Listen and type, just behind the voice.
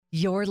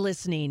You're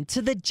listening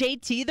to the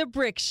JT the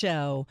Brick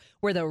Show,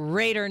 where the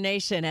Raider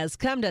Nation has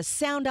come to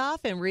sound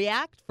off and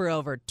react for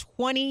over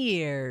 20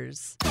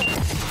 years.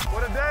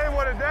 What a day,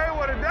 what a day,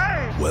 what a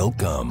day.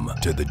 Welcome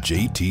to the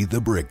JT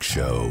the Brick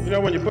Show. You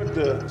know, when you put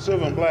the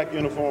silver and black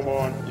uniform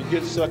on, you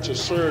get such a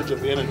surge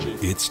of energy.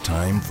 It's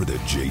time for the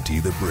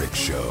JT the Brick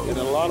Show. And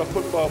a lot of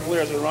football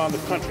players around the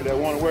country that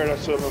want to wear that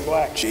silver and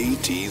black.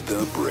 JT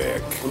the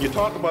Brick. When you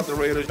talk about the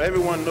Raiders,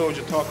 everyone knows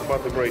you talk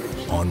about the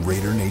Raiders. On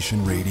Raider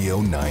Nation Radio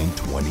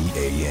 920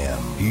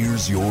 AM.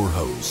 Here's your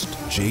host,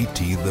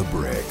 JT the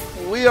Brick.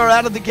 We are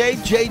out of the gate,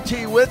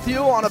 JT with you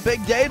on a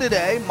big day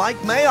today. Mike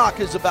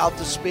Mayock is about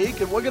to speak,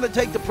 and we're going to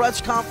take the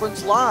press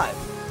conference live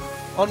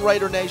on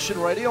Raider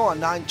Nation Radio on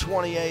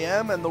 920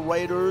 AM and the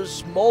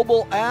Raiders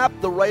mobile app,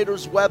 the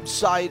Raiders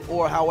website,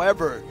 or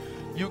however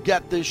you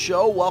get this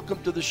show.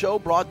 Welcome to the show,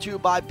 brought to you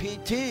by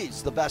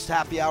PT's, the best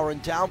happy hour in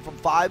town from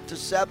 5 to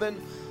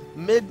 7,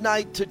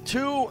 midnight to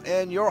 2,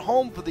 and you're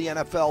home for the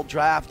NFL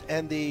draft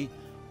and the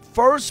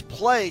first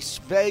place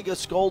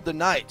Vegas Golden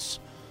Knights,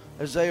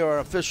 as they are an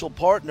official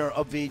partner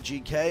of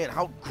VGK. And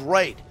how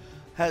great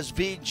has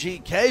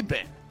VGK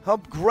been? How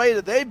great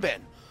have they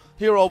been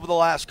here over the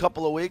last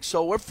couple of weeks?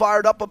 So we're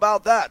fired up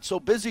about that. So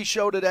busy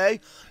show today.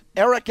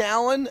 Eric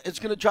Allen is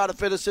going to try to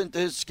fit us into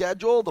his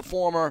schedule, the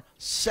former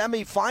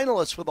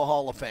semifinalist for the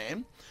Hall of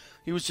Fame.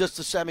 He was just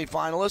a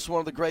semifinalist, one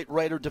of the great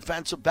Raider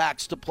defensive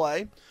backs to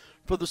play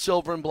for the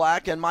Silver and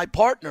Black, and my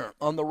partner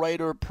on the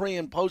Raider pre-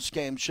 and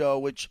post-game show,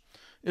 which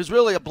is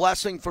really a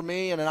blessing for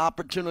me and an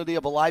opportunity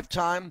of a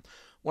lifetime.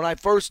 When I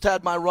first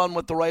had my run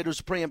with the Raiders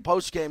pre- and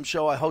post-game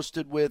show, I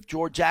hosted with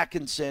George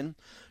Atkinson,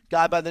 a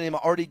guy by the name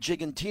of Artie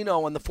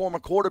Gigantino, and the former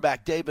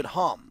quarterback David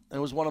Humm. And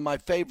it was one of my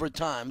favorite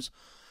times,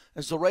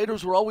 as the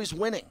Raiders were always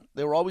winning.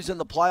 They were always in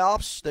the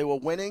playoffs. They were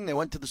winning. They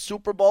went to the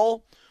Super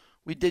Bowl.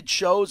 We did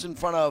shows in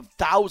front of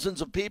thousands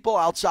of people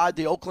outside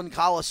the Oakland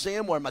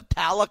Coliseum, where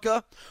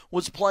Metallica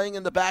was playing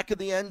in the back of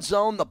the end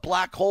zone. The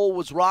Black Hole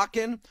was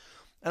rocking.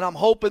 And I'm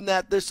hoping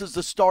that this is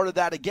the start of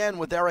that again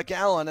with Eric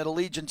Allen at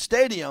Allegiant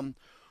Stadium,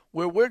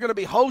 where we're going to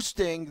be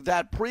hosting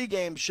that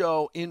pregame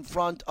show in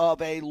front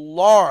of a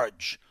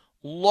large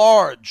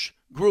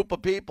group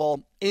of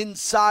people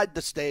inside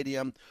the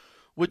stadium,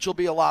 which will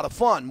be a lot of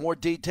fun. More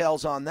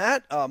details on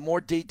that,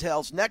 more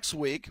details next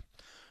week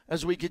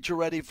as we get you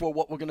ready for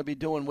what we're going to be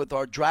doing with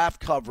our draft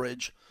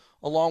coverage,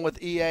 along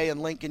with EA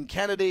and Lincoln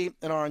Kennedy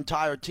and our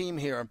entire team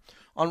here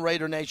on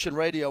Raider Nation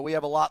Radio. We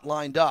have a lot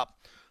lined up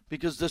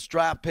because this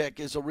draft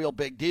pick is a real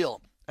big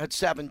deal. At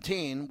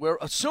 17, we're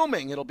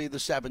assuming it'll be the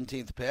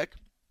 17th pick.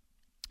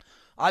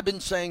 I've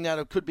been saying that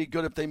it could be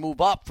good if they move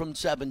up from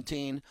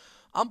 17.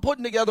 I'm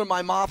putting together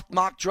my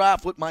mock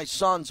draft with my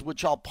sons,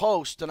 which I'll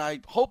post, and I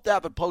hope to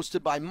have it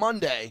posted by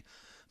Monday.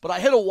 But I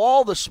hit a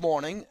wall this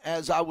morning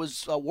as I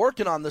was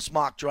working on this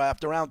mock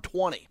draft around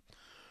 20.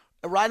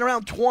 Right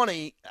around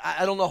 20,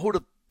 I don't know who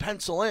to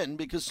pencil in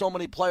because so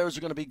many players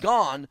are going to be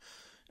gone,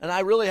 and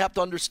I really have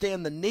to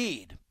understand the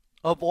need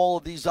of all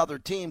of these other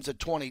teams at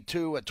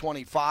 22, at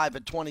 25,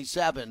 at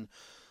 27.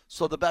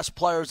 So the best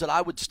players that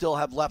I would still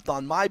have left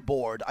on my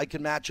board, I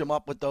can match them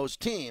up with those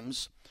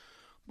teams.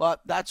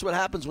 But that's what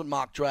happens with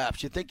mock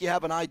drafts. You think you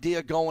have an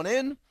idea going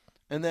in,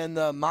 and then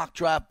the mock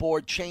draft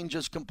board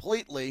changes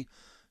completely,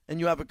 and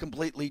you have a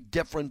completely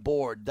different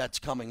board that's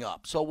coming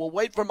up. So we'll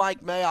wait for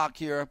Mike Mayock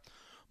here.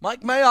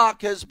 Mike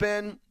Mayock has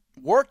been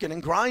working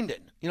and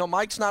grinding. You know,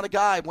 Mike's not a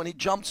guy when he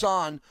jumps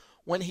on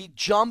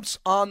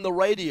the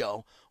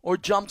radio or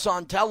jumps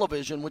on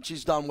television, which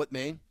he's done with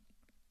me,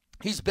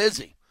 he's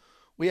busy.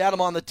 We had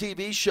him on the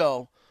TV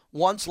show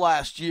once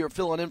last year,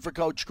 filling in for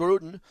Coach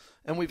Gruden,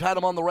 and we've had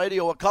him on the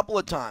radio a couple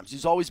of times.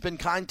 He's always been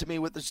kind to me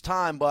with his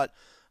time, but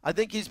I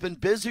think he's been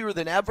busier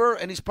than ever,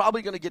 and he's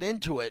probably going to get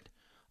into it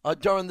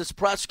during this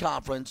press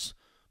conference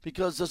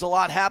because there's a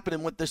lot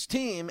happening with this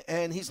team,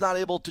 and he's not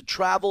able to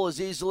travel as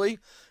easily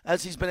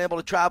as he's been able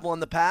to travel in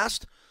the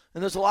past.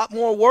 And there's a lot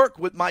more work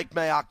with Mike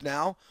Mayock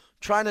now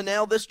trying to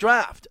nail this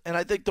draft, and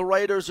I think the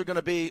Raiders are going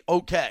to be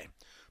okay.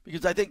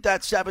 Because I think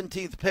that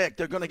 17th pick,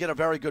 they're going to get a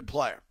very good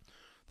player.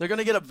 They're going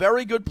to get a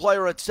very good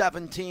player at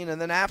 17,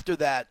 and then after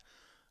that,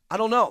 I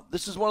don't know.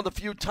 This is one of the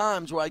few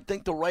times where I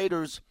think the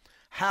Raiders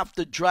have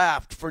to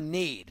draft for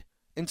need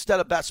instead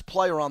of best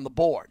player on the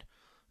board.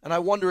 And I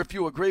wonder if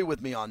you agree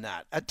with me on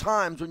that. At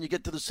times, when you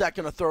get to the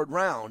second or third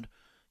round,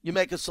 you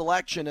make a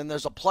selection and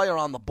there's a player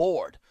on the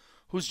board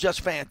who's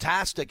just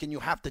fantastic and you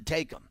have to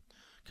take him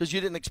because you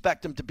didn't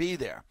expect him to be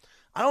there.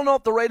 I don't know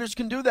if the Raiders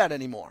can do that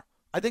anymore.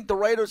 I think the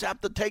Raiders have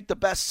to take the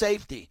best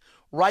safety,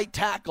 right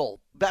tackle,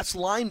 best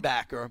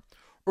linebacker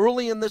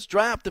early in this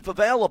draft if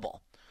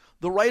available.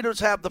 The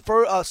Raiders have the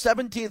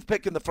 17th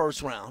pick in the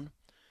first round.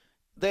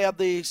 They have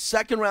the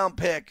second round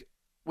pick,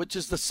 which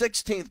is the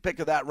 16th pick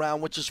of that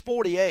round, which is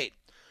 48.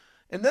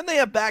 And then they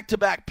have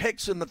back-to-back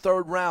picks in the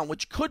third round,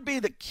 which could be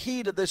the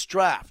key to this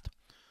draft.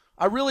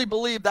 I really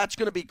believe that's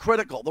going to be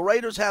critical. The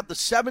Raiders have the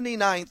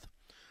 79th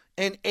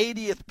and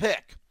 80th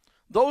pick.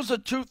 Those are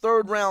two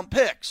third-round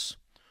picks.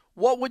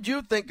 What would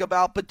you think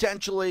about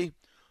potentially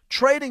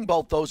trading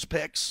both those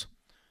picks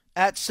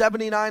at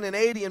 79 and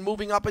 80 and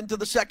moving up into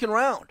the second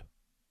round?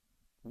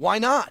 Why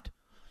not?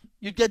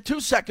 You'd get 2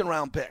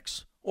 second-round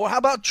picks. Or how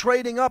about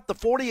trading up the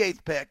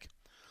 48th pick,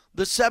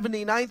 the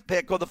 79th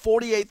pick, or the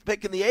 48th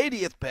pick and the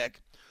 80th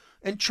pick,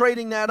 and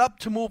trading that up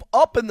to move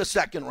up in the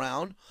second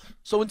round?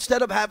 So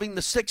instead of having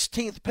the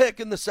 16th pick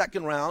in the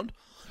second round,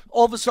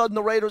 all of a sudden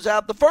the Raiders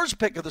have the first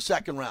pick of the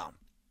second round,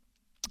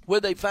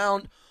 where they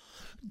found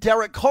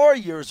Derek Carr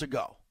years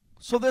ago.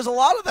 So there's a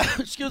lot of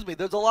that,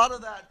 there's a lot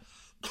of that,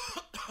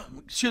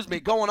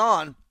 going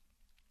on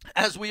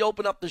as we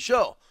open up the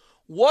show.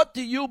 What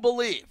do you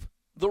believe,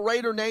 the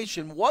Raider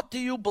Nation, what do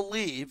you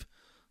believe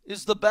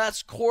is the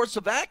best course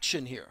of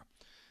action here?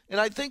 And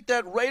I think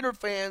that Raider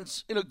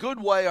fans, in a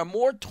good way, are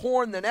more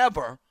torn than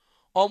ever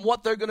on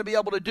what they're going to be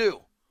able to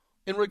do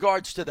in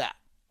regards to that.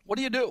 What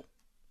do you do?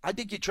 I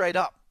think you trade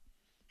up.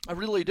 I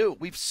really do.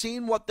 We've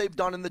seen what they've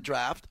done in the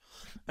draft,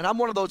 and I'm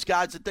one of those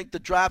guys that think the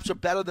drafts are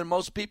better than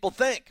most people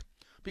think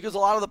because a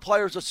lot of the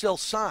players are still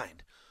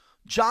signed.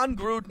 John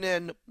Gruden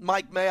and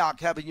Mike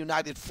Mayock have a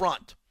united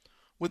front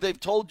where they've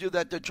told you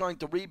that they're trying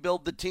to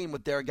rebuild the team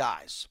with their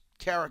guys,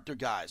 character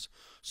guys,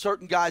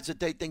 certain guys that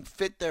they think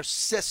fit their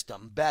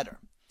system better.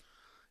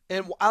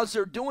 And as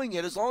they're doing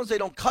it, as long as they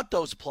don't cut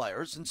those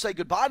players and say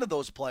goodbye to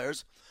those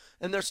players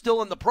and they're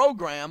still in the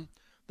program,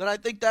 then I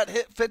think that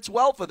fits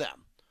well for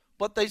them.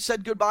 But they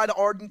said goodbye to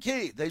Arden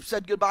Key. They've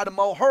said goodbye to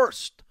Mo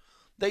Hurst.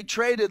 They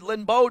traded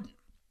Lynn Bowden.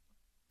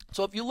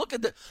 So if you look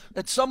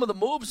at some of the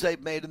moves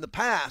they've made in the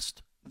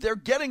past, they're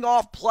getting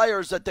off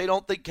players that they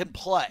don't think can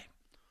play.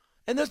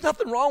 And there's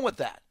nothing wrong with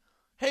that.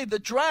 Hey, the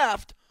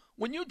draft,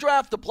 when you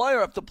draft a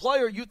player, if the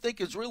player you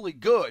think is really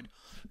good,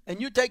 and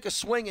you take a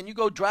swing and you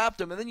go draft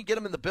him, and then you get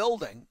him in the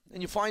building,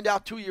 and you find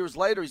out 2 years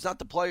later he's not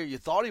the player you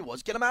thought he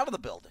was, get him out of the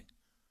building.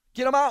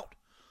 Get him out.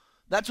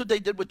 That's what they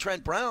did with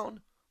Trent Brown.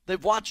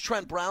 They've watched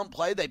Trent Brown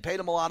play. They paid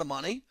him a lot of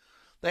money.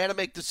 They had to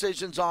make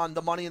decisions on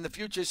the money in the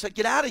future. They said,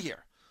 get out of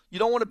here. You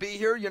don't want to be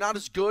here. You're not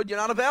as good. You're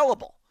not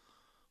available.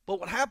 But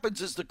what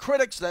happens is the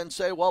critics then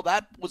say, well,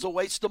 that was a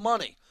waste of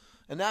money,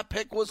 and that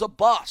pick was a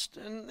bust.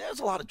 And there's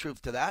a lot of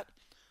truth to that.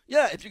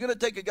 Yeah, if you're going to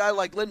take a guy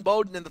like Lynn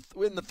Bowden in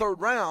the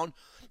third round,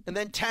 and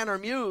then Tanner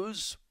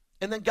Muse,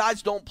 and then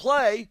guys don't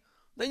play,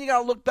 then you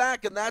got to look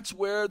back, and that's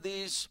where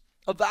these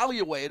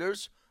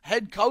evaluators,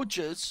 head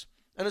coaches,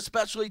 and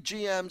especially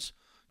GMs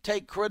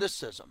take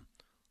criticism.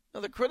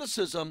 Now, the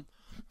criticism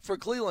for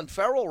Clelin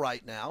Ferrell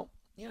right now,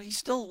 he's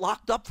still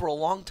locked up for a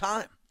long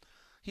time.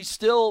 He's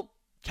still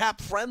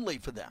cap friendly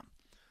for them.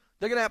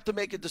 They're going to have to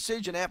make a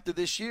decision after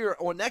this year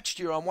or next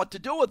year on what to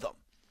do with him.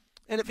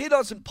 And if he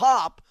doesn't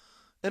pop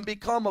and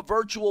become a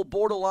virtual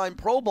borderline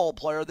Pro Bowl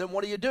player, then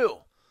what do?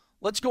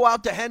 Let's go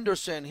out to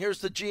Henderson.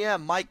 Here's the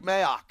GM, Mike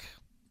Mayock.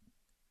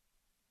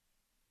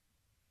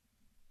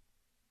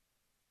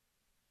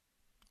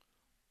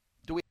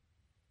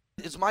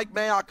 Is Mike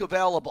Mayock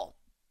available?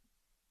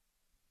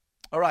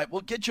 All right,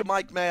 we'll get you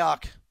Mike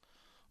Mayock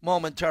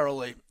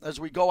momentarily as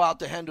we go out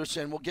to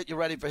Henderson. We'll get you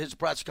ready for his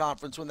press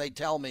conference when they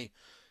tell me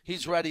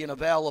he's ready and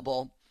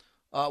available.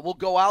 We'll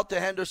go out to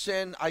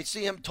Henderson. I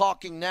see him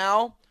talking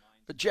now.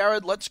 But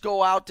Jared, let's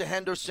go out to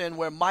Henderson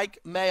where Mike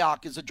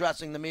Mayock is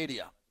addressing the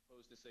media.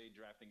 Opposed to say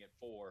drafting at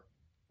 4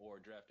 or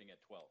drafting at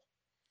 12.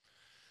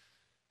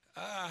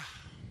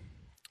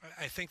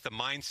 I think the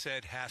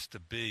mindset has to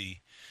be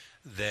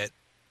that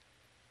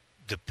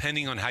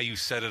depending on how you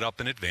set it up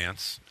in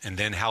advance and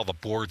then how the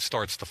board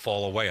starts to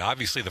fall away.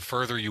 Obviously, the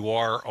further you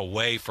are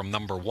away from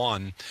number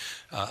one,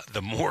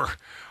 the more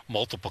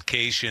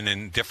multiplication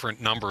and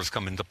different numbers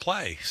come into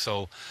play.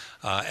 So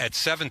at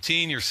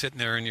 17, you're sitting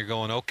there and you're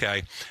going,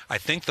 okay, I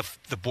think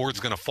the board's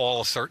going to fall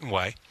a certain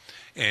way,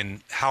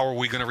 and how are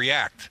we going to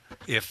react?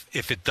 If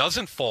it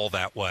doesn't fall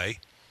that way,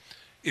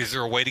 is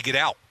there a way to get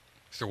out?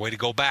 Is there a way to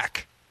go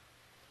back?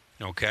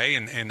 Okay,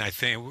 and I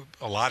think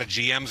a lot of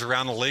GMs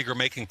around the league are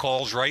making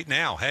calls right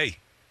now. Hey,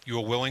 you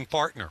a willing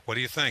partner? What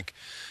do you think?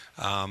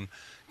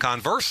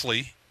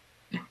 Conversely,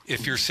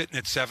 if you're sitting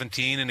at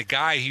 17 and a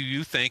guy who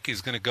you think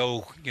is going to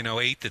go,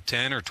 8 to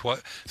 10 or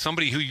 12,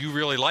 somebody who you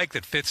really like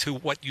that fits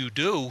what you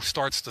do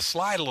starts to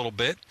slide a little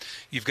bit,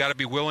 you've got to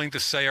be willing to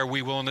say, are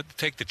we willing to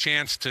take the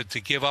chance to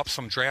give up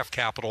some draft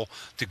capital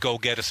to go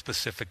get a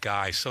specific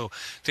guy? So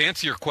to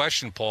answer your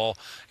question, Paul,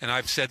 and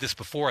I've said this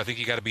before, I think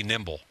you got to be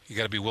nimble. You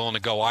got to be willing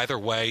to go either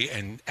way,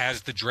 and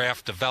as the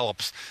draft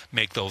develops,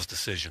 make those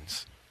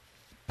decisions.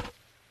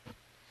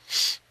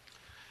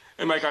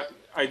 And Mike,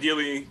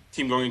 ideally,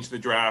 team going into the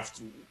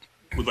draft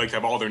would like to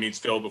have all their needs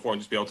filled before and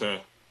just be able to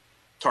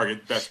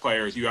target best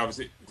players. You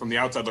obviously, from the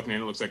outside looking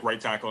in, it looks like right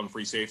tackle and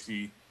free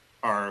safety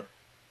are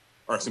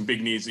some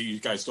big needs that you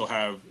guys still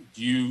have.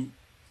 Do you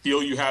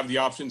feel you have the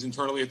options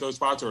internally at those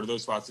spots, or are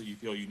those spots that you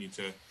feel you need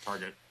to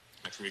target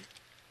next week?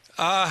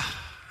 I'm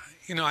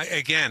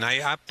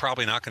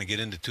probably not going to get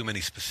into too many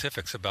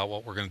specifics about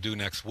what we're going to do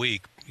next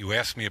week. You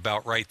asked me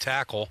about right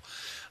tackle.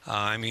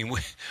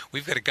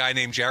 We've got a guy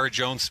named Jared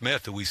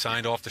Jones-Smith who we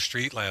signed off the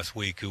street last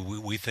week,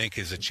 who we think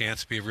is a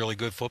chance to be a really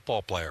good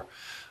football player.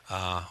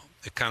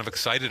 They're kind of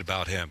excited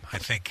about him. I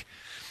think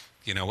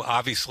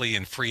Obviously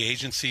in free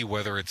agency,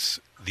 whether it's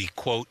the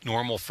quote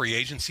normal free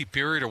agency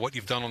period or what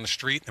you've done on the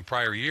street in the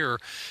prior year,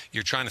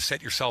 you're trying to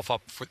set yourself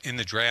up in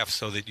the draft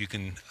so that you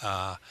can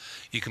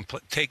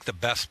take the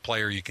best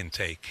player you can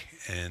take.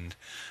 And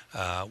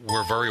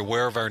we're very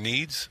aware of our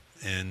needs,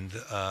 and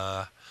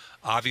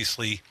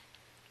obviously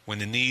when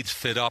the needs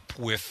fit up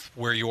with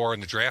where you are in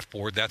the draft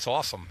board, that's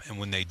awesome. And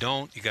when they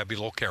don't, you got to be a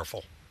little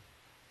careful.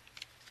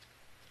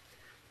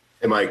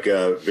 Hey, Mike,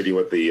 Vinny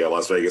with the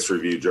Las Vegas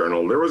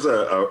Review-Journal. There was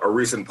a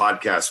recent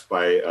podcast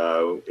by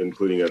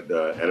including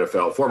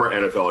a former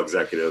NFL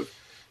executive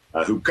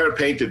who kind of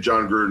painted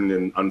John Gruden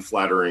in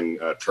unflattering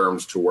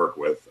terms to work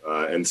with,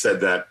 and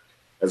said that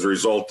as a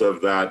result of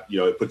that,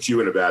 it puts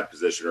you in a bad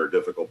position or a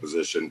difficult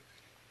position.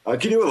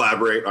 Can you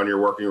elaborate on your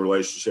working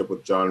relationship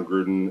with John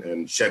Gruden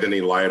and shed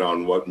any light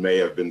on what may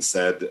have been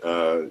said,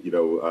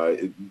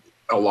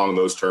 along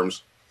those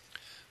terms?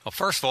 Well,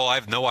 first of all, I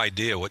have no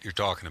idea what you're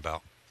talking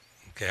about.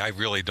 Okay, I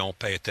really don't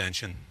pay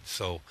attention,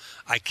 so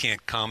I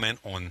can't comment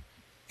on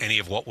any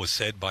of what was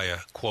said by a,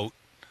 quote,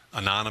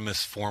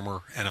 anonymous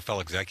former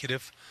NFL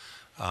executive.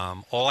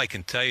 All I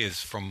can tell you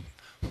is from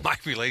my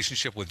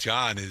relationship with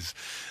John is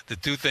the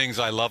two things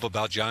I love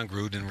about John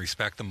Gruden and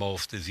respect the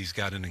most is he's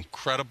got an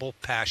incredible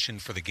passion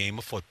for the game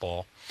of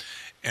football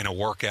and a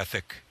work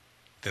ethic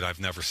that I've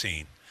never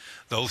seen.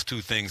 Those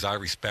two things I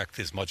respect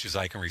as much as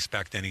I can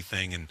respect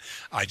anything, and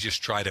I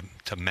just try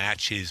to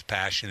match his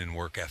passion and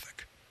work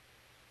ethic.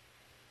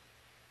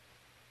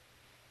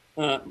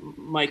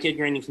 Mike, Ed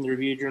Graney from the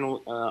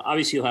Review-Journal.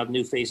 Obviously, you'll have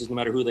new faces no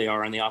matter who they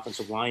are on the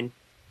offensive line.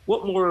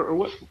 What more or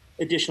what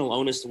additional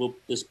onus will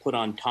this put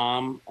on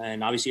Tom?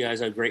 And obviously, you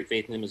guys have great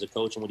faith in him as a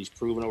coach and what he's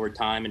proven over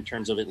time in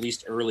terms of at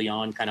least early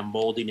on kind of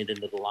molding it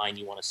into the line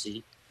you want to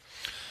see.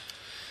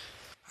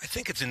 I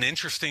think it's an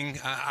interesting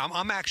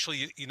I'm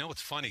actually,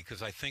 it's funny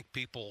because I think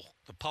the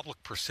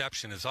public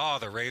perception is,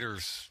 the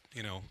Raiders,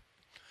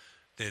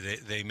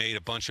 they made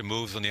a bunch of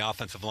moves on the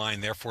offensive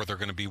line, therefore they're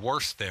going to be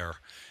worse there.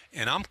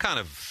 And I'm kind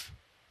of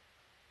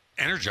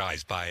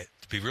energized by it,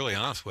 to be really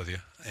honest with you.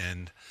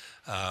 And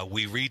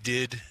we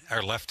redid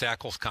our left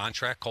tackle's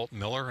contract, Colton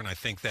Miller, and I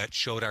think that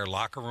showed our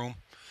locker room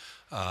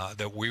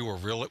that we were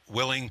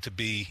willing to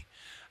be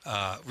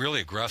really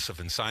aggressive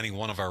in signing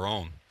one of our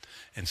own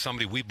and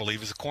somebody we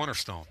believe is a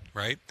cornerstone,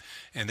 right?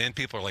 And then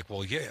people are like,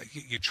 well, yeah,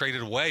 you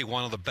traded away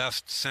one of the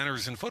best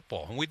centers in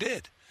football, and we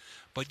did.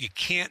 But you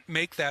can't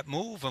make that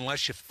move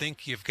unless you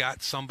think you've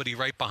got somebody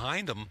right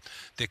behind them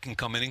that can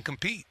come in and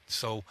compete.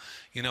 So,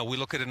 we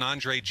look at an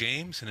Andre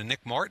James and a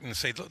Nick Martin and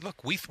say,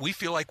 look, we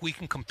feel like we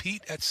can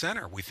compete at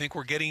center. We think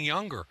we're getting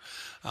younger.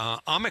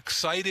 I'm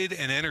excited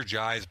and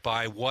energized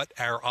by what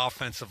our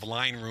offensive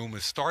line room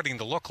is starting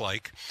to look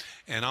like.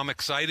 And I'm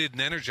excited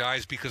and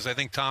energized because I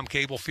think Tom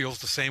Cable feels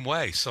the same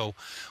way. So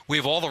we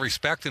have all the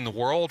respect in the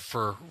world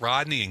for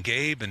Rodney and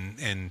Gabe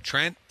and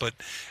Trent. But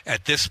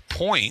at this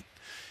point,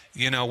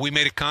 we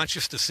made a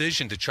conscious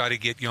decision to try to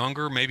get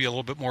younger, maybe a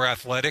little bit more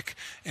athletic,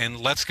 and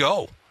let's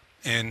go.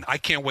 And I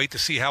can't wait to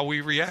see how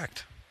we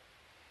react.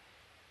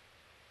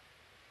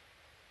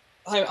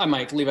 Hi, I'm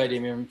Mike, Levi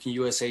Damien from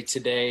USA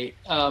Today.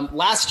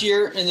 Last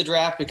year in the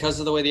draft, because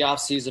of the way the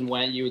offseason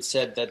went, you had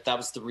said that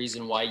was the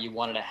reason why you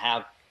wanted to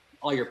have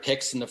all your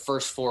picks in the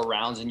first 4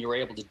 rounds, and you were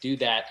able to do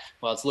that.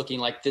 Well, it's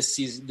looking like this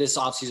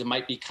offseason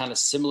might be kind of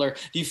similar.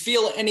 Do you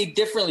feel any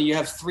differently? You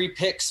have 3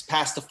 picks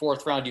past the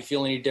 4th round. Do you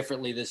feel any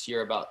differently this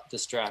year about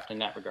this draft in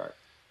that regard?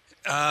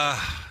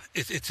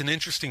 It's an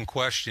interesting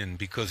question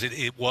because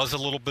it was a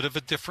little bit of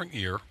a different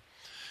year.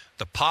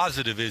 The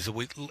positive is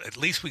at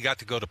least we got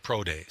to go to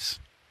pro days.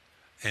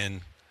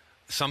 And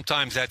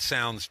sometimes that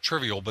sounds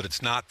trivial, but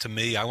it's not to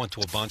me. I went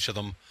to a bunch of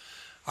them.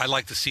 I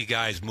like to see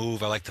guys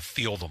move. I like to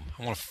feel them.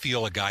 I want to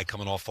feel a guy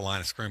coming off the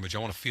line of scrimmage. I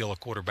want to feel a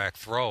quarterback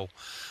throw.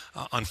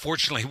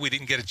 Unfortunately, we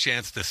didn't get a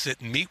chance to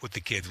sit and meet with the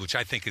kids, which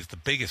I think is the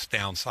biggest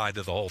downside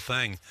to the whole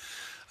thing.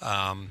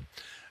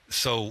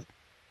 So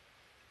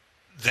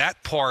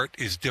that part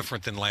is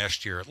different than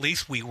last year. At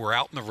least we were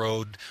out on the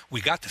road.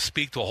 We got to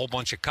speak to a whole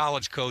bunch of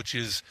college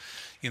coaches.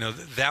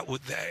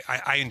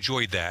 I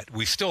enjoyed that.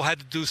 We still had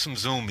to do some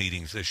Zoom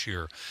meetings this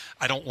year.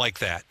 I don't like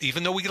that.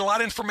 Even though we get a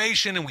lot of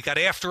information and we got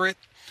after it,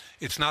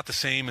 it's not the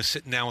same as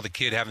sitting down with a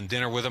kid, having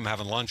dinner with them,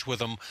 having lunch with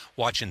them,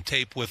 watching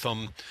tape with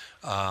them.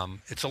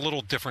 It's a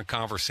little different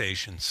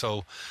conversation.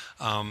 So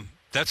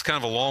that's kind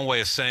of a long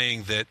way of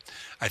saying that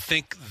I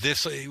think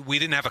we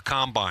didn't have a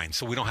combine,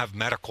 so we don't have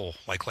medical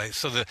like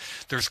so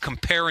there's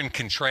compare and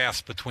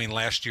contrast between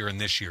last year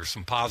and this year,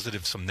 some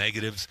positives, some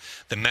negatives.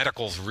 The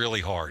medical's really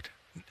hard.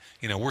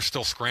 We're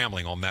still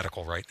scrambling on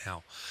medical right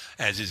now,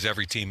 as is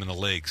every team in the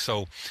league.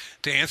 So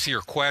to answer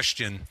your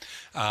question,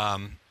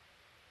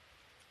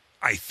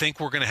 I think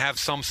we're going to have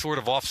some sort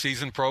of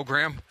off-season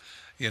program,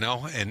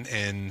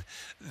 and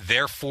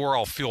therefore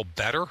I'll feel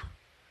better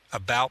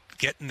about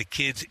getting the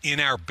kids in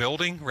our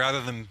building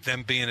rather than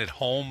them being at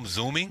home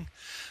Zooming.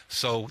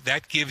 So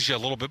that gives you a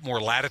little bit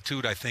more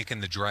latitude, I think, in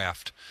the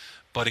draft.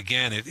 But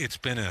again, it's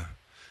been a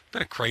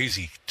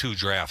crazy 2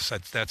 drafts.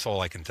 That's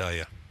all I can tell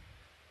you.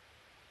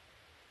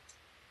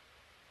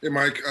 Hey,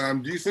 Mike,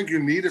 do you think you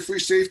need a free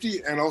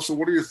safety? And also,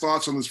 what are your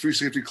thoughts on this free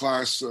safety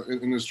class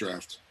in this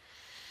draft?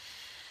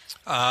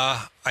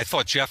 I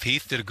thought Jeff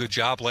Heath did a good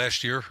job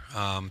last year.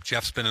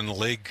 Jeff's been in the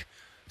league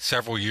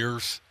several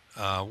years.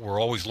 We're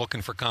always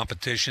looking for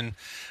competition.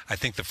 I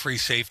think the free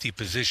safety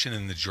position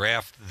in the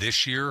draft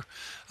this year,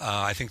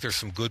 I think there's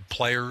some good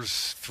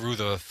players through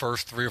the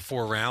first 3 or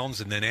 4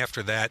 rounds. And then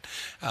after that,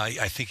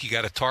 I think you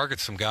got to target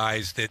some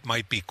guys that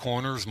might be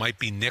corners, might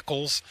be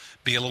nickels,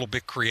 be a little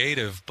bit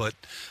creative. But,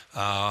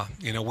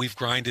 we've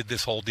grinded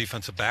this whole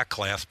defensive back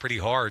class pretty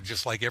hard,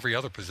 just like every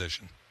other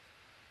position.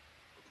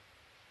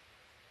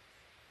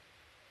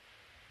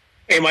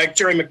 Hey, Mike,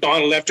 Jerry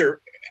McDonald, after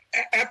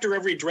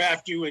every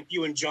draft, you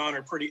and John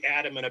are pretty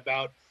adamant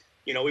about,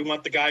 we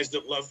want the guys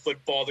that love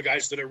football, the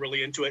guys that are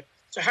really into it.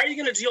 So how are you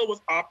going to deal with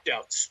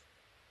opt-outs?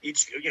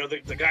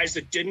 The guys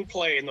that didn't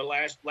play in the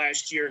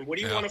last year, and what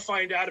do you want to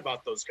find out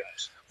about those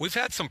guys? We've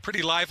had some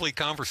pretty lively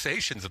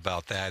conversations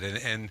about that,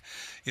 and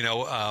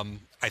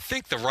I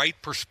think the right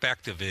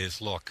perspective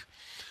is, look,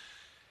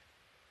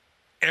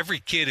 every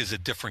kid is a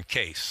different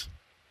case,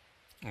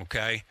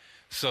 okay?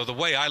 So the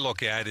way I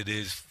look at it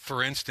is,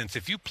 for instance,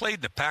 if you played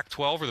in the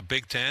Pac-12 or the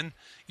Big Ten,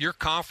 your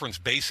conference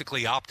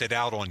basically opted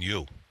out on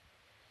you,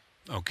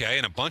 okay?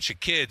 And a bunch of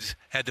kids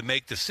had to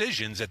make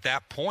decisions at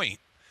that point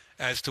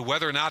as to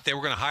whether or not they were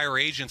going to hire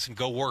agents and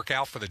go work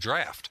out for the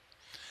draft.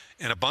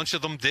 And a bunch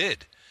of them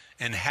did.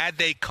 And had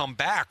they come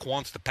back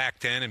once the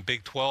Pac-10 and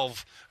Big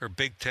 12, or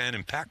Big 10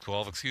 and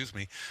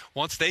Pac-12,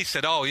 once they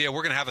said, oh, yeah,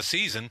 we're going to have a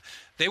season,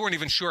 they weren't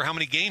even sure how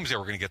many games they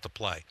were going to get to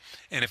play.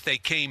 And if they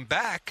came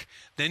back,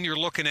 then you're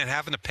looking at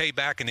having to pay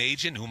back an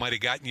agent who might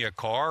have gotten you a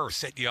car or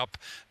set you up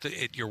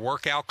at your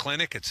workout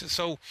clinic. It's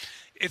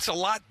a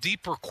lot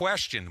deeper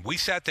question. We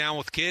sat down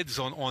with kids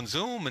on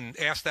Zoom and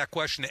asked that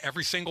question to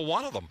every single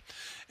one of them.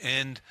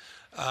 And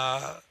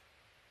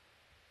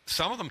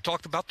some of them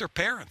talked about their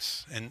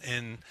parents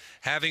and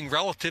having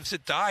relatives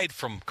that died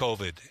from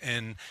COVID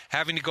and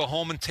having to go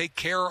home and take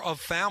care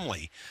of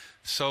family.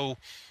 So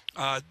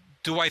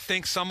do I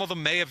think some of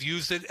them may have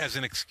used it as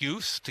an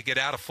excuse to get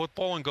out of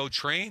football and go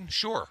train?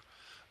 Sure.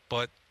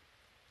 But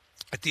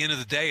at the end of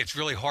the day, it's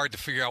really hard to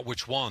figure out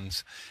which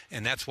ones.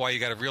 And that's why you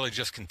got to really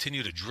just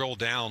continue to drill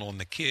down on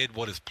the kid,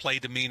 what his play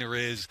demeanor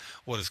is,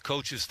 what his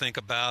coaches think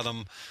about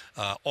him,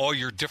 all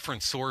your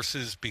different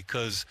sources,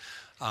 because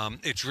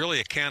it's really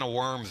a can of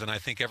worms, and I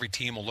think every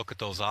team will look at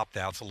those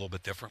opt-outs a little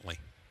bit differently.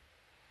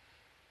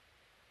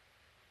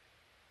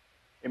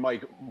 Hey,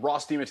 Mike,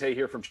 Ross DiMattei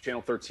here from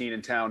Channel 13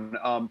 in town.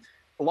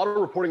 A lot of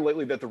reporting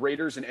lately that the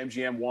Raiders and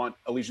MGM want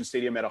Allegiant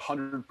Stadium at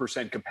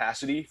 100%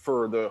 capacity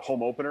for the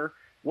home opener.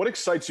 What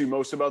excites you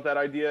most about that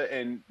idea,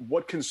 and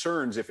what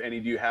concerns, if any,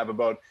 do you have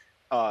about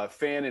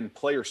fan and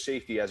player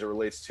safety as it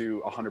relates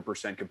to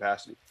 100%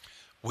 capacity?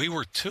 We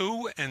were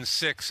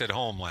 2-6 at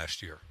home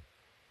last year.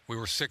 We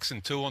were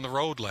 6-2 on the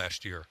road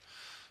last year.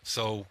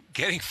 So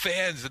getting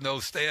fans in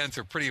those stands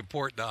are pretty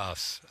important to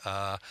us.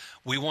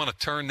 We want to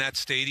turn that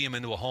stadium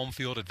into a home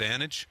field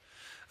advantage.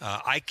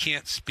 I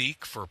can't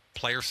speak for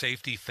player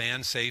safety,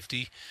 fan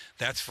safety.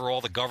 That's for all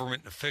the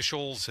government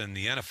officials and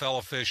the NFL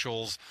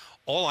officials.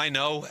 All I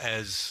know,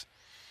 as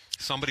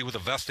somebody with a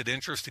vested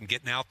interest in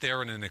getting out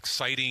there in an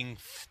exciting,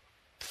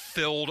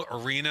 filled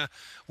arena,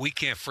 we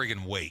can't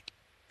friggin' wait.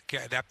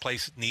 That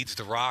place needs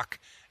to rock,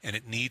 and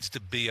it needs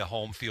to be a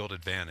home field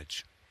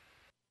advantage.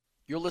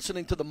 You're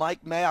listening to the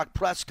Mike Mayock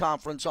press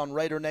conference on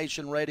Raider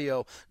Nation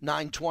Radio,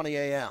 920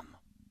 a.m.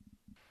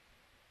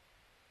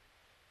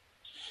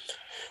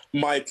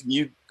 Mike,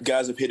 you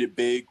guys have hit it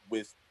big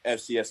with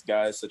FCS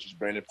guys such as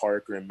Brandon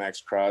Parker and Max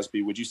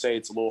Crosby. Would you say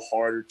it's a little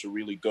harder to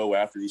really go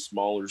after these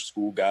smaller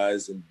school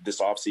guys in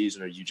this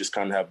offseason, or you just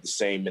kind of have the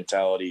same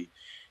mentality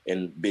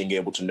in being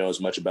able to know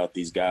as much about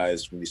these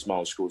guys from these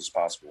smaller schools as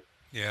possible?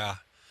 Yeah.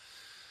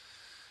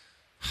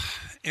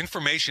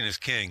 Information is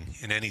king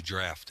in any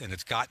draft, and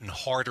it's gotten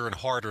harder and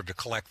harder to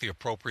collect the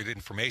appropriate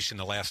information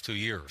the last 2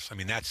 years. I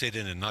mean, that's it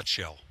in a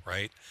nutshell,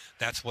 right?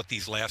 That's what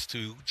these last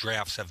 2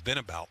 drafts have been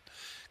about,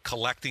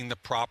 collecting the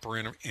proper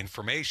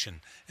information,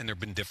 and there have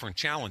been different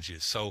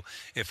challenges. So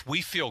if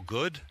we feel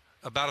good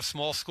about a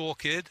small school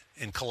kid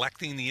and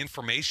collecting the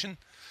information,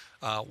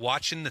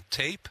 watching the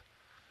tape,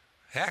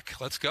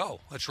 heck, let's go.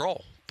 Let's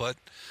roll. But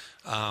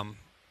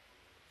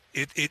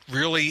it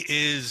really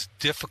is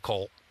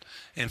difficult.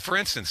 And for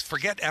instance,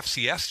 forget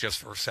FCS just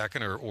for a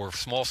second, or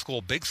small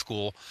school, big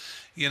school.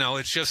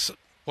 It's just,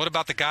 what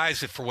about the guys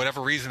that for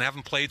whatever reason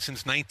haven't played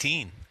since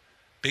 19,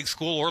 big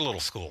school or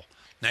little school?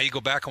 Now you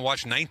go back and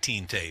watch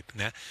 19 tape.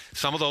 Now,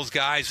 some of those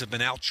guys have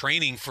been out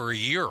training for a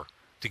year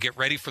to get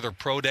ready for their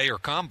pro day or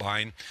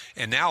combine,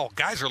 and now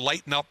guys are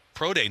lighting up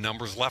pro day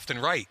numbers left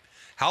and right.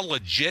 How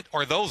legit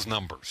are those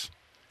numbers?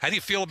 How do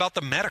you feel about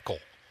the medical,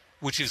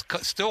 which is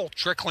still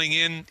trickling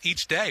in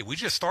each day? We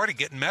just started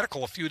getting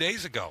medical a few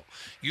days ago.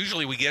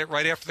 Usually we get it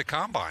right after the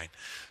combine.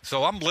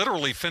 So I'm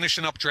literally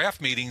finishing up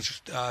draft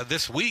meetings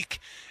this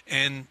week,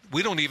 and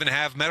we don't even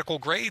have medical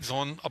grades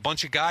on a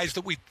bunch of guys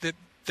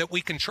that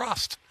we can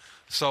trust.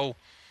 So,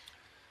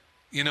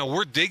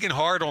 we're digging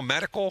hard on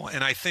medical,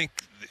 and I think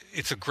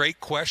it's a great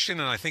question,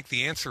 and I think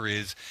the answer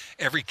is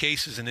every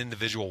case is an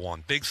individual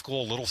one. Big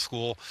school, little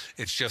school.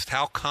 It's just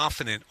how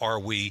confident are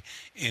we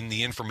in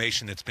the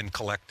information that's been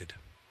collected.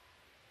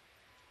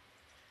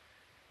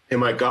 Hey,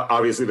 Mike,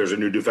 obviously there's a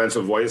new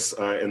defensive voice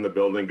in the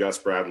building, Gus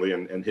Bradley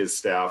and his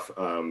staff,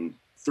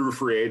 through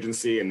free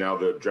agency and now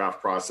the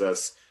draft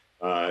process.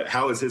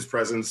 How is his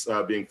presence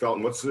being felt,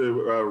 and what's the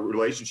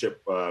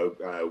relationship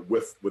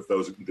with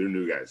the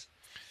new guys?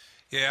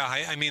 Yeah,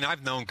 I mean,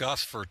 I've known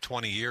Gus for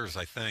 20 years,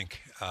 I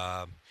think.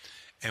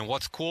 And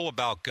what's cool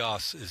about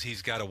Gus is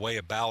he's got a way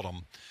about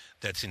him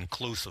that's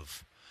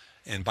inclusive.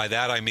 And by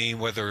that I mean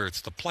whether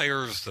it's the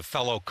players, the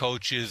fellow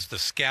coaches, the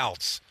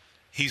scouts,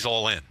 he's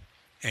all in.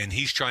 And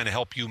he's trying to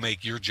help you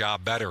make your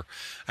job better.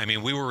 I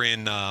mean, we were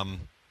in, I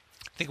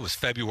think it was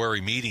February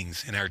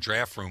meetings in our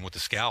draft room with the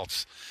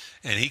scouts.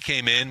 And he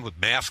came in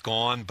with mask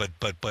on,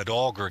 but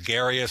all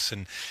gregarious.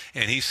 And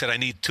he said, I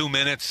need 2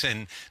 minutes.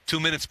 And 2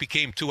 minutes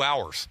became 2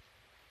 hours.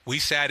 We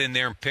sat in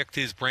there and picked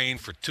his brain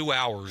for 2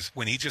 hours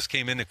when he just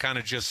came in to kind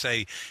of just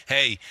say,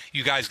 hey,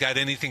 you guys got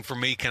anything for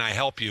me? Can I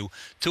help you?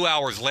 2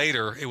 hours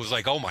later, it was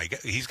like, oh, my God,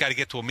 he's got to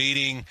get to a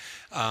meeting.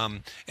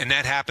 And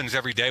that happens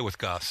every day with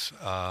Gus.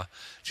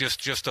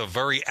 Just a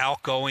very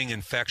outgoing,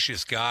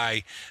 infectious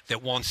guy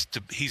that wants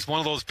to – he's one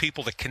of those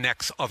people that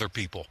connects other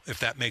people, if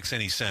that makes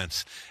any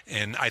sense.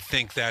 And I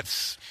think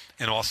that's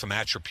an awesome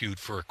attribute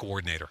for a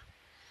coordinator.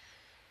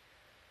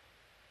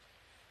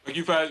 Like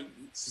you've had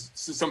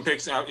some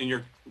picks out in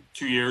your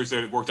 2 years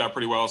that worked out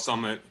pretty well,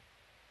 some that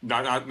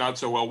not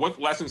so well. What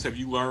lessons have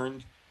you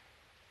learned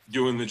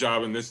doing the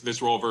job in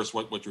this role versus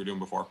what you were doing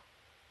before?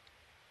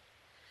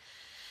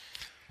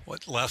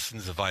 What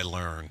lessons have I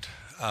learned?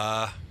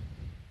 I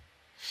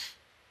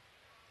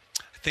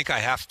think I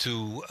have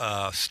to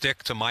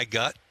stick to my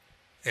gut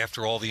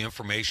after all the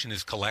information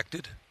is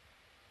collected,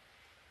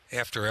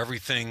 after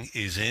everything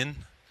is in,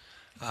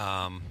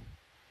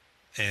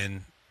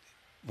 and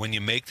when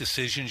you make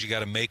decisions, you got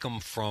to make them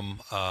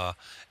from,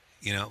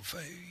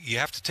 you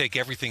have to take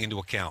everything into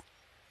account.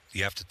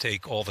 You have to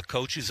take all the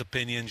coaches'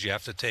 opinions. You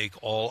have to take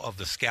all of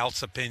the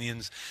scouts'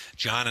 opinions.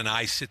 John and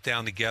I sit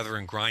down together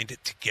and grind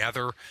it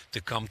together to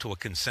come to a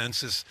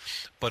consensus.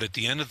 But at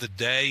the end of the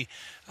day,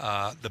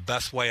 the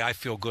best way I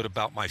feel good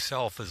about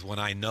myself is when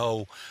I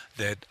know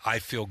that I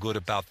feel good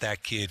about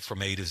that kid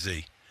from A to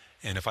Z.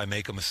 And if I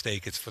make a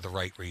mistake, it's for the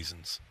right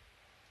reasons.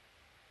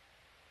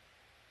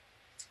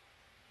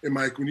 Hey,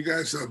 Mike, when you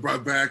guys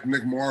brought back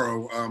Nick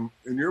Morrow,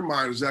 in your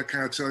mind, does that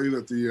kind of tell you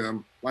that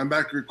the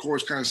linebacker core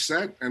is kind of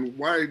set? And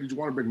why did you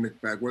want to bring Nick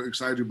back? What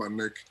excited you about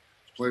Nick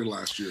to play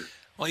last year?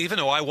 Well, even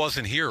though I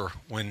wasn't here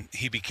when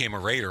he became a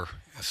Raider,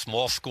 a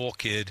small school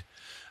kid,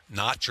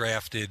 not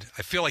drafted,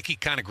 I feel like he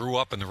kind of grew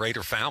up in the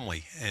Raider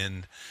family.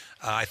 And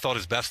I thought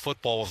his best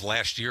football was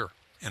last year.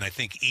 And I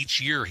think each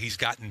year he's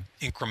gotten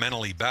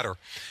incrementally better.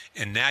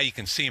 And now you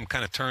can see him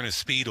kind of turn his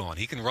speed on.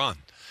 He can run.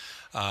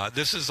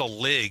 This is a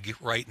league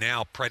right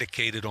now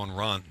predicated on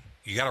run.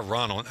 You got to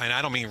run on, and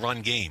I don't mean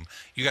run game.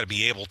 You got to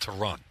be able to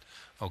run,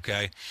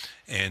 okay?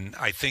 And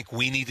I think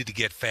we needed to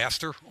get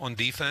faster on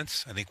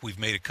defense. I think we've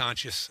made a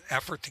conscious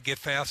effort to get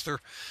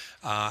faster.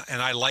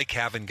 And I like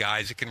having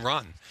guys that can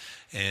run.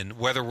 And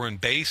whether we're in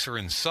base or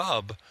in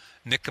sub,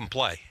 Nick can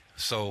play.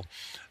 So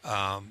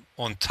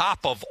on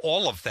top of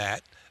all of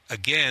that,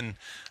 again,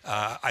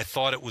 I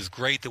thought it was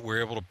great that we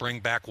were able to bring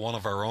back one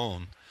of our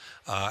own.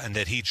 And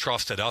that he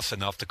trusted us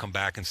enough to come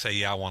back and say,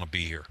 yeah, I want to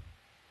be here.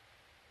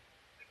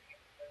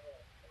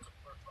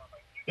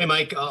 Hey,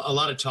 Mike, a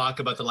lot of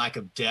talk about the lack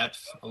of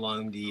depth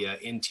along the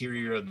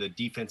interior of the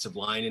defensive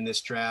line in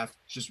this draft.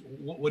 Just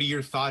what are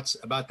your thoughts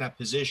about that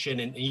position?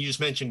 And you just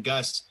mentioned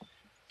Gus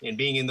and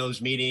being in those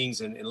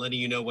meetings and letting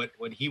you know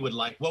what he would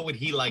like. What would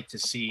he like to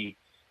see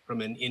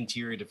from an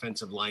interior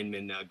defensive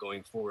lineman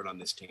going forward on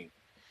this team?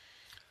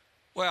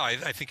 Well, I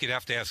think you'd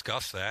have to ask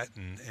Gus that,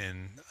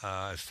 and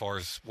as far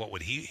as what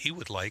would he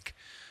would like,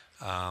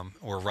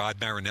 or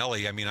Rod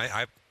Marinelli. I mean,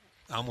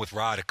 I'm with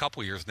Rod a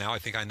couple years now. I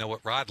think I know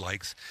what Rod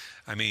likes.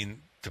 I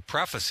mean, to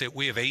preface it,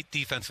 we have 8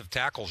 defensive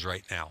tackles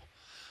right now.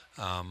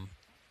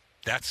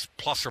 That's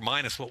plus or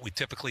minus what we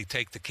typically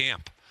take to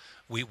camp.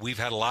 We've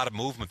had a lot of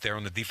movement there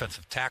on the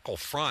defensive tackle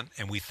front,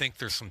 and we think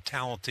there's some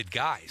talented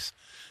guys.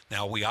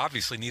 Now, we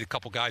obviously need a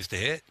couple guys to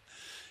hit.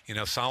 You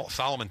know,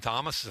 Solomon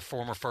Thomas is a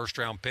former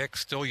first-round pick,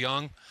 still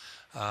young.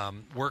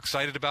 We're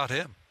excited about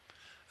him.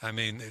 I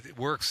mean,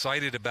 we're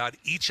excited about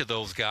each of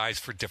those guys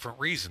for different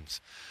reasons.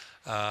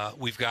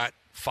 We've got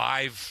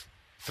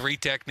 3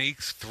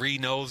 techniques, 3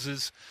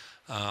 noses.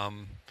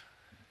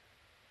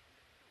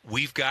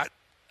 We've got,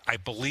 I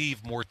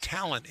believe, more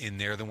talent in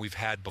there than we've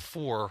had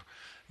before.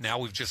 Now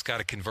we've just got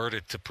to convert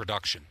it to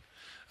production.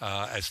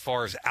 As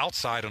far as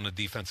outside on the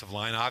defensive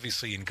line,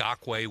 obviously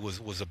Ngakoue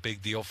was a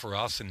big deal for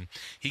us, and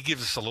he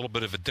gives us a little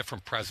bit of a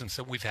different presence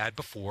than we've had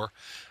before.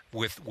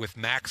 With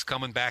Max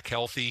coming back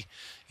healthy,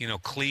 you know,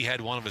 Klee had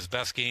one of his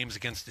best games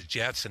against the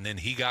Jets, and then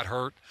he got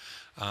hurt.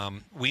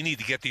 We need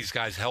to get these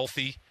guys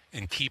healthy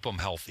and keep them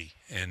healthy.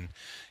 And,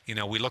 you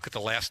know, we look at the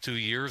last 2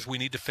 years, we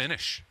need to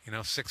finish,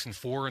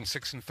 6-4 and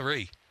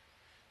 6-3.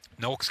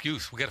 no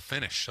excuse. We got to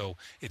finish. So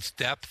it's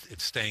depth,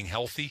 it's staying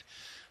healthy,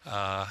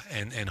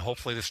 and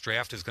hopefully this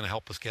draft is going to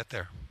help us get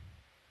there.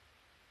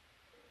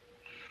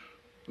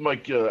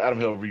 Mike, Adam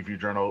Hill, Review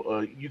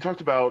Journal. You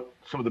talked about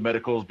some of the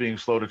medicals being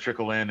slow to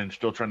trickle in and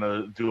still trying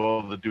to do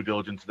all the due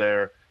diligence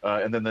there,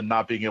 and then the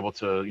not being able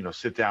to,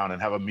 sit down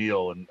and have a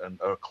meal and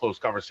a close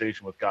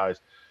conversation with guys.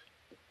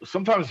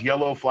 Sometimes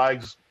yellow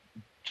flags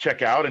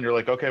check out, and you're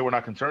like, okay, we're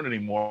not concerned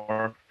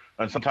anymore.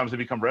 And sometimes they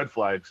become red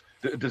flags.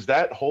 Does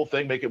that whole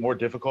thing make it more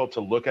difficult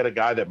to look at a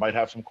guy that might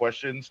have some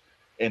questions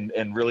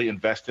and really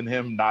invest in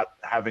him, not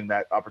having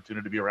that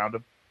opportunity to be around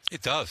him?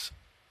 It does.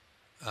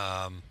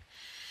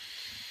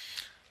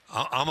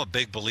 I'm a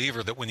big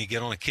believer that when you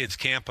get on a kid's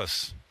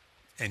campus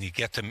and you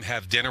get to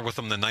have dinner with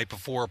him the night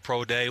before a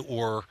pro day,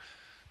 or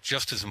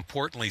just as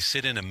importantly,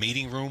 sit in a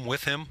meeting room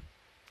with him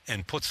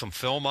and put some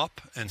film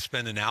up and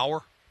spend an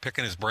hour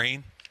picking his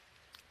brain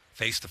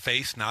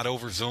face-to-face, not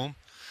over Zoom.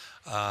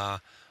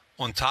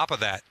 On top of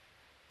that,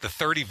 the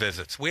 30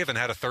 visits. We haven't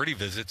had a 30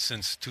 visit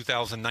since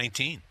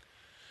 2019.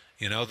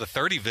 The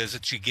 30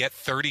 visits, you get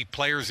 30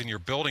 players in your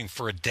building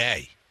for a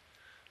day.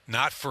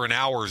 Not for an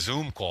hour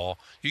Zoom call.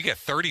 You get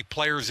 30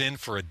 players in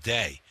for a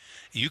day.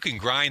 You can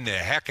grind the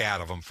heck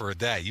out of them for a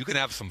day. You can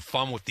have some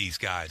fun with these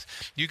guys.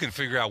 You can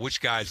figure out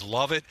which guys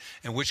love it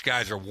and which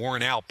guys are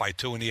worn out by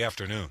 2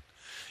 p.m.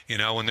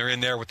 When they're in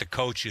there with the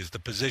coaches, the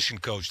position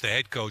coach, the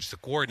head coach, the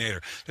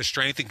coordinator, the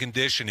strength and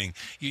conditioning.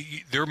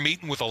 They're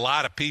meeting with a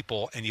lot of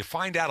people, and you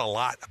find out a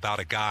lot about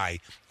a guy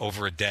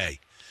over a day.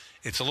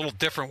 It's a little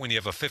different when you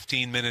have a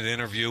 15-minute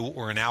interview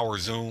or an hour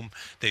Zoom.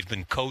 They've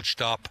been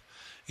coached up.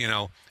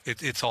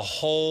 It's a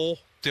whole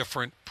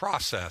different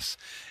process.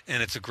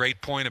 And it's a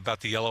great point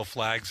about the yellow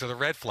flags or the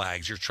red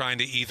flags. You're trying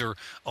to either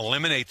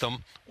eliminate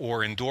them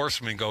or endorse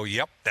them and go,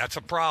 yep, that's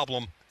a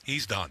problem.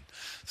 He's done.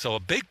 So a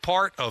big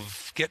part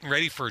of getting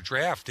ready for a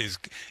draft is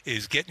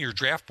getting your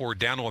draft board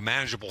down to a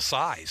manageable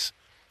size.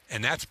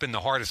 And that's been the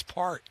hardest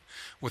part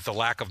with the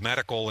lack of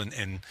medical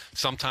and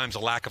sometimes a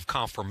lack of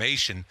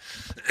confirmation,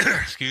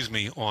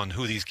 on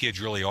who these kids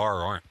really are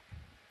or aren't.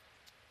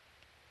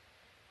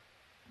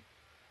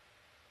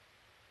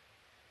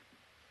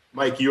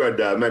 Mike, you had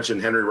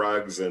mentioned Henry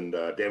Ruggs and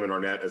Damon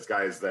Arnett as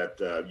guys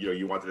that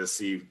you wanted to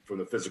see from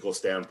the physical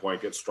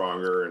standpoint get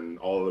stronger and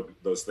all of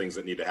those things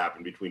that need to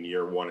happen between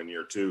year 1 and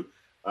year 2.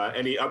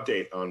 Any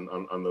update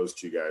on those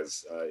two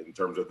guys in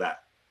terms of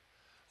that?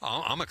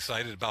 I'm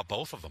excited about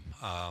both of them.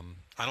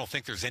 I don't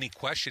think there's any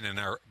question in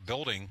our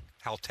building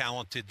how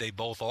talented they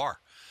both are.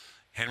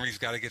 Henry's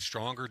got to get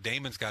stronger.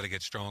 Damon's got to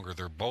get stronger.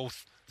 They're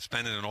both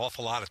spending an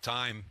awful lot of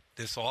time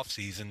this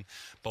offseason,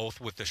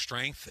 both with the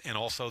strength and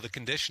also the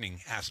conditioning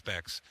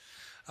aspects.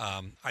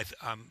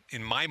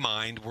 In my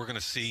mind, we're going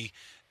to see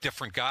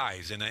different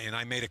guys. And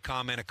I made a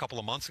comment a couple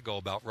of months ago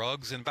about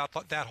Ruggs and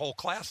about that whole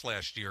class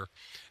last year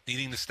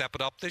needing to step it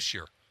up this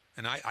year.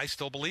 And I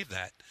still believe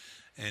that.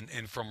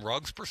 And from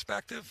Ruggs'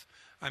 perspective,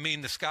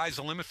 the sky's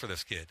the limit for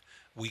this kid.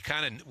 We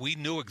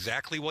knew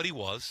exactly what he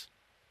was.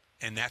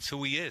 And that's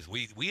who he is.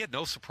 We had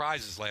no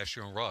surprises last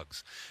year on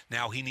Ruggs.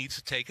 Now he needs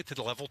to take it to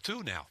the level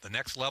 2 now, the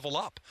next level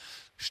up.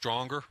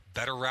 Stronger,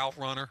 better route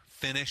runner,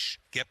 finish,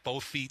 get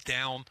both feet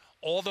down,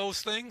 all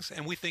those things,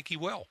 and we think he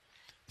will.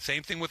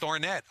 Same thing with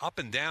Arnett, up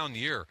and down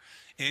year,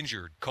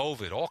 injured,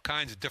 COVID, all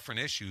kinds of different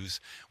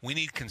issues. We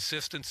need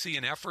consistency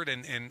and effort,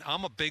 and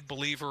I'm a big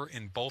believer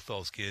in both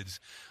those kids.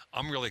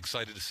 I'm really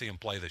excited to see them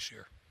play this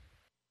year.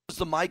 It was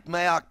the Mike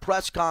Mayock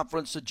press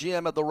conference, the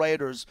GM of the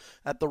Raiders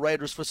at the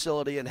Raiders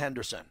facility in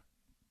Henderson.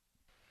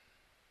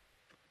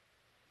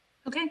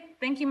 Okay,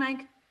 thank you,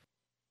 Mike.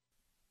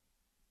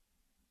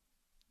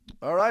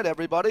 All right,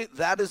 everybody,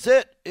 that is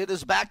it. It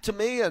is back to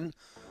me, and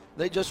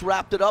they just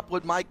wrapped it up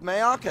with Mike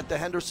Mayock at the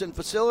Henderson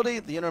facility,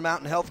 the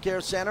Intermountain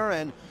Healthcare Center,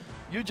 and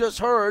you just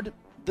heard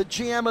the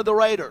GM of the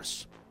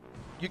Raiders.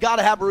 You got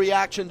to have a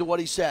reaction to what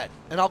he said,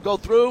 and I'll go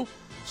through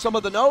some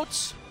of the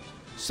notes.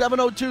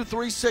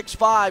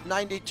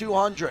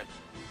 702-365-9200.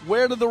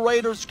 Where do the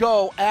Raiders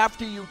go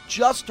after you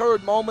just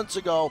heard moments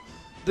ago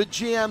the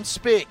GM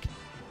speak?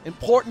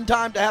 Important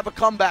time to have a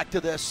comeback to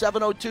this.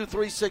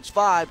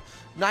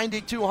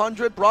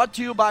 702-365-9200. Brought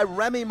to you by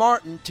Remy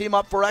Martin, Team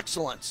Up for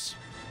Excellence.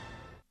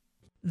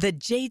 The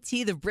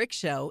JT the Brick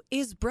Show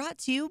is brought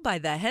to you by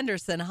the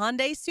Henderson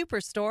Hyundai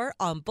Superstore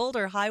on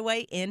Boulder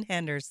Highway in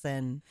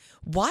Henderson.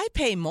 Why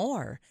pay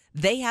more?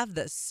 They have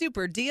the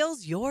super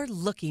deals you're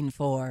looking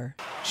for.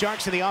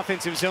 Sharks in the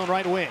offensive zone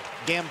right wing.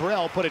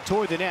 Gambrell put it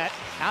toward the net.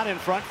 Out in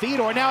front,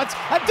 Fedor. Now it's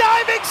a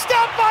diving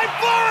step by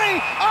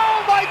Fleury.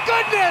 Oh, my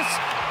goodness.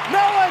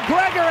 Noah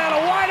Gregor at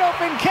a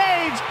wide-open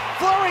cage.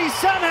 Fleury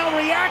somehow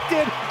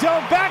reacted,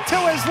 dove back to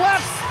his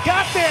left,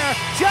 got there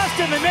just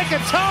in the nick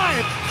of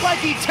time, like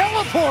he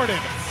teleported.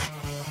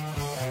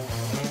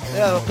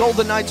 Yeah, the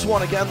Golden Knights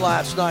won again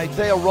last night.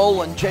 They are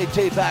rolling.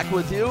 JT back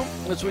with you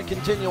as we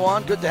continue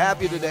on. Good to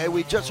have you today.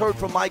 We just heard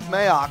from Mike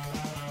Mayock,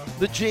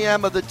 the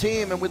GM of the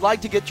team, and we'd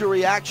like to get your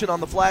reaction on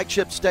the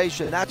flagship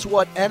station. That's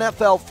what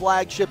NFL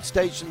flagship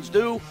stations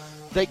do.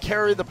 They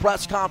carry the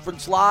press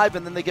conference live,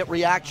 and then they get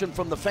reaction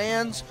from the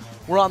fans.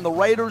 We're on the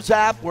Raiders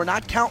app. We're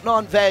not counting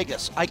on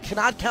Vegas. I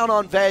cannot count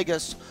on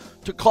Vegas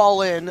to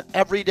call in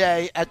every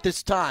day at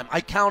this time. I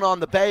count on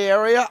the Bay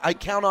Area. I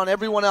count on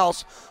everyone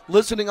else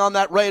listening on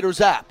that Raiders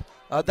app.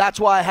 That's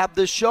why I have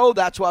this show.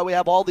 That's why we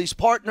have all these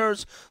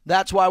partners.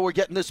 That's why we're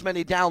getting this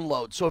many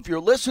downloads. So if you're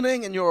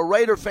listening and you're a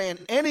Raider fan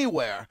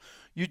anywhere,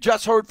 you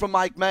just heard from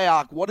Mike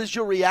Mayock. What is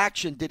your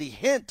reaction? Did he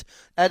hint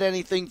at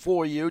anything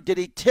for you? Did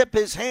he tip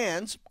his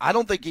hands? I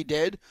don't think he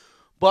did.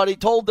 But he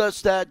told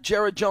us that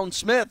Jared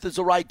Jones-Smith is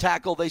the right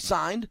tackle they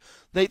signed.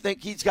 They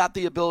think he's got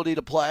the ability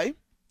to play.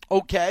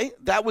 Okay,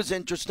 that was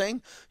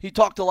interesting. He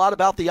talked a lot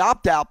about the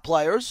opt-out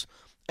players,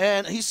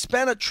 and he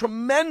spent a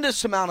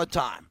tremendous amount of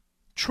time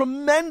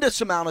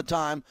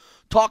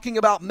talking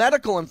about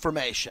medical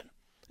information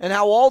and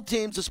how all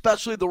teams,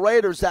 especially the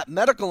Raiders, that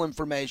medical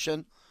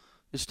information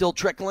is still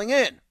trickling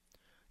in.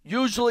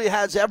 Usually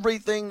has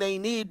everything they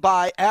need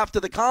by after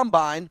the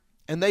combine,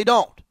 and they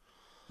don't.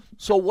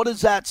 So what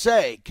does that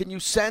say? Can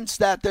you sense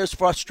that there's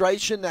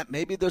frustration that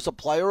maybe there's a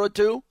player or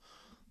two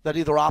that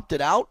either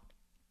opted out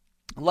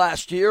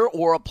last year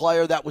or a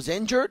player that was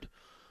injured?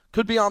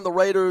 Could be on the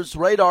Raiders'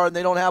 radar and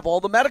they don't have all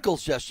the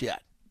medicals just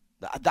yet.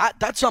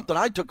 That's something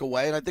I took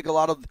away, and I think a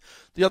lot of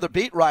the other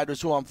beat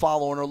writers who I'm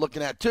following are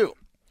looking at too.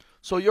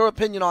 So your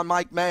opinion on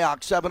Mike Mayock,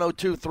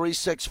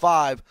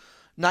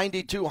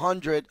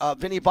 702-365-9200.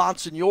 Vinny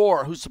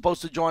Bonsignor, who's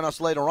supposed to join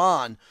us later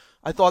on,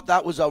 I thought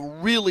that was a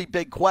really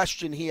big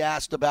question he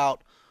asked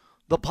about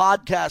the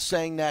podcast,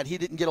 saying that he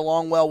didn't get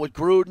along well with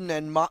Gruden,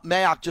 and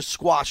Mayock just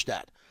squashed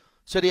that.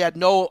 Said he had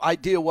no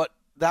idea what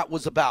that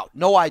was about.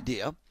 No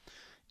idea.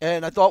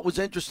 And I thought it was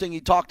interesting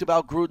he talked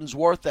about Gruden's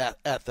work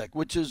ethic,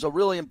 which is a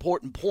really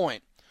important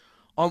point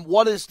on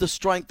what is the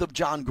strength of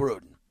John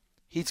Gruden.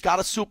 He's got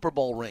a Super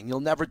Bowl ring.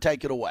 He'll never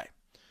take it away.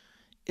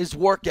 His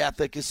work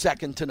ethic is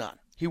second to none.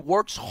 He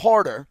works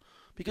harder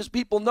because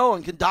people know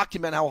and can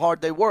document how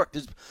hard they work.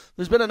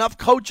 There's been enough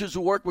coaches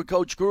who work with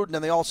Coach Gruden,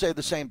 and they all say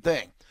the same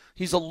thing.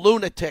 He's a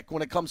lunatic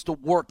when it comes to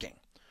working.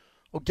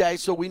 Okay,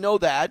 so we know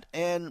that.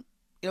 And,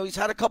 he's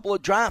had a couple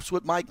of drafts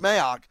with Mike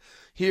Mayock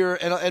here.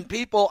 And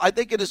people, I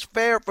think it is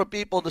fair for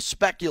people to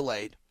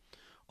speculate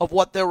of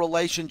what their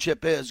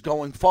relationship is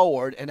going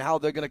forward and how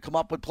they're going to come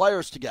up with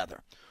players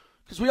together.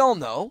 Because we all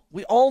know,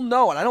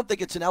 and I don't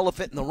think it's an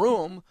elephant in the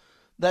room,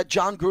 that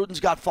John Gruden's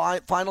got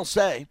final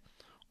say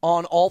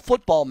on all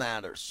football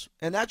matters.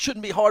 And that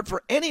shouldn't be hard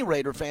for any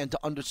Raider fan to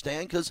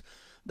understand, because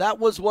that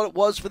was what it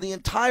was for the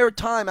entire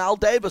time Al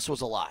Davis was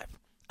alive.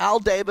 Al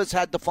Davis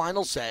had the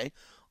final say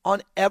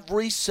on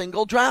every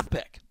single draft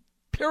pick,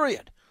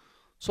 period.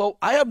 So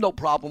I have no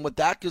problem with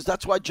that, because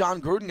that's why John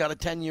Gruden got a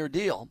 10-year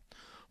deal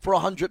for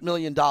 $100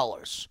 million.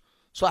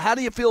 So how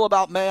do you feel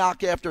about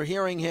Mayock after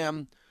hearing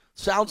him?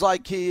 Sounds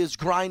like he is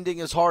grinding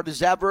as hard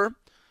as ever.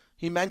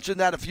 He mentioned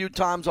that a few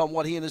times on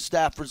what he and his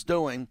staff was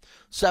doing.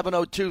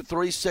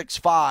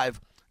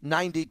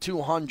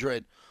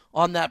 702-365-9200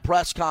 on that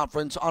press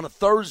conference on a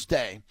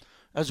Thursday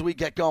as we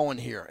get going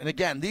here. And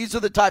again, these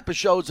are the type of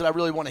shows that I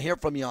really want to hear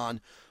from you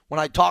on when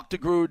I talk to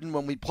Gruden,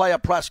 when we play a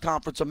press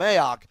conference of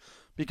Mayock,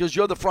 because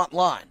you're the front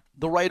line,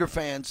 the Raider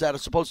fans that are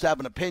supposed to have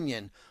an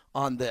opinion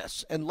on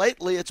this. And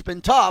lately it's been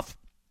tough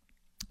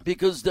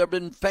because there have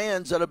been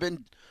fans that have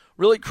been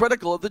really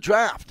critical of the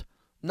draft.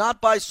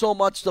 Not by so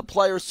much the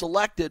players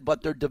selected,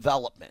 but their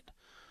development.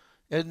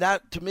 And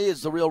that, to me,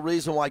 is the real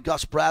reason why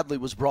Gus Bradley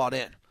was brought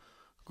in.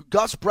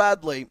 Gus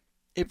Bradley,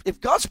 if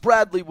Gus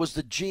Bradley was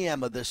the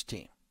GM of this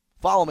team,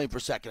 follow me for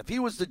a second, if he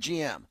was the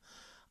GM,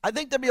 I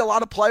think there'd be a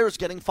lot of players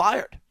getting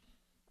fired.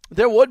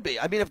 There would be.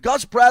 I mean, if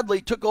Gus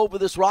Bradley took over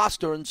this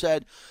roster and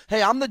said,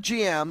 hey, I'm the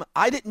GM,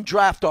 I didn't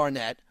draft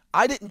Arnett,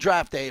 I didn't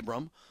draft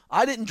Abram,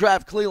 I didn't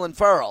draft Clelin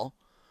Ferrell,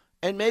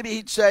 and maybe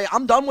he'd say,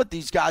 I'm done with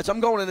these guys. I'm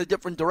going in a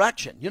different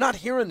direction. You're not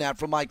hearing that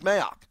from Mike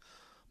Mayock.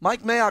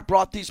 Mike Mayock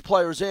brought these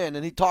players in,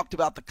 and he talked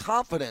about the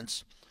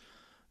confidence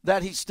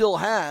that he still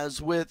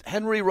has with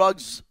Henry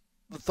Ruggs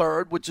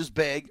III, which is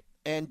big,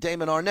 and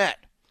Damon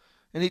Arnett.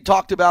 And he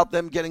talked about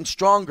them getting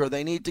stronger.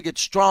 They need to get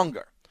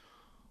stronger.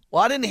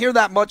 Well, I didn't hear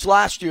that much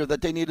last year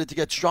that they needed to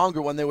get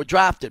stronger when they were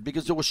drafted,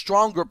 because there were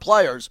stronger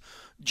players.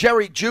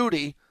 Jerry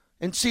Jeudy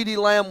and CeeDee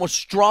Lamb was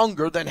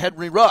stronger than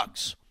Henry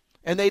Ruggs.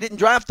 And they didn't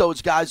draft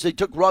those guys. They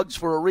took Ruggs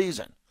for a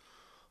reason.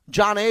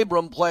 John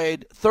Abram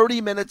played 30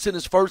 minutes in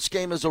his first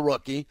game as a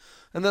rookie,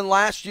 and then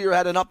last year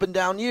had an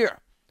up-and-down year.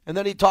 And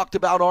then he talked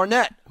about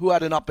Arnett, who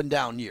had an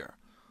up-and-down year.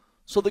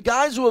 So the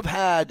guys who have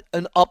had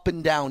an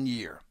up-and-down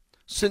year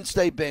since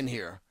they've been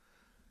here,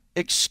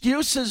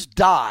 excuses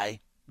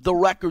die, the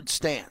record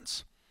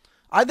stands.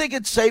 I think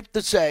it's safe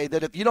to say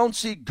that if you don't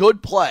see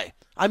good play,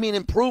 I mean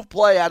improved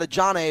play out of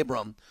John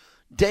Abram,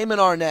 Damon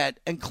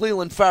Arnett, and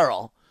Clelin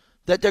Ferrell,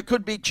 that there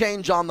could be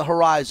change on the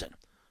horizon.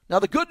 Now,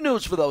 the good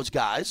news for those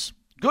guys,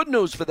 good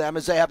news for them,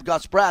 is they have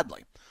Gus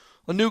Bradley,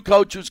 a new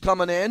coach who's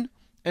coming in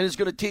and is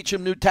going to teach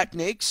him new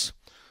techniques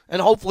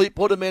and hopefully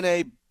put him in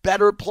a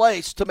better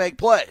place to make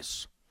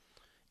plays.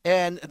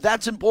 And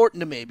that's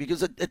important to me,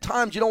 because at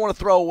times you don't want to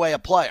throw away a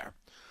player.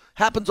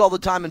 Happens all the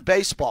time in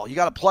baseball. You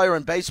got a player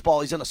in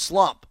baseball, he's in a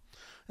slump.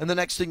 And the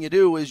next thing you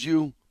do is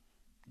you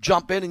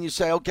jump in and you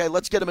say, okay,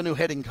 let's get him a new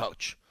hitting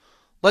coach.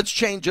 Let's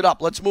change it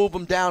up. Let's move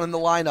him down in the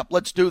lineup.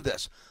 Let's do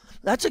this.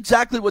 That's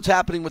exactly what's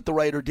happening with the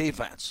Raider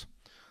defense.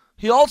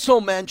 He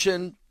also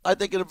mentioned, I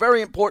think, a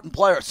very important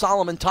player,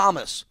 Solomon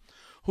Thomas,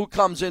 who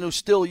comes in, who's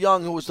still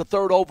young, who was the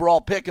 3rd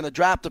overall pick in the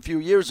draft a few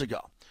years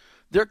ago.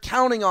 They're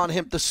counting on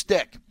him to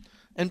stick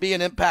and be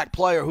an impact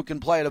player who can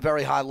play at a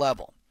very high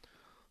level.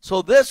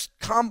 So this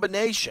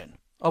combination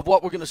of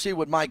what we're going to see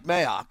with Mike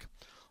Mayock,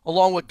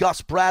 along with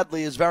Gus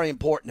Bradley, is very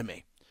important to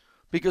me,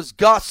 because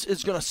Gus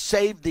is going to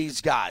save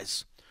these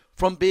guys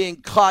from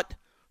being cut,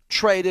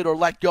 traded, or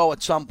let go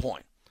at some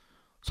point.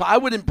 So I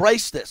would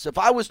embrace this. If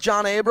I was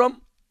John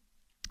Abram,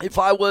 if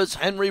I was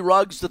Henry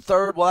Ruggs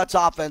III, well, that's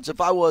offense.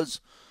 If I was,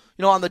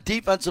 on the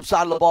defensive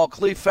side of the ball,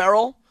 Cleve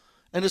Farrell,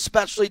 and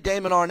especially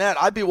Damon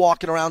Arnett, I'd be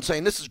walking around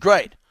saying, this is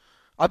great.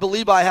 I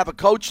believe I have a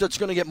coach that's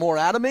going to get more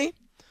out of me,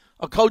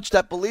 a coach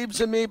that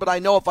believes in me, but I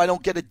know if I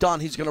don't get it done,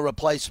 he's going to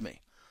replace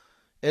me.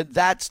 And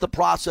that's the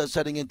process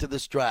heading into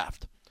this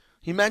draft.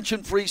 He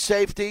mentioned free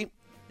safety,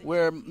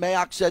 where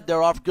Mayock said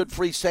there are good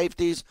free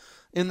safeties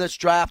in this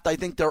draft. I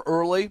think they're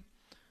early.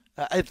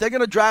 If they're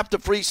going to draft a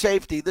free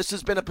safety, this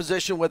has been a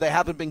position where they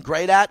haven't been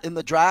great at in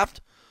the draft.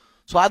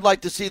 So I'd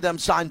like to see them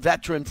sign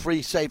veteran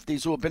free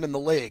safeties who have been in the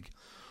league,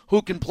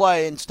 who can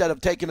play instead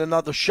of taking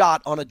another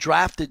shot on a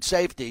drafted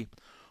safety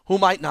who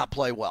might not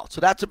play well.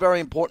 So that's a very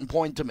important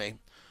point to me.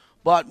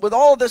 But with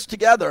all of this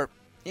together,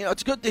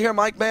 it's good to hear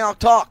Mike Mayock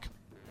talk.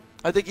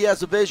 I think he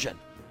has a vision.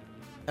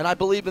 And I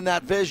believe in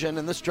that vision,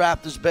 and this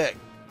draft is big.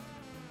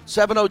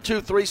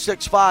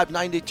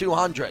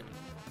 702-365-9200.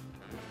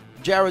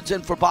 Jared's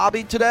in for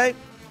Bobby today,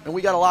 and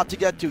we got a lot to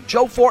get to.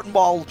 Joe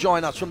Fortenbaugh will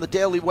join us from the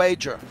Daily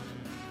Wager.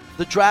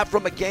 The draft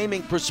from a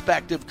gaming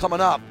perspective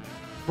coming up.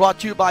 Brought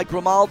to you by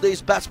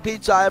Grimaldi's, best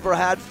pizza I ever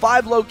had.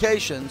 5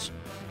 locations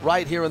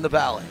right here in the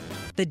Valley.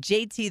 The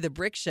JT the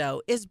Brick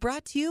Show is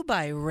brought to you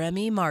by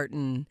Remy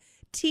Martin.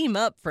 Team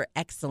up for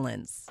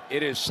excellence.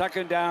 It is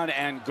 2nd down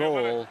and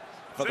goal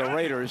for the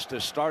Raiders to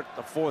start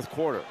the 4th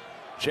quarter.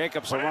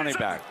 Jacobs, a running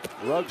back.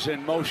 Ruggs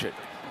in motion.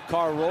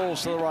 Carr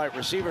rolls to the right.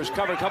 Receivers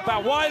cover. Come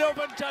back. Wide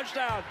open.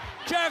 Touchdown.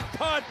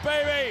 Jackpot,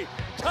 baby.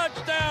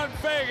 Touchdown,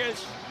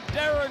 Vegas.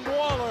 Darren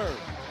Waller.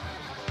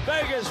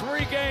 Vegas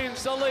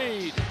regains the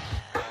lead.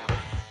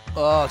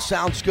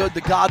 Sounds good.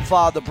 The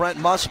Godfather, Brent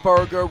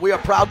Musburger. We are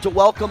proud to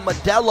welcome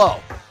Modelo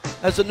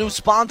as a new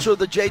sponsor of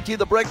the JT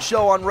the Brick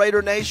Show on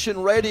Raider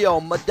Nation Radio.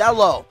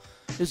 Modelo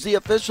is the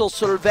official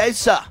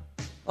cerveza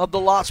of the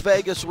Las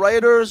Vegas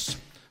Raiders.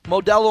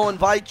 Modelo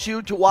invites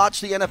you to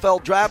watch the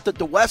NFL Draft at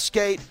the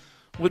Westgate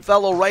with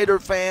fellow Raider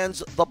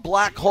fans. The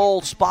Black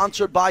Hole,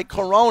 sponsored by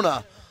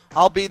Corona.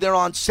 I'll be there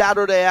on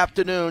Saturday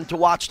afternoon to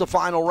watch the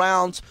final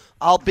rounds.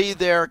 I'll be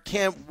there.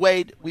 Can't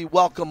wait. We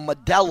welcome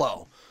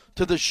Modelo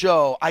to the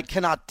show. I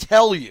cannot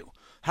tell you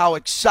how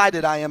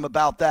excited I am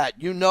about that.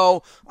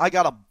 I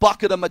got a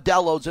bucket of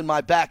Modelo's in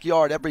my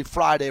backyard every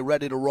Friday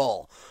ready to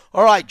roll.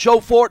 All right, Joe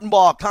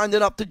Fortenbaugh, kind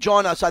enough to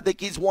join us. I think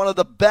he's one of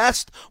the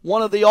best,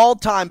 one of the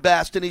all-time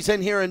best, and he's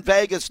in here in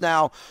Vegas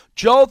now.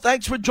 Joe,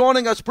 thanks for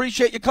joining us.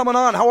 Appreciate you coming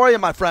on. How are you,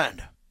 my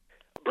friend?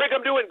 Brick,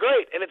 I'm doing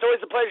great, and it's always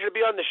a pleasure to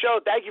be on the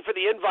show. Thank you for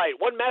the invite.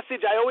 One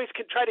message I always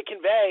try to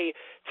convey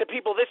to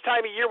people this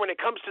time of year when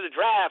it comes to the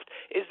draft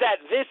is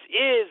that this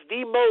is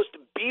the most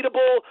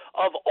beatable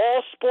of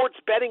all sports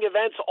betting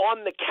events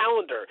on the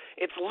calendar.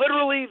 It's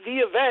literally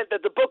the event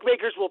that the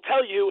bookmakers will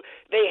tell you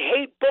they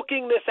hate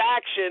booking this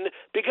action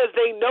because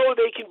they know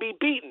they can be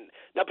beaten.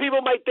 Now, people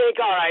might think,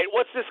 all right,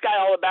 what's this guy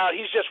all about?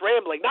 He's just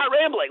rambling. Not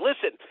rambling.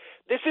 Listen,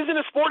 this isn't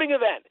a sporting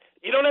event.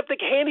 You don't have to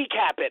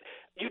handicap it.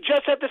 You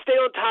just have to stay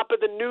on top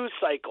of the news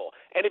cycle.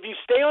 And if you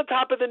stay on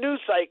top of the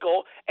news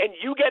cycle and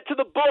you get to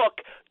the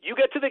book, you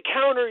get to the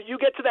counter, you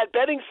get to that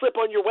betting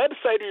slip on your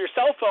website or your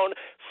cell phone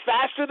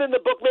faster than the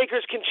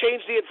bookmakers can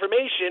change the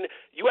information,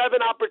 you have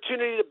an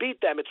opportunity to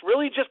beat them. It's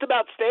really just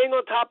about staying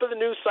on top of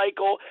the news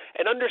cycle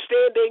and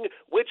understanding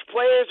which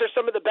players are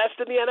some of the best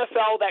in the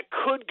NFL that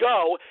could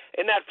go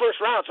in that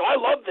first round. So I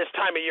love this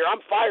time of year.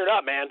 I'm fired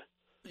up, man.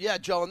 Yeah,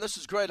 Joe, and this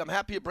is great. I'm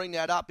happy you bring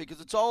that up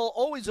because it's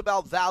always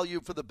about value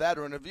for the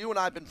bettor. And if you and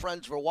I have been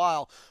friends for a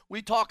while,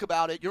 we talk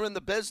about it. You're in the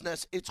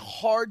business. It's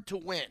hard to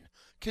win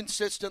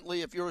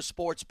consistently if you're a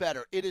sports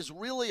bettor. It is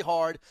really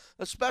hard,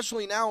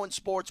 especially now in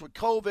sports with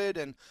COVID.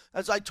 And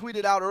as I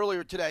tweeted out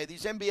earlier today,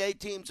 these NBA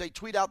teams, they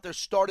tweet out their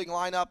starting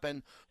lineup,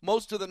 and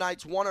most of the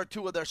nights, 1 or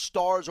 2 of their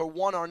stars or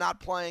 1 are not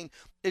playing.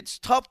 It's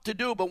tough to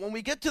do, but when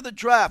we get to the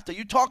draft, are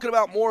you talking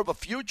about more of a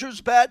futures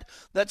bet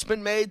that's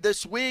been made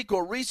this week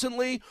or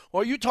recently,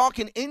 or are you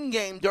talking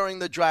in-game during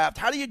the draft?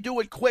 How do you do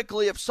it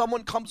quickly if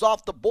someone comes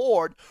off the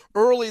board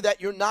early that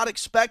you're not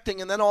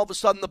expecting and then all of a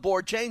sudden the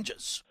board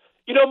changes?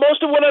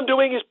 Most of what I'm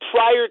doing is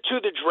prior to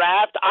the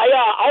draft.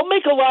 I'll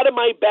make a lot of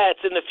my bets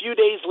in the few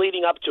days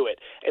leading up to it.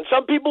 And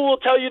some people will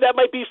tell you that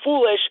might be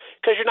foolish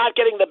because you're not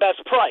getting the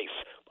best price.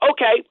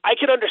 Okay, I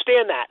can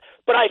understand that.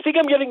 But I think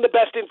I'm getting the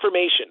best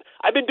information.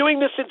 I've been doing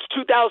this since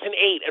 2008,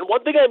 and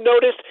one thing I've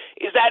noticed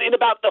is that in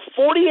about the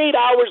 48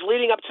 hours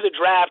leading up to the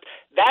draft,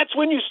 That's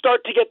when you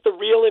start to get the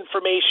real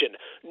information.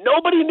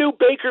 Nobody knew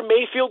Baker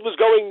Mayfield was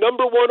going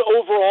number 1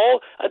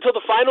 overall until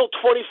the final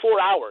 24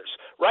 hours,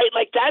 right?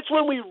 Like, that's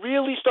when we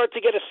really start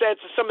to get a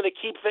sense of some of the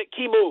key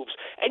moves.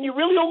 And you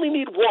really only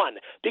need one,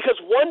 because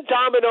one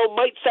domino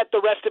might set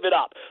the rest of it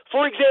up.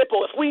 For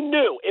example, if we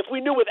knew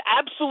with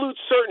absolute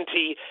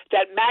certainty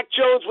that Mac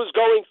Jones was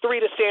going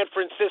 3 to San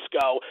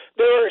Francisco,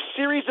 there are a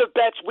series of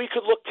bets we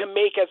could look to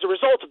make as a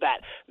result of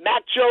that.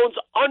 Mac Jones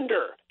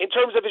under in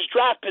terms of his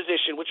draft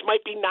position, which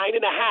might be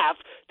 9.5,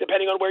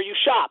 depending on where you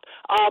shop.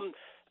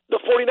 The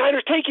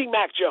 49ers taking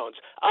Mac Jones.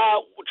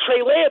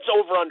 Trey Lance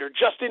over-under.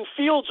 Justin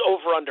Fields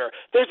over-under.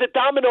 There's a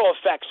domino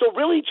effect. So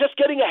really just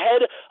getting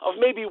ahead of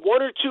maybe 1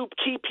 or 2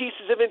 key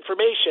pieces of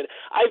information.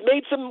 I've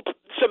made some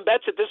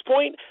bets at this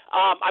point.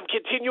 I'm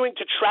continuing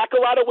to track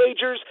a lot of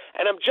wagers,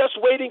 and I'm just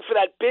waiting for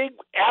that big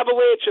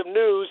avalanche of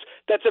news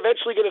that's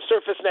eventually going to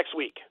surface next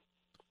week.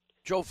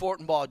 Joe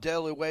Fortenbaugh,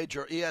 Daily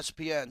Wager,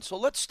 ESPN. So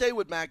let's stay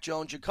with Mac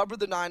Jones. You covered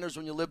the Niners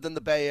when you lived in the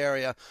Bay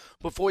Area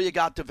before you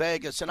got to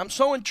Vegas. And I'm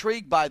so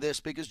intrigued by this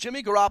because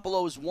Jimmy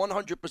Garoppolo is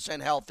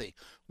 100% healthy.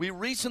 We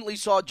recently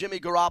saw Jimmy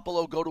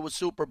Garoppolo go to a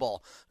Super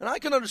Bowl. And I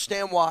can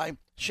understand why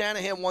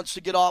Shanahan wants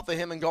to get off of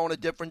him and go in a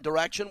different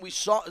direction. We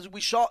saw it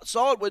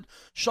with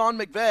Sean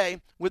McVay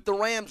with the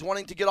Rams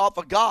wanting to get off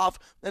of Goff,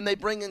 and they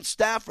bring in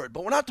Stafford.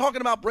 But we're not talking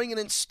about bringing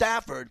in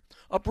Stafford,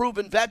 a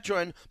proven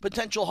veteran,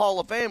 potential Hall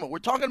of Famer. We're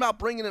talking about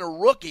bringing in a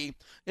rookie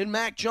in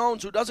Mac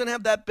Jones who doesn't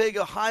have that big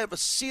a high of a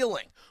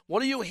ceiling.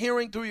 What are you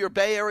hearing through your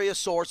Bay Area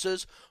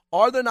sources?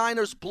 Are the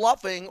Niners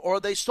bluffing, or are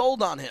they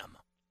sold on him?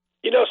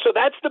 So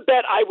that's the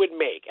bet I would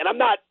make. And I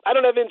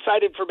don't have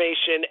inside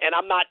information, and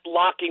I'm not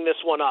locking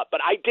this one up,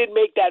 but I did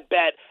make that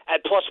bet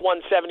at plus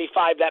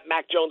 175 that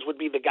Mac Jones would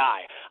be the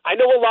guy. I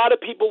know a lot of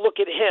people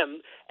look at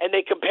him, and they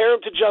compare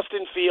him to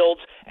Justin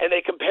Fields, and they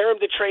compare him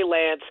to Trey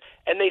Lance,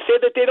 and they say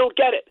that they don't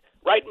get it.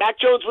 Right?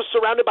 Mac Jones was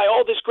surrounded by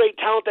all this great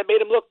talent that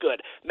made him look good.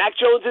 Mac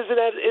Jones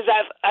isn't as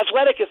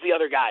athletic as the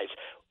other guys.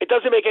 It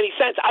doesn't make any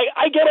sense.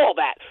 I get all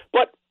that.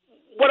 But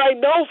what I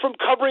know from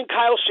covering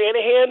Kyle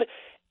Shanahan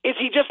is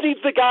he just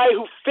needs the guy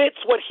who fits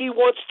what he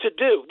wants to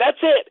do.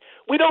 That's it.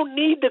 We don't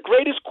need the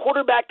greatest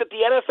quarterback that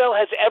the NFL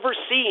has ever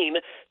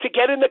seen to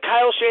get in the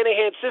Kyle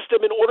Shanahan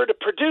system in order to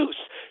produce.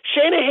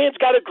 Shanahan's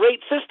got a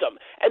great system,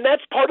 and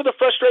that's part of the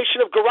frustration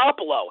of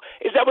Garoppolo,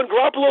 is that when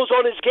Garoppolo's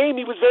on his game,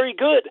 he was very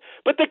good.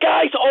 But the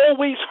guy's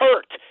always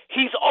hurt.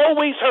 He's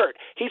always hurt.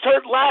 He's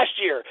hurt last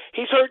year.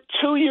 He's hurt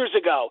 2 years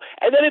ago.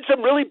 And then in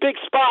some really big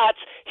spots,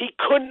 he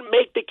couldn't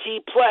make the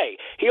key play.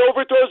 He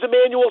overthrows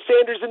Emmanuel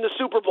Sanders in the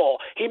Super Bowl.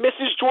 He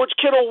misses George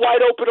Kittle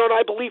wide open on,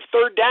 I believe,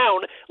 3rd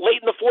down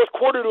late in the 4th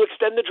quarter to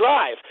extend the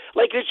drive.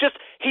 Like, it's just,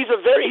 he's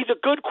a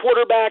good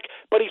quarterback,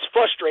 but he's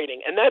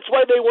frustrating. And that's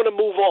why they want to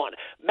move on.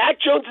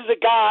 Mac Jones is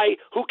a guy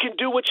who can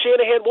do what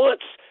Shanahan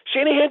wants.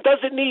 Shanahan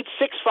doesn't need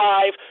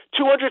 6'5",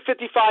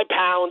 255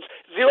 pounds,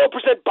 0%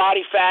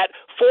 body fat,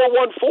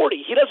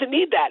 4'140". He doesn't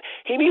need that.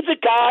 He needs a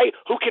guy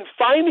who can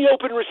find the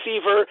open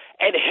receiver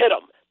and hit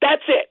him.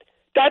 That's it.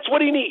 That's what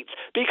he needs,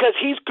 because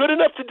he's good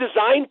enough to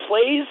design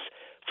plays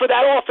for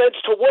that offense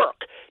to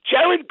work.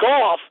 Jared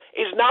Goff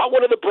is not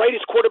one of the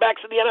brightest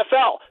quarterbacks in the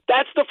NFL.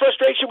 That's the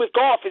frustration with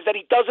Goff, is that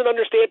he doesn't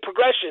understand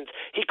progressions.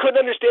 He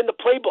couldn't understand the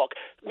playbook.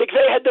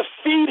 McVay had to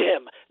feed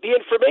him the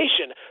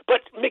information.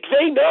 But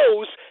McVay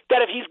knows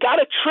that if he's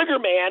got a trigger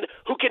man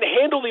who can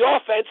handle the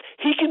offense,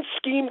 he can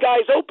scheme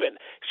guys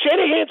open.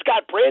 Shanahan's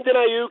got Brandon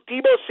Ayuk,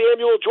 Deebo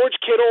Samuel, George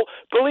Kittle.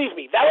 Believe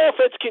me, that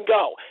offense can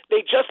go.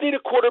 They just need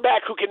a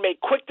quarterback who can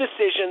make quick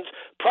decisions,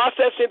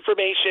 process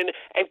information,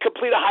 and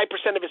complete a high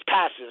percent of his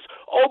passes.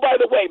 Oh,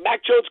 by the way,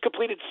 Mac Jones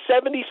completed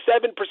 77%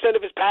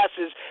 of his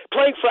passes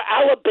playing for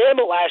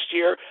Alabama last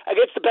year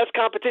against the best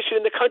competition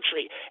in the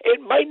country.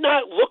 It might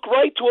not look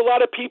right to a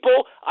lot of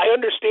people. I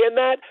understand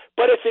that.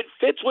 But if it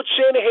fits what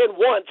Shanahan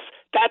wants,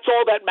 that's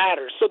all that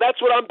matters. So that's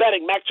what I'm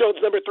betting. Mac Jones,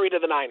 number 3 to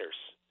the Niners.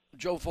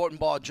 Joe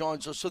Fortenbaugh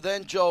joins us. So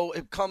then, Joe,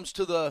 it comes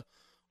to the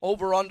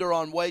over-under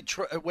on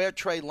where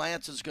Trey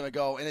Lance is going to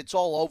go, and it's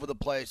all over the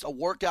place. A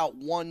workout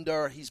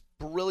wonder. He's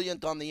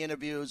brilliant on the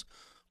interviews,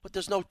 but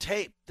there's no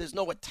tape. There's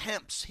no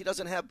attempts. He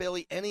doesn't have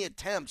barely any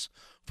attempts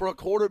for a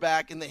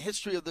quarterback in the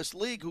history of this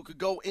league who could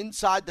go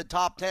inside the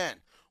top 10.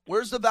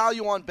 Where's the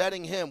value on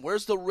betting him?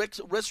 Where's the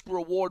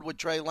risk-reward with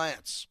Trey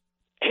Lance?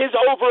 His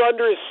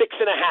over-under is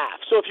 6.5.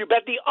 So if you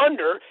bet the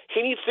under, he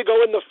needs to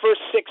go in the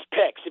first 6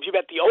 picks. If you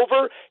bet the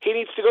over, he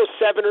needs to go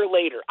 7 or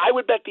later. I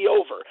would bet the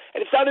over.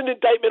 And it's not an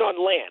indictment on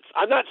Lance.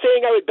 I'm not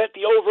saying I would bet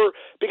the over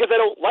because I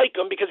don't like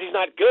him, because he's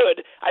not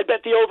good. I'd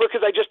bet the over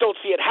because I just don't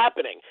see it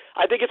happening.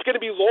 I think it's going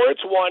to be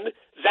Lawrence 1,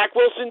 Zach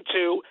Wilson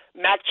 2,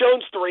 Mac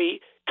Jones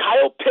 3,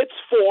 Kyle Pitts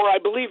 4. I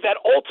believe that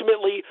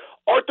ultimately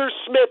Arthur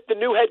Smith, the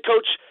new head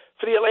coach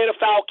for the Atlanta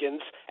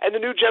Falcons, and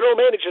the new general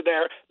manager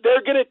there,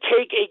 they're going to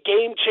take a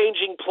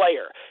game-changing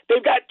player.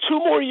 They've got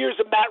 2 more years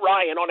of Matt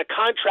Ryan on a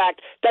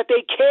contract that they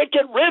can't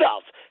get rid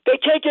of.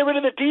 They can't get rid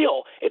of the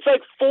deal. It's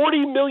like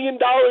 $40 million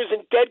in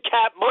dead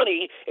cap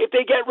money if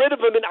they get rid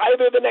of him in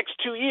either of the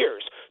next 2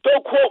 years.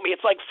 Don't quote me.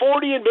 It's like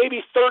 40 and maybe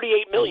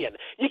 38 million.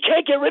 You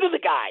can't get rid of the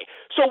guy.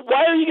 So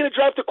why are you going to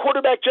draft a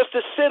quarterback just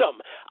to sit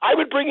him? I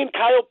would bring in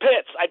Kyle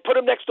Pitts. I'd put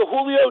him next to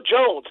Julio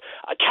Jones,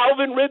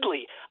 Calvin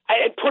Ridley,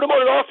 and put him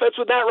on an offense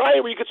with Matt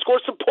Ryan where you could score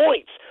some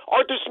points.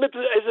 Arthur Smith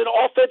is an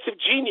offensive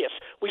genius.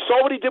 We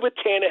saw what he did with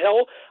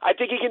Tannehill. I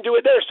think he can do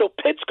it there. So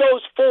Pitts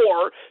goes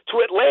 4 to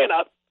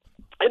Atlanta,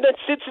 and then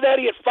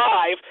Cincinnati at 5,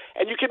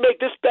 and you can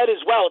make this bet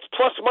as well. It's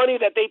plus money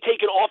that they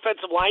take an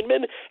offensive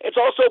lineman. It's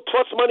also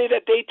plus money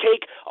that they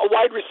take a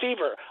wide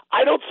receiver.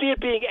 I don't see it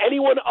being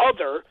anyone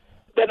other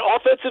than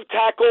offensive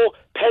tackle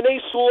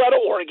Penei Sewell out of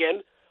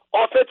Oregon,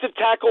 offensive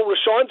tackle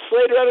Rashawn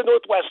Slater out of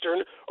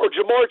Northwestern, or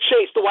Jamar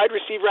Chase, the wide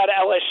receiver out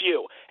of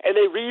LSU. And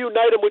they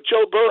reunite him with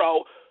Joe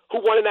Burrow, who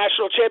won a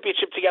national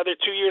championship together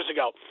 2 years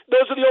ago.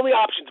 Those are the only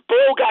options.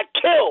 Burrow got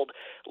killed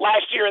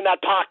last year in that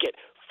pocket.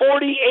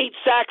 48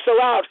 sacks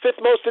allowed, 5th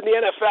most in the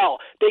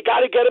NFL. They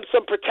got to get him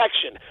some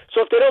protection.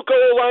 So if they don't go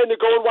O-line, they're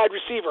going wide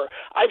receiver.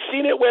 I've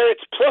seen it where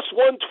it's plus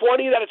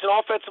 120 that it's an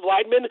offensive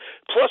lineman,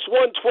 plus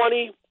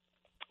 120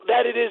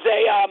 that it is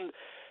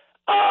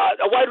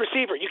a wide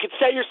receiver. You can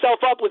set yourself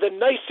up with a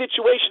nice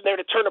situation there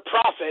to turn a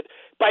profit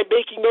by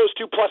making those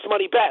 2 plus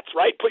money bets,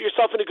 right? Put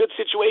yourself in a good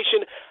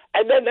situation.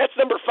 And then that's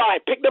number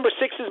 5. Pick number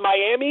 6 is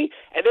Miami,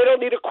 and they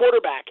don't need a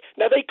quarterback.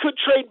 Now, they could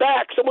trade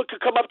back. Someone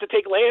could come up to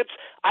take Lance.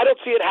 I don't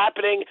see it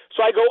happening,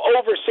 so I go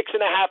over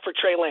 6.5 for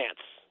Trey Lance.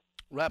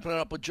 Wrapping it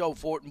up with Joe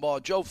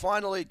Fortenbaugh. Joe,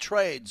 finally,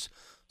 trades.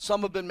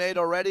 Some have been made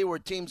already where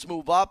teams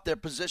move up. They're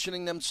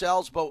positioning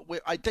themselves. But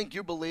I think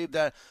you believe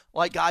that,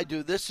 like I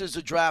do, this is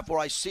a draft where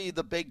I see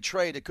the big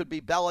trade. It could be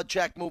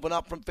Belichick moving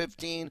up from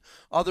 15.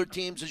 Other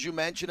teams, as you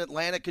mentioned,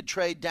 Atlanta could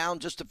trade down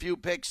just a few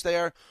picks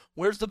there.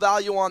 Where's the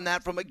value on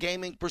that from a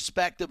gaming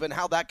perspective and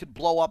how that could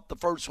blow up the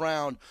first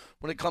round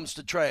when it comes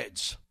to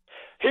trades?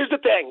 Here's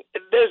the thing.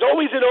 There's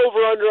always an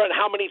over-under on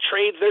how many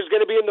trades there's going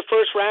to be in the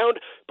first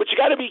round, but you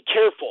got to be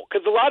careful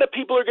because a lot of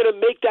people are going to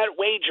make that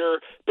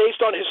wager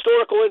based on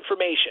historical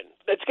information.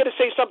 It's going to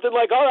say something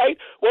like, all right,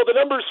 well, the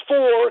number's 4,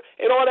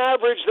 and on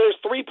average there's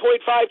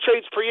 3.5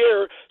 trades per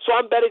year, so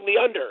I'm betting the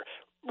under.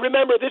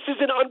 Remember, this is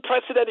an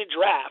unprecedented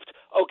draft,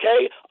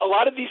 okay? A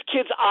lot of these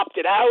kids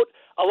opted out.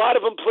 A lot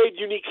of them played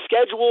unique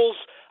schedules.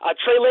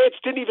 Trey Lance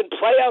didn't even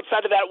play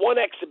outside of that one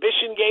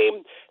exhibition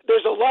game.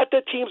 There's a lot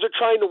that teams are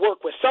trying to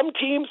work with. Some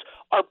teams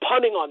are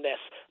punting on this.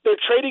 They're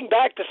trading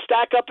back to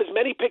stack up as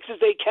many picks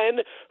as they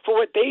can for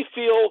what they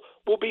feel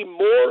will be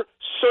more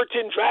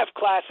certain draft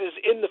classes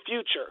in the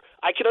future.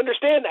 I can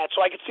understand that, so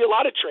I can see a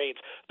lot of trades.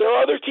 There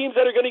are other teams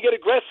that are going to get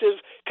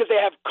aggressive because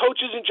they have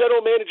coaches and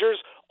general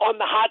managers on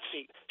the hot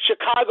seat.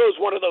 Chicago's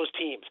one of those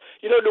teams.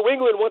 You know, New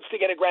England wants to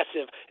get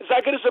aggressive. It's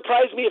not going to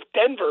surprise me if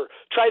Denver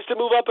tries to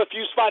move up a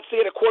few spots to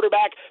get a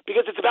quarterback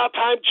because it's about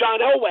time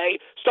John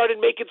Elway started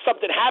making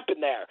something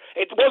happen there.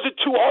 It wasn't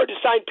too hard to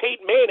sign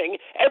Peyton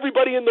Manning.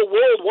 Everybody in the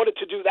world wanted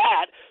to do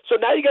that. So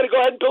now you got to go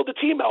ahead and build a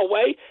team,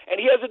 Elway, and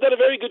he hasn't done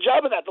a very good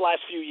job of that the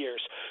last few years.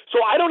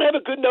 So I don't have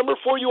a good number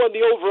for you on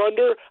the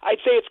over-under.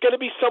 I'd say it's going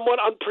to be somewhat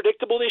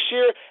unpredictable this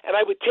year, and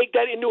I would take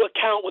that into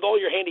account with all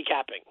your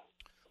handicapping.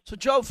 So,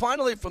 Joe,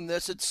 finally from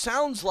this, it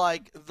sounds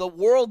like the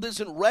world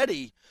isn't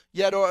ready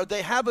yet, or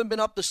they haven't been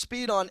up to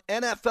speed on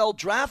NFL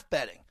draft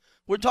betting.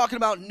 We're talking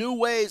about new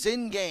ways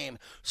in-game.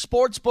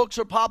 Sports books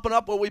are popping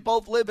up where we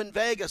both live in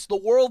Vegas. The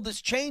world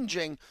is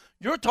changing.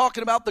 You're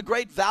talking about the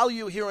great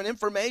value here and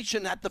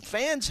information that the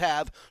fans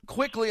have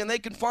quickly, and they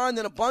can find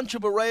in a bunch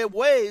of array of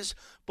ways.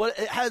 But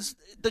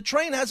the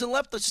train hasn't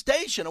left the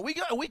station. Are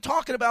we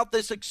talking about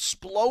this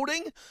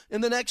exploding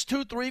in the next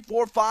 2, 3,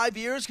 4, 5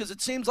 years? Because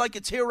it seems like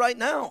it's here right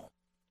now.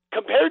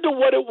 Compared to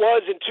what it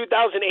was in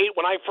 2008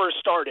 when I first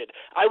started,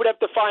 I would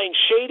have to find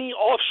shady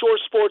offshore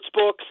sports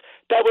books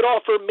that would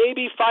offer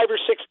maybe 5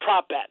 or 6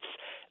 prop bets.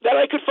 Then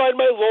I could find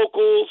my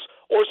locals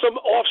or some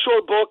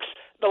offshore books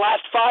the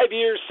last 5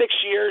 years, 6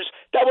 years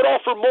that would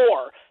offer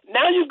more.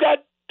 Now you've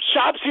got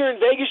shops here in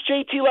Vegas,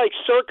 JT, like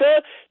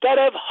Circa, that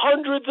have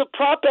hundreds of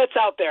prop bets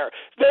out there.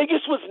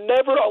 Vegas was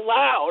never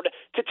allowed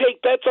to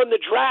take bets on the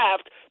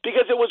draft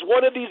because it was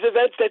one of these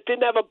events that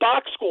didn't have a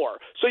box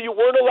score. So you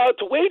weren't allowed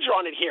to wager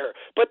on it here,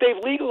 but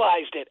they've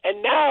legalized it.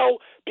 And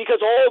now,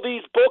 because all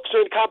these books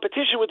are in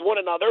competition with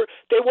one another,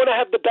 they want to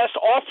have the best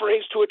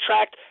offerings to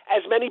attract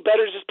as many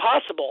bettors as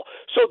possible.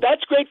 So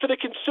that's great for the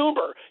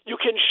consumer. You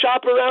can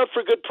shop around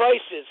for good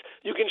prices.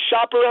 You can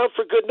shop around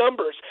for good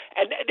numbers.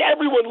 And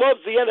everyone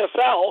loves the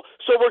NFL,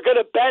 so we're going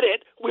to bet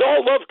it. We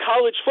all love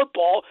college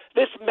football.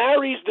 This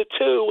marries the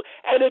two,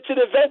 and it's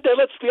an event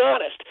that, let's be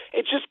honest,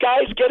 it's just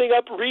guys getting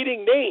up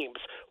reading names.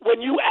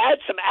 When you add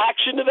some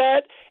action to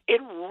that,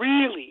 it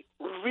really,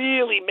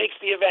 really makes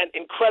the event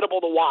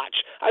incredible to watch.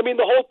 I mean,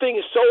 the whole thing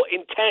is so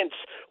intense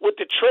with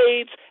the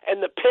trades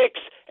and the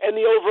picks and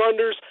the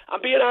over-unders.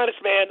 I'm being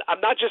honest, man.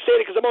 I'm not just saying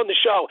it because I'm on the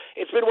show.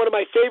 It's been one of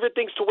my favorite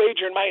things to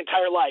wager in my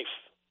entire life.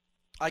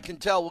 I can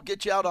tell. We'll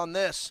get you out on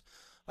this.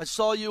 I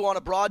saw you on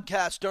a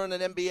broadcast during an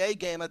NBA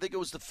game. I think it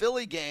was the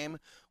Philly game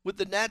with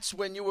the Nets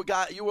when you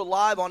were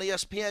live on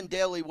ESPN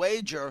Daily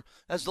Wager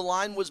as the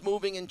line was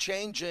moving and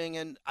changing,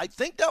 and I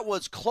think that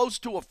was close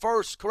to a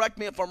first. Correct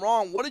me if I'm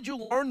wrong. What did you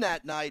learn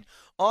that night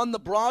on the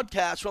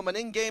broadcast from an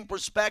in-game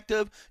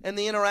perspective and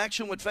the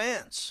interaction with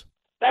fans?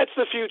 That's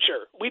the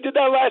future. We did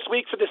that last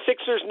week for the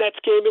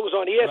Sixers-Nets game. It was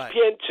on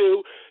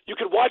ESPN2. You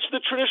could watch the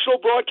traditional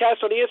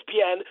broadcast on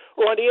ESPN,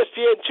 or on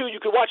ESPN2 you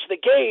could watch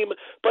the game,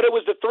 but it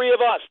was the three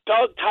of us,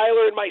 Doug,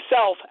 Tyler, and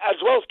myself, as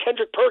well as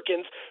Kendrick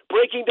Perkins,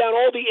 breaking down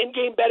all the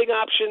in-game betting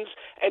options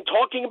and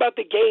talking about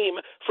the game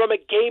from a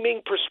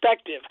gaming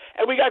perspective.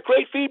 And we got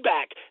great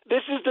feedback.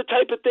 This is the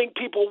type of thing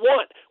people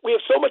want. We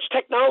have so much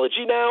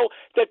technology now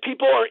that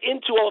people are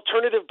into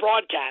alternative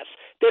broadcasts.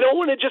 They don't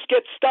want to just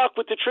get stuck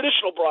with the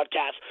traditional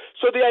broadcast.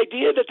 So the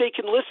idea that they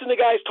can listen to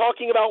guys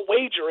talking about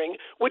wagering,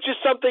 which is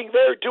something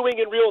they're doing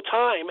in real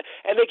time,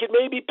 and they can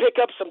maybe pick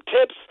up some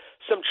tips,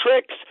 some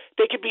tricks,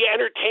 they could be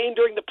entertained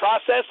during the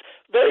process,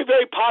 very,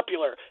 very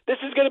popular.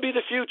 This is going to be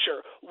the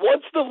future.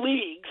 Once the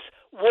leagues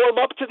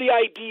warm up to the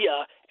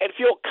idea and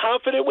feel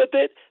confident with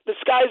it, the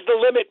sky's the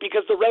limit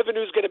because the revenue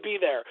is going to be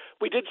there.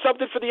 We did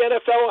something for the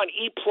NFL on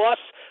E+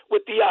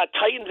 with the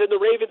Titans and the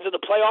Ravens in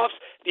the playoffs.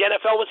 The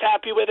NFL was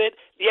happy with it.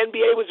 The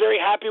NBA was very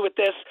happy with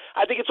this.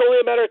 I think it's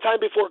only a matter of time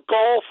before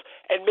golf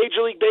and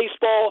Major League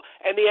Baseball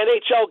and the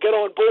NHL get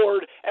on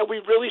board and we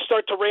really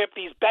start to ramp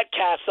these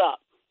betcasts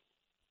up.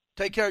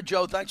 Take care,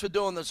 Joe. Thanks for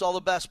doing this. All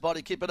the best,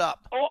 buddy. Keep it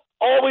up.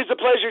 Always a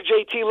pleasure,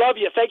 JT. Love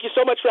you. Thank you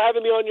so much for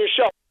having me on your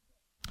show.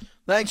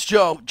 Thanks,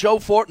 Joe. Joe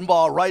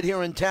Fortenbaugh right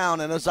here in town.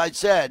 And as I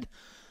said,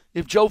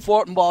 if Joe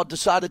Fortenbaugh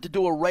decided to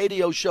do a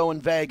radio show in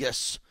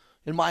Vegas,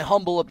 in my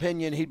humble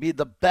opinion, he'd be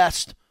the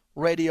best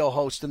radio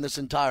host in this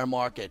entire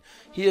market.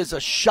 He is a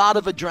shot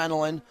of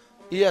adrenaline.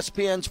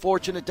 ESPN's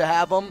fortunate to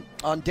have him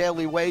on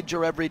Daily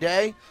Wager every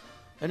day.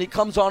 And he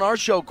comes on our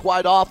show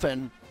quite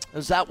often,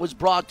 as that was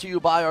brought to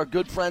you by our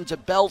good friends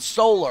at Bell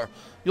Solar.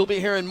 You'll be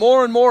hearing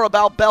more and more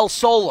about Bell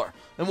Solar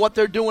and what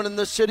they're doing in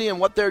this city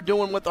and what they're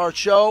doing with our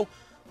show.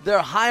 They're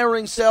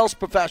hiring sales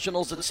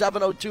professionals at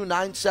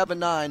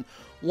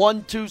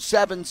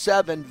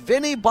 702-979-1277.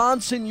 Vinny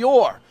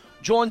Bonsignor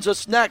joins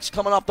us next,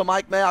 coming off the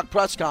Mike Mayock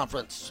press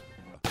conference.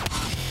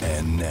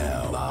 And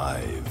now,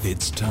 live,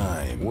 it's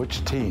time.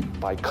 Which team,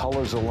 by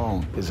colors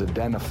alone, is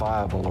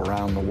identifiable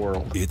around the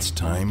world? It's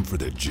time for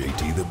the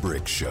JT the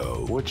Brick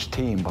Show. Which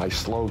team, by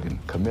slogan,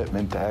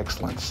 commitment to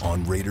excellence?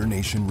 On Raider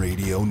Nation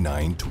Radio,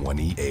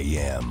 920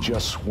 AM.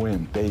 Just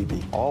win,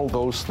 baby. All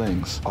those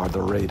things are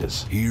the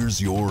Raiders. Here's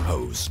your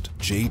host,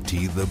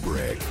 JT the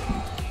Brick.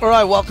 All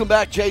right, welcome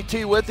back.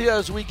 JT with you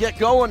as we get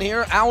going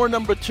here. Hour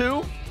number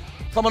 2.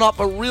 Coming off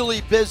a really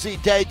busy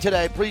day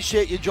today.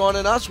 Appreciate you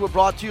joining us. We're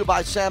brought to you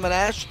by Sam &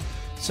 Ash.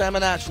 Sam &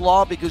 Ash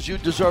Law, because you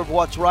deserve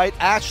what's right.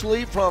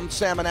 Ashley from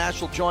Sam & Ash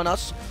will join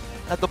us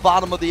at the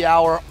bottom of the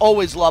hour.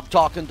 Always love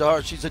talking to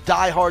her. She's a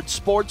diehard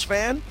sports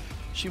fan.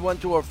 She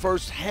went to her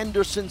first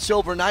Henderson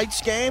Silver Knights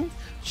game.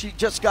 She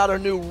just got her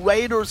new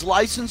Raiders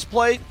license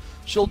plate.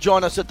 She'll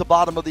join us at the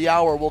bottom of the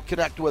hour. We'll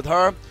connect with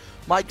her.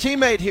 My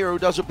teammate here who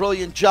does a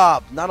brilliant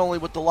job, not only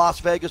with the Las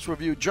Vegas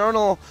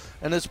Review-Journal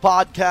and his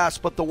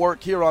podcast, but the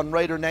work here on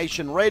Raider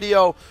Nation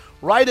Radio.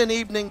 Right an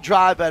evening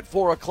drive at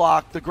 4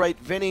 o'clock, the great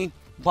Vinny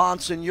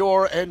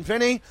Bonsignor. And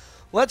Vinny,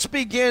 let's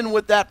begin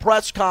with that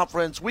press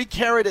conference. We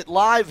carried it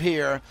live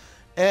here,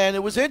 and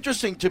it was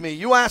interesting to me.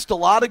 You asked a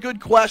lot of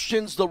good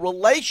questions. The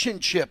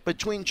relationship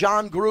between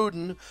John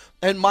Gruden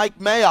and Mike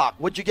Mayock,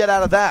 what'd you get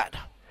out of that?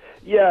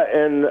 Yeah,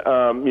 and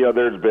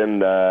there's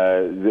been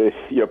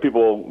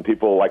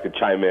people like to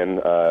chime in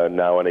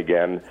now and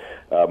again.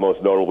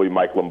 Most notably,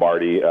 Mike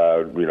Lombardi,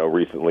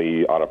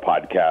 recently on a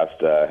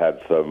podcast had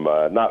some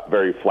not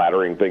very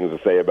flattering things to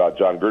say about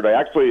John Gruden.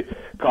 I actually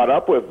caught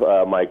up with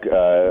Mike,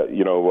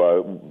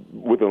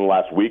 within the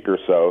last week or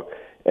so,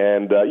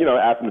 and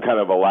asked him to kind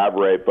of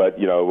elaborate. But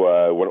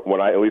when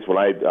I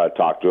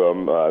talked to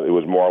him, it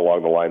was more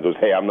along the lines of,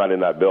 "Hey, I'm not in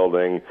that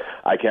building.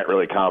 I can't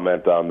really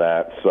comment on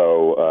that."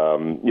 So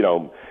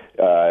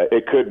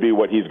it could be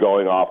what he's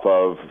going off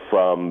of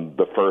from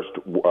the first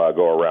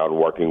go around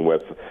working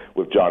with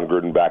John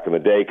Gruden back in the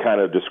day,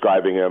 kind of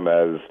describing him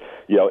as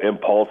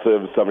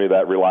impulsive, somebody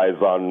that relies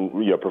on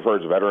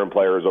prefers veteran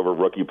players over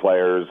rookie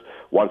players,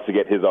 wants to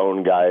get his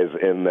own guys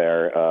in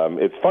there.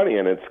 It's funny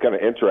and it's kind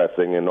of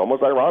interesting and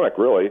almost ironic,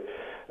 really,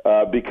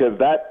 because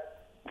that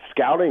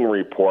scouting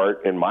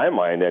report, in my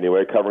mind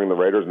anyway, covering the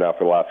Raiders now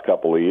for the last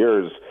couple of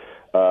years,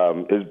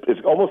 is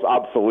almost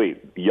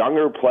obsolete.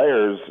 Younger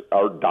players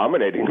are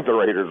dominating the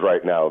Raiders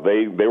right now.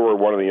 They were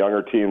one of the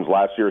younger teams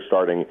last year,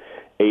 starting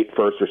 8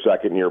 first or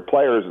second year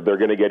players. They're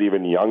going to get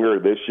even younger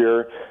this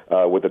year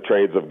with the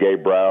trades of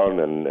Gabe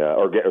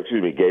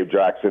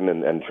Jackson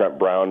and Trent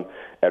Brown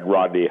and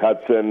Rodney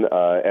Hudson,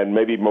 and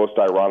maybe most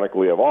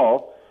ironically of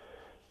all,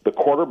 the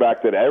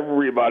quarterback that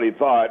everybody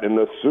thought and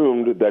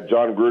assumed that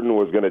John Gruden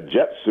was going to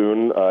jet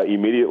soon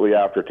immediately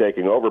after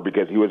taking over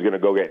because he was going to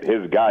go get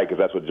his guy because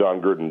that's what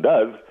John Gruden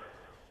does.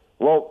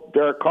 Well,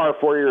 Derek Carr,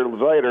 4 years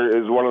later,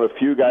 is one of the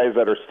few guys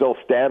that are still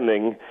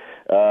standing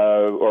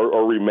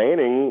or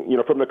remaining,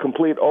 from the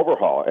complete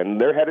overhaul. And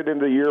they're headed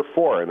into year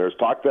 4, and there's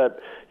talk that,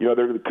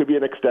 there could be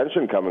an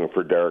extension coming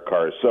for Derek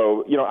Carr.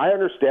 So, I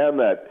understand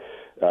that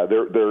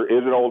there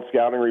is an old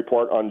scouting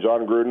report on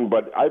John Gruden,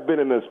 but I've been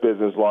in this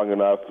business long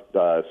enough,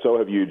 so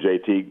have you,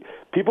 JT.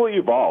 People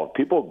evolve,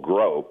 people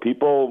grow,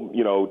 people,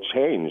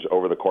 change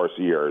over the course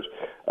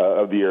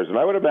of the years. And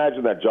I would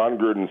imagine that John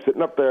Gruden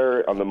sitting up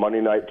there on the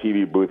Monday night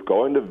TV booth,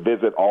 going to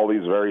visit all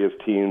these various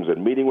teams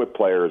and meeting with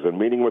players and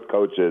meeting with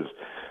coaches,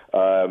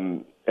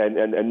 and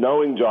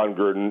knowing John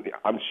Gruden,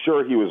 I'm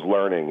sure he was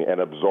learning and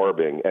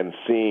absorbing and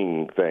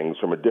seeing things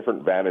from a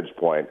different vantage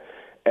point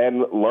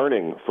and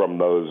learning from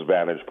those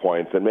vantage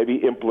points and maybe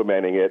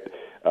implementing it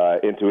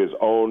into his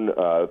own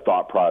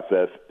thought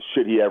process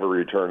should he ever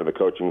return to the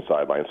coaching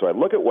sideline. So I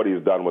look at what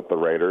he's done with the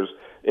Raiders.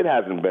 It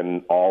hasn't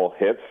been all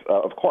hits.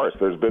 Of course,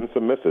 there's been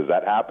some misses.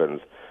 That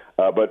happens.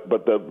 But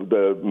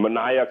the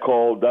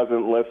maniacal,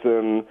 doesn't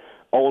listen,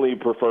 only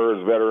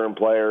prefers veteran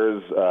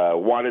players,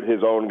 wanted his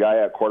own guy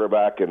at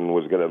quarterback and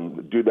was going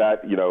to do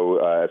that,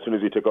 as soon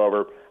as he took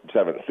over. Just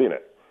haven't seen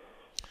it.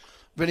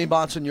 Vinny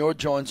Bonsignore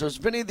joins us.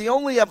 Vinny, the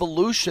only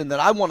evolution that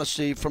I want to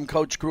see from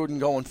Coach Gruden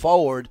going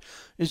forward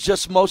is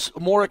just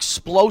more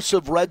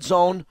explosive red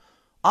zone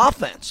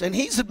offense. And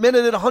he's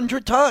admitted it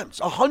 100 times.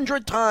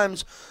 100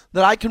 times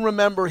that I can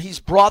remember he's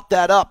brought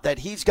that up, that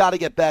he's got to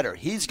get better.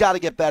 He's got to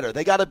get better.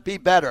 They got to be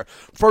better.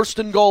 1st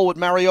and goal with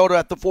Mariota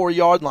at the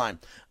 4-yard line.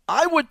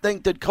 I would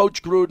think that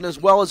Coach Gruden,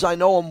 as well as I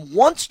know him,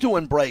 wants to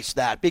embrace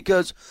that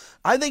because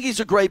I think he's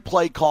a great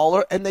play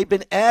caller, and they've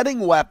been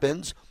adding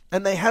weapons,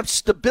 and they have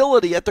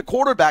stability at the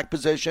quarterback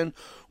position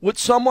with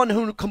someone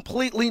who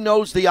completely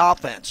knows the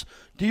offense.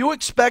 Do you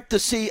expect to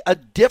see a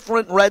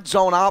different red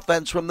zone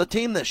offense from the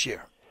team this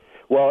year?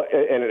 Well,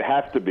 and it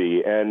has to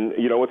be. And,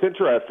 what's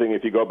interesting,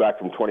 if you go back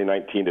from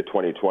 2019 to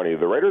 2020,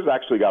 the Raiders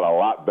actually got a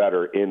lot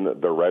better in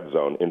the red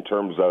zone in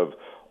terms of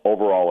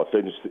overall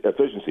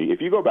efficiency. If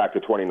you go back to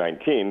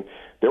 2019,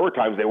 there were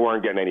times they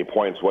weren't getting any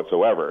points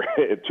whatsoever.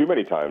 Too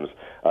many times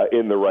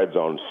in the red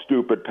zone.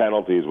 Stupid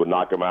penalties would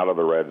knock them out of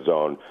the red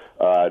zone.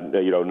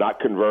 Not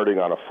converting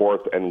on a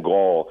 4th and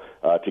goal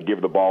to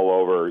give the ball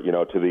over,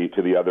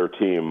 to the other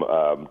team.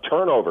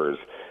 Turnovers.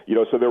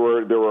 So there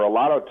were a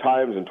lot of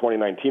times in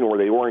 2019 where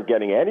they weren't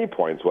getting any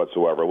points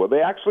whatsoever. Well,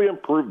 they actually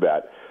improved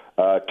that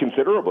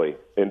considerably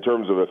in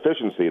terms of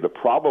efficiency. The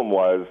problem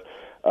was,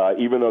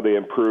 even though they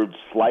improved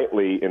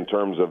slightly in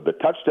terms of the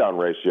touchdown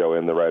ratio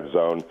in the red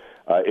zone,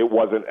 it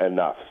wasn't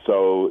enough.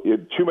 So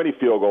too many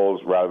field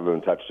goals rather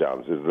than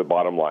touchdowns is the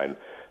bottom line.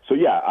 So,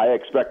 yeah, I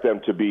expect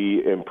them to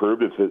be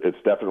improved. It's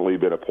definitely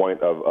been a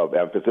point of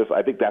emphasis.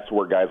 I think that's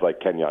where guys like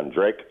Kenyon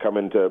Drake come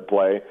into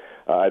play.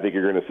 I think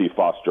you're going to see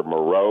Foster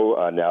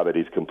Moreau now that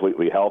he's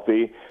completely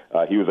healthy.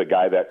 He was a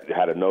guy that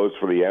had a nose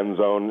for the end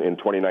zone in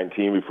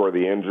 2019 before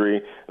the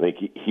injury. I think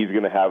he's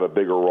going to have a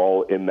bigger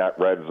role in that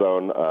red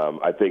zone.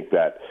 I think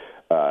that,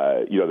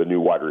 the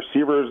new wide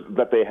receivers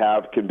that they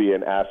have can be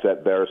an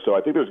asset there. So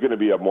I think there's going to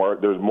be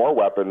there's more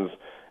weapons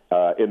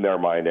in their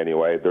mind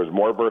anyway. There's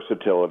more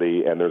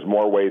versatility, and there's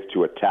more ways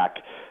to attack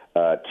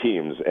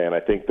teams. And I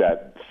think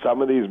that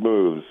some of these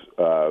moves,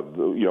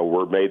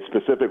 were made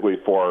specifically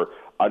for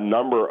a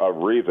number of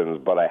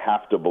reasons, but I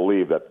have to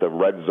believe that the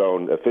red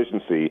zone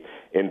efficiency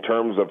in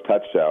terms of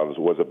touchdowns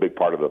was a big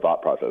part of the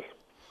thought process.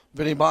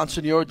 Vinny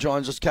Bonsignore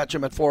joins us. Catch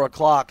him at 4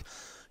 o'clock.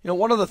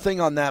 One other thing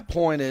on that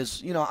point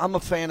is, I'm a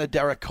fan of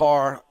Derek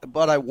Carr,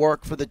 but I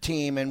work for the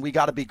team, and we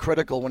got to be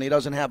critical when he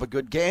doesn't have a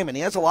good game, and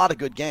he has a lot of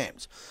good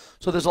games.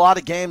 So there's a lot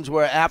of games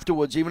where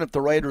afterwards, even if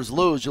the Raiders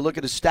lose, you look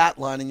at his stat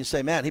line and you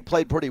say, man, he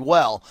played pretty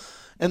well,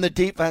 and the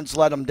defense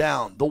let him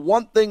down. The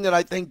one thing that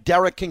I think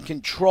Derek can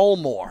control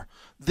more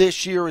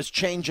this year is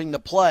changing the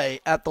play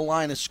at the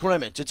line of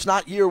scrimmage. It's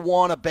not year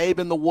one, a babe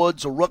in the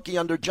woods, a rookie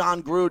under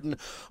John Gruden,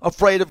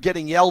 afraid of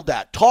getting yelled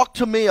at. Talk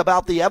to me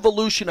about the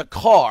evolution of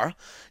Carr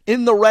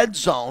in the red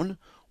zone.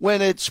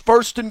 When it's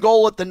 1st and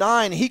goal at the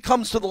 9, he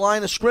comes to the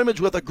line of scrimmage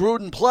with a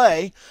Gruden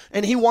play,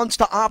 and he wants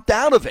to opt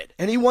out of it,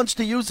 and he wants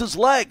to use his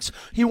legs.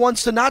 He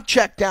wants to not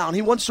check down.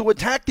 He wants to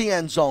attack the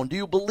end zone. Do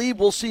you believe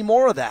we'll see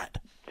more of that?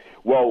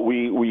 Well,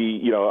 we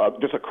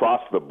just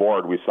across the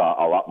board, we saw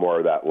a lot more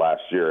of that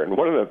last year. And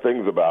one of the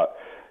things about,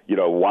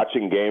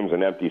 watching games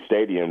in empty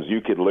stadiums, you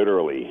could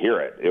literally hear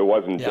it. It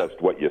wasn't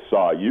just what you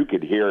saw. You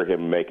could hear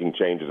him making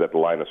changes at the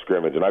line of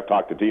scrimmage. And I've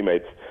talked to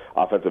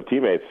offensive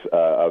teammates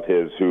of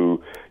his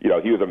who, he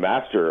was a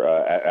master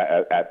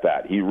at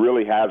that. He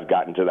really has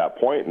gotten to that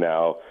point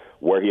now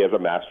where he has a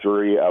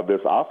mastery of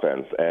this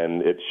offense.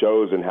 And it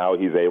shows in how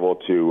he's able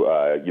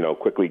to,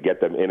 quickly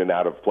get them in and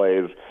out of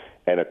plays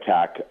and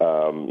attack,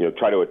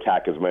 try to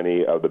attack as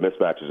many of the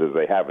mismatches as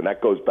they have. And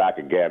that goes back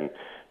again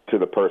to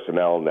the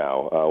personnel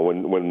now.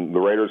 When the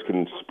Raiders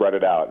can spread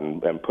it out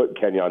and put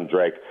Kenyon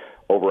Drake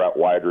over at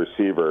wide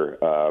receiver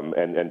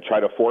and try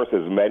to force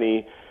as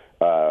many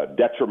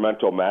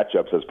detrimental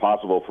matchups as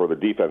possible for the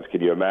defense.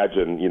 Can you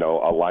imagine,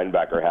 a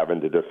linebacker having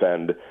to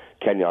defend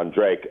Kenyon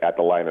Drake at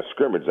the line of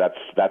scrimmage?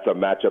 That's a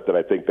matchup that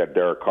I think that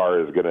Derek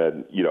Carr is going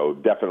to,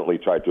 definitely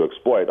try to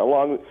exploit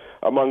among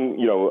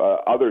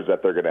others that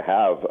they're going to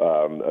have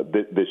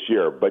this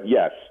year. But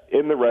yes,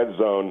 in the red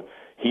zone,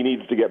 he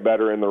needs to get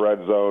better in the red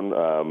zone.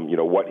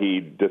 What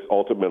he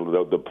ultimately,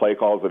 the play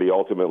calls that he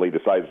ultimately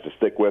decides to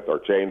stick with or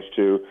change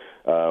to,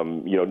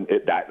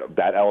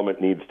 that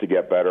element needs to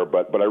get better.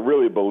 But I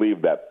really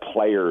believe that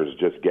players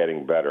just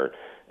getting better,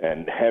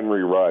 and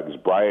Henry Ruggs,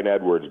 Brian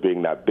Edwards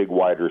being that big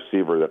wide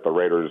receiver that the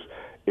Raiders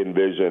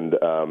envisioned,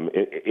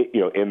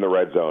 in the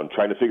red zone,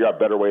 trying to figure out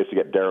better ways to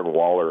get Darren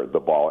Waller the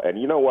ball.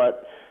 And you know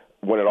what?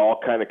 When it all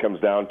kind of comes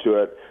down to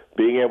it,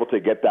 being able to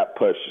get that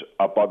push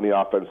up on the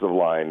offensive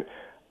line,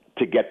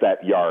 to get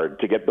that yard,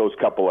 to get those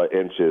couple of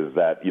inches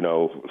that,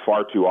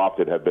 far too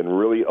often have been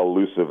really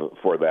elusive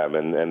for them.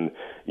 And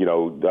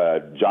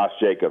Josh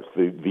Jacobs,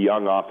 the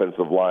young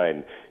offensive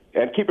line.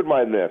 And keep in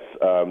mind this,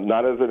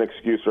 not as an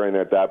excuse or anything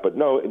like that, but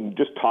no,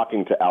 just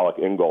talking to Alec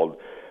Ingold,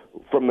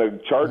 from the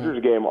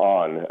Chargers game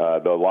on,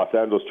 the Los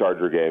Angeles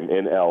Charger game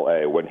in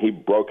L.A., when he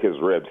broke his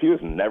ribs, he was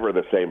never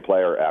the same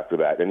player after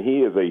that. And he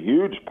is a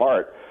huge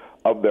part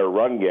of their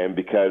run game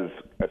because,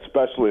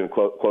 especially in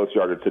close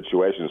yardage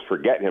situations,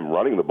 forget him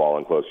running the ball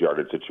in close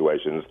yardage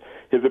situations,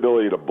 his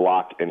ability to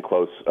block in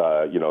close,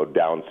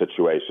 down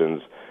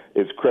situations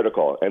is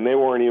critical. And they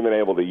weren't even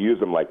able to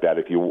use him like that.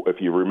 If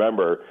you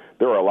remember,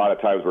 there were a lot of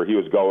times where he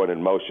was going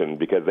in motion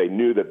because they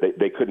knew that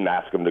they couldn't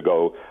ask him to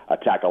go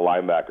attack a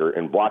linebacker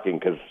in blocking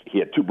because he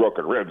had 2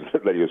 broken ribs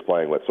that he was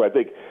playing with. So I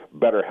think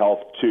better health,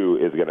 too,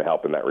 is going to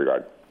help in that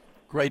regard.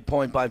 Great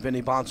point by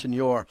Vinny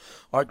Bonsignore,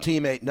 our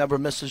teammate. Never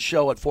misses a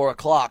show at 4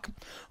 o'clock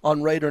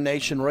on Raider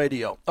Nation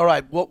Radio. All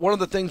right, one of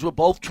the things we're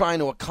both trying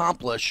to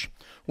accomplish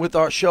with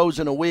our shows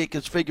in a week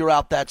is figure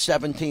out that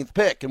 17th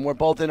pick, and we're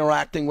both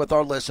interacting with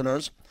our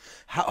listeners.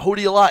 Who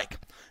do you like?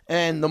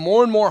 And the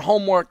more and more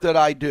homework that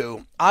I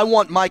do, I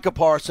want Micah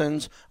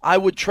Parsons. I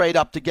would trade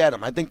up to get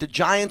him. I think the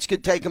Giants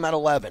could take him at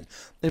 11.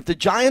 If the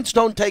Giants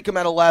don't take him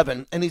at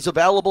 11 and he's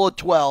available at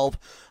 12,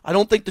 I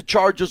don't think the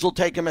Chargers will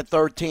take him at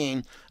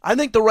 13. I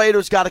think the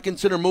Raiders got to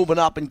consider moving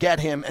up and get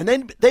him. And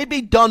then they'd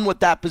be done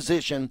with that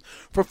position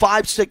for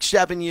 5, 6,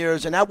 7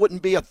 years, and that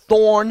wouldn't be a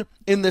thorn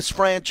in this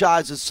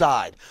franchise's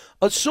side.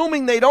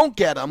 Assuming they don't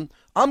get him,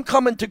 I'm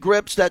coming to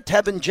grips that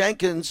Tevin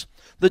Jenkins,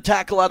 the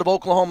tackle out of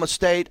Oklahoma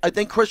State, I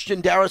think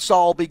Christian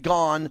Darrisaw will be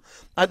gone.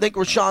 I think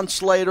Rashawn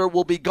Slater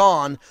will be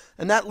gone.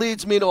 And that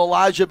leads me to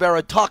Elijah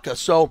Vera-Tucker.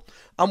 So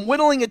I'm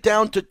whittling it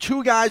down to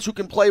 2 guys who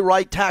can play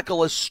right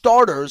tackle as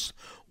starters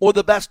or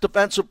the best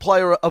defensive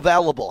player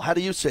available. How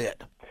do you see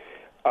it?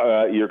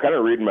 You're kind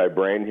of reading my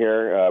brain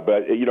here,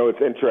 but,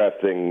 it's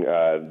interesting.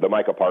 The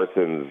Micah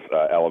Parsons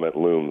element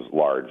looms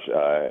large,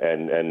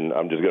 and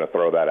I'm just going to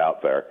throw that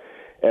out there.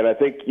 And I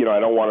think, I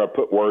don't want to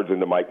put words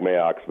into Mike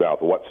Mayock's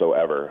mouth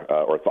whatsoever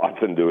or thoughts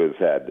into his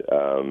head.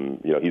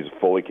 He's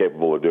fully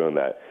capable of doing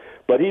that.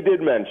 But he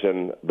did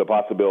mention the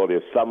possibility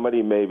of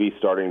somebody maybe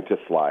starting to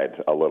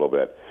slide a little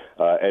bit.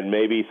 And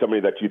maybe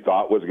somebody that you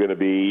thought was going to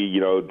be,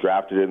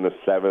 drafted in the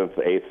 7th,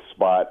 8th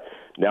spot,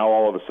 now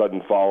all of a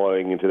sudden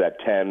falling into that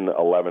 10,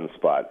 11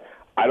 spot.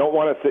 I don't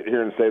want to sit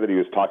here and say that he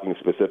was talking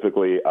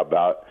specifically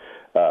about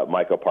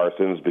Micah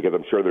Parsons, because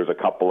I'm sure there's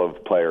a couple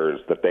of players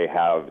that they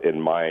have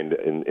in mind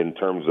in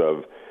terms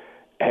of,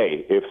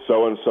 hey, if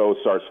so-and-so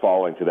starts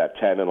falling to that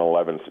 10 and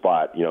 11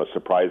 spot,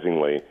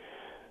 surprisingly,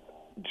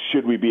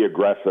 should we be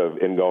aggressive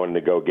in going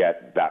to go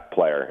get that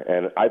player?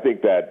 And I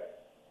think that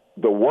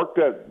the work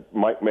that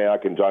Mike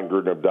Mayock and John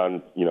Gruden have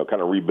done,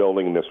 kind of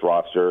rebuilding this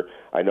roster,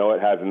 I know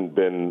it hasn't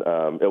been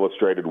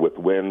illustrated with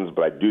wins,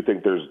 but I do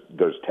think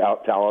there's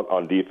talent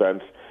on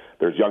defense.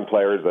 There's young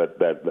players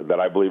that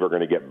I believe are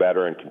going to get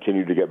better and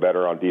continue to get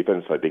better on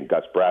defense. I think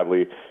Gus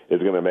Bradley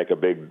is going to make a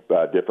big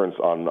difference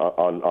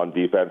on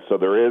defense. So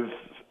there is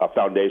a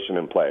foundation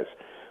in place.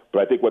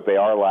 But I think what they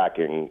are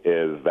lacking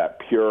is that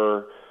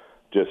pure,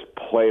 just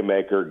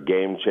playmaker,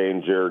 game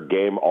changer,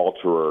 game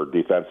alterer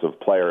defensive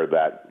player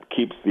that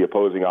keeps the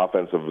opposing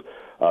offensive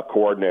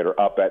coordinator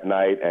up at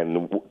night,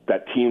 and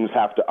that teams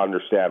have to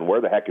understand where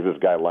the heck is this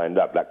guy lined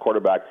up. That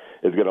quarterback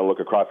is going to look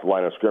across the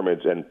line of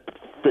scrimmage and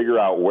figure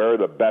out where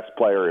the best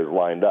player is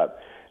lined up.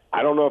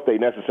 I don't know if they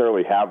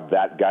necessarily have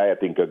that guy. I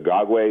think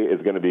Agagwe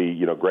is going to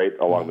be, great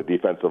along the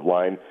defensive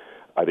line.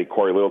 I think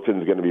Corey Littleton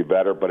is going to be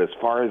better. But as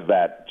far as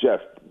that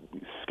just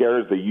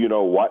scares the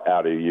you-know-what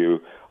out of you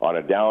on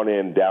a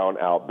down-in,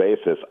 down-out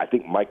basis, I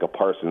think Micah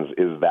Parsons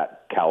is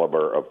that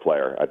caliber of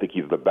player. I think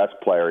he's the best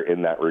player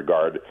in that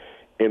regard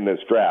in this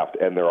draft.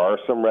 And there are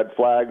some red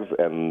flags,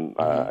 and,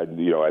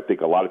 I think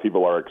a lot of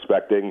people are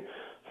expecting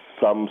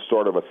some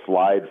sort of a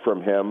slide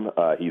from him.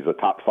 He's a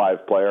top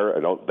 5 player.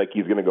 I don't think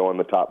he's going to go in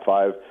the top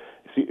 5.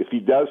 If he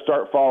does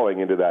start falling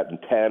into that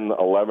 10,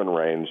 11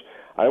 range,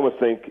 I almost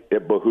think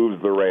it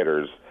behooves the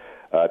Raiders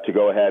to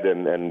go ahead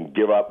and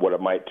give up what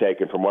it might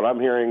take. And from what I'm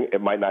hearing,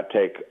 it might not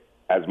take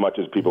as much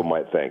as people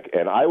might think.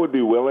 And I would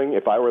be willing,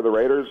 if I were the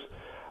Raiders,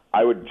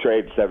 I would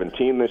trade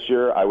 17 this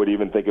year. I would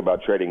even think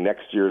about trading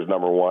next year's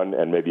number 1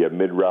 and maybe a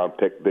mid-round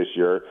pick this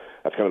year.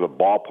 That's kind of the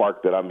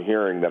ballpark that I'm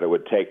hearing that it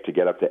would take to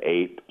get up to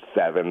 8,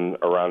 7,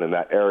 around in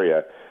that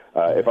area.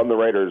 If I'm the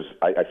Raiders,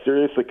 I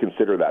seriously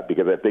consider that,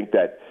 because I think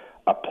that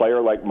a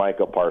player like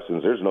Micah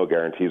Parsons, there's no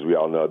guarantees, we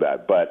all know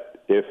that,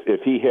 but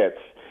if he hits,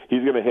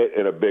 he's going to hit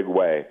in a big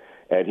way,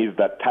 and he's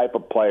that type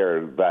of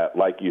player that,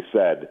 like you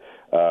said,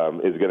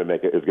 is going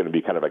to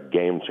be kind of a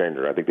game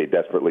changer. I think they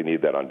desperately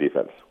need that on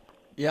defense.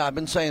 Yeah, I've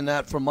been saying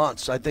that for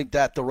months. I think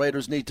that the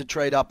Raiders need to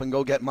trade up and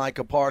go get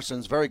Micah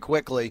Parsons very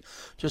quickly.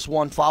 Just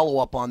one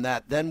follow-up on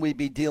that. Then we'd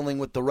be dealing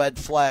with the red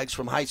flags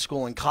from high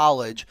school and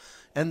college,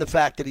 and the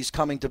fact that he's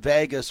coming to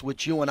Vegas,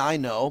 which you and I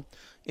know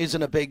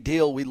isn't a big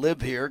deal. We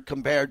live here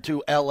compared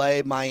to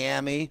L.A.,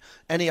 Miami,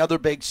 any other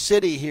big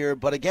city here.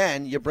 But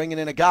again, you're bringing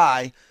in a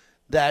guy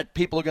that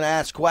people are going to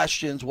ask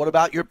questions. What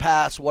about your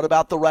past? What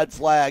about the red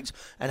flags?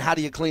 And how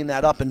do you clean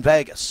that up in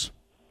Vegas?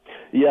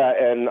 Yeah,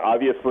 and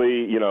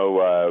obviously,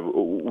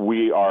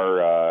 we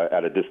are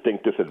at a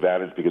distinct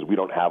disadvantage because we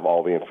don't have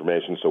all the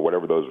information. So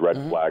whatever those red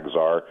flags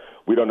are,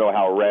 we don't know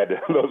how red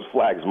those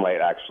flags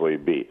might actually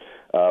be.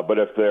 But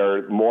if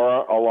they're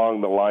more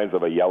along the lines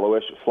of a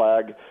yellowish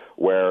flag,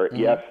 where,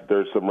 yes,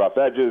 there's some rough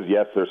edges,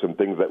 yes, there's some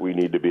things that we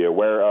need to be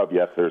aware of,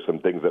 yes, there's some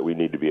things that we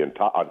need to be on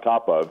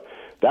top of,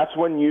 that's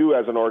when you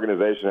as an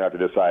organization have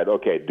to decide,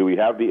 okay, do we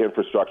have the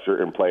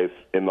infrastructure in place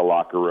in the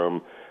locker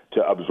room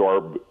to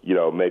absorb,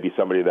 maybe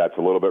somebody that's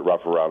a little bit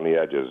rough around the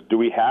edges? Do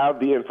we have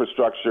the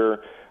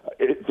infrastructure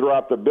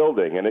throughout the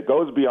building? And it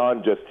goes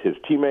beyond just his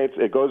teammates.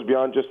 It goes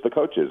beyond just the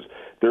coaches.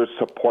 There's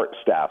support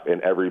staff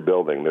in every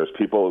building. There's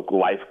people,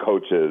 life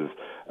coaches,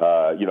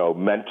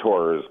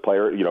 mentors,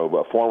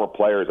 former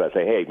players that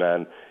say, hey,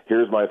 man,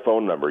 here's my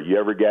phone number. You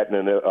ever get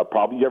in a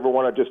problem? You ever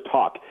want to just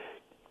talk?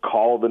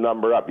 Call the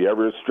number up. You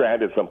ever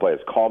stranded someplace?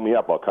 Call me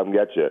up. I'll come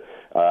get you.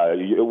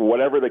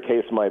 Whatever the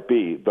case might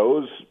be,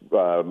 those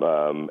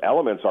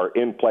elements are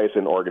in place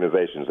in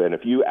organizations. And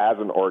if you as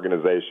an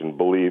organization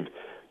believe,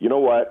 you know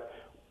what,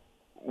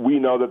 we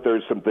know that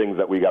there's some things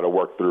that we got to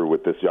work through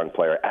with this young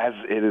player, as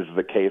it is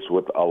the case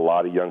with a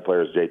lot of young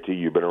players. JT,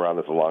 you've been around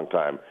this a long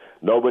time.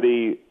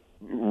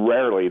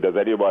 Rarely does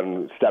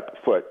anyone step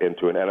foot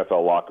into an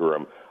NFL locker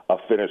room a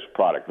finished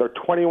product. They're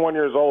 21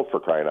 years old, for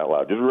crying out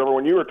loud. Just remember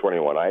when you were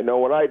 21. I know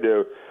when I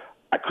do,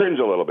 I cringe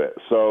a little bit.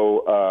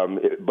 So,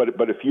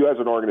 but if you as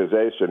an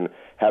organization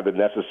have the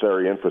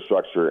necessary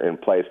infrastructure in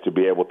place to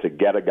be able to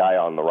get a guy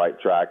on the right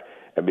track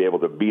and be able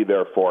to be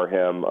there for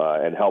him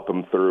and help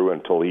him through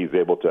until he's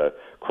able to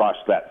cross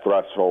that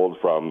threshold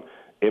from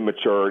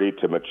immaturity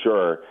to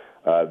mature,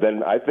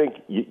 then I think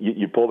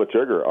you pull the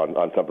trigger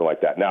on something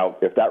like that. Now,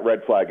 if that red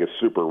flag is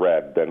super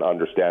red, then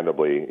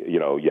understandably,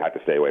 you have to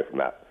stay away from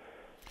that.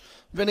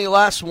 Vinny,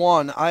 last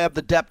one. I have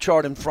the depth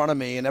chart in front of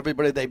me and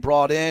everybody they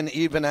brought in,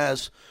 even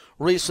as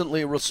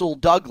recently Rasul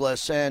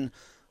Douglas. And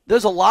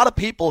there's a lot of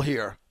people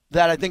here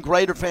that I think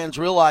Raider fans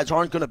realize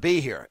aren't going to be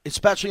here,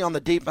 especially on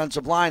the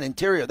defensive line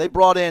interior. They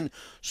brought in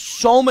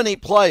so many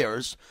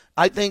players,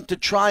 I think, to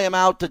try them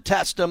out, to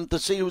test them, to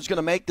see who's going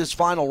to make this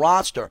final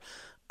roster.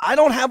 I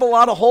don't have a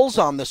lot of holes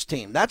on this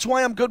team. That's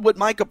why I'm good with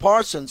Micah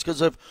Parsons,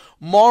 because if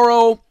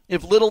Morrow,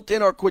 if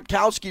Littleton, or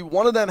Kwiatkowski,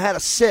 one of them had to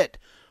sit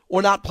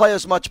or not play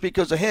as much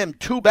because of him,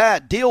 too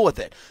bad, deal with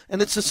it.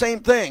 And it's the same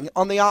thing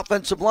on the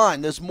offensive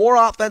line. There's more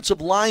offensive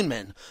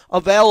linemen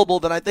available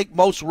than I think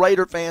most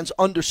Raider fans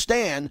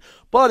understand.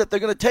 But if they're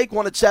going to take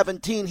one at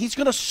 17, he's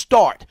going to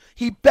start.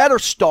 He better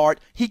start.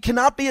 He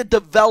cannot be a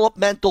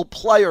developmental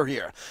player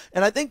here.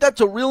 And I think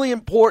that's a really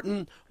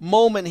important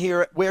moment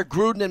here where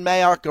Gruden and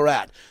Mayock are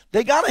at.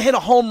 They got to hit a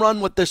home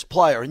run with this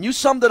player, and you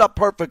summed it up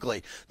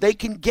perfectly. They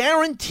can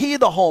guarantee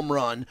the home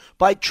run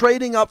by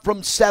trading up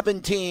from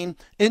 17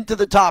 into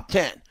the top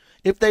 10.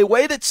 If they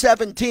wait at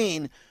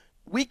 17,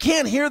 we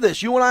can't hear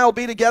this. You and I will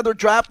be together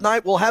draft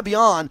night. We'll have you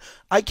on.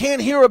 I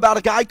can't hear about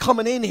a guy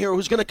coming in here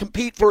who's going to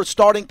compete for a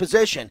starting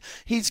position.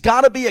 He's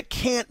got to be a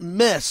can't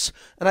miss,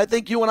 and I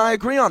think you and I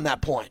agree on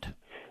that point.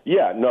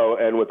 Yeah, no,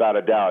 and without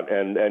a doubt.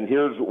 And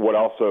here's what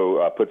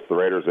also puts the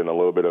Raiders in a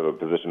little bit of a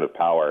position of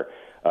power.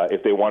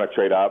 If they want to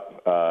trade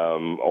up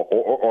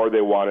or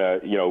they want to,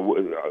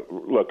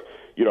 look,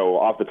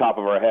 off the top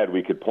of our head,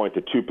 we could point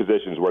to two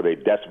positions where they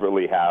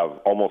desperately have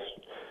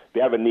they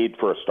have a need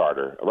for a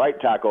starter, right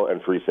tackle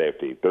and free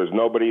safety. There's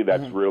nobody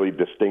that's really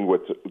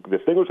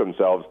distinguished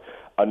themselves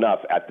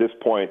enough at this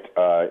point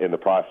in the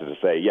process to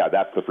say, yeah,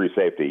 that's the free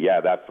safety. Yeah,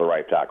 that's the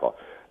right tackle.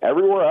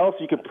 Everywhere else,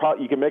 you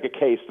can make a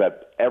case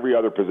that every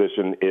other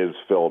position is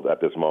filled at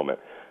this moment.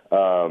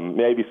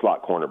 Maybe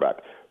slot cornerback.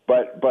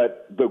 But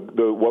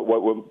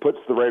what puts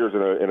the Raiders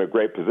in a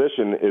great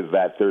position is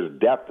that there's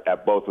depth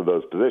at both of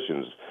those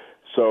positions.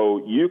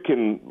 So you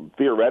can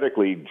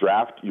theoretically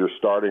draft your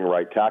starting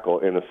right tackle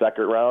in the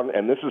second round,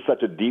 and this is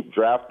such a deep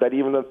draft that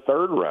even the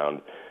third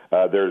round,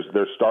 there's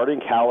starting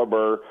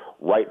caliber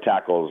right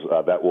tackles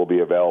that will be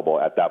available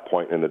at that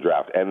point in the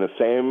draft, and the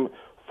same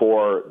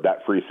for that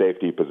free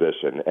safety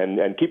position.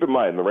 And keep in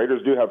mind, the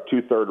Raiders do have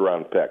 2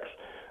 third-round picks,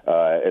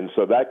 and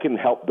so that can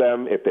help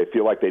them if they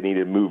feel like they need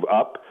to move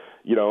up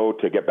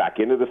to get back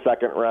into the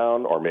second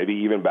round or maybe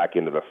even back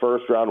into the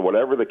first round,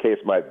 whatever the case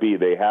might be,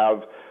 they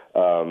have,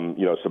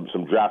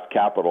 some draft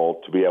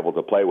capital to be able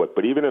to play with.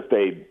 But even if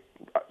they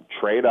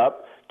trade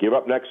up, give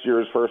up next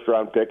year's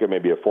first-round pick and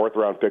maybe a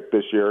fourth-round pick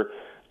this year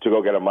to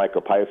go get a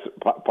Micah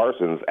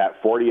Parsons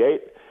at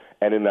 48,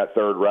 and in that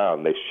third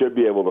round, they should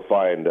be able to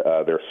find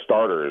their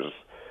starters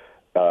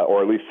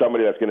or at least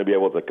somebody that's going to be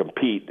able to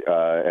compete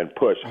and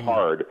push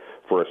hard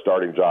for a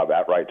starting job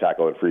at right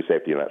tackle and free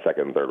safety in that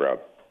second and third round.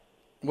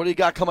 What do you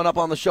got coming up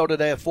on the show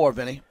today at 4,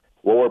 Vinny?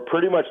 Well, we're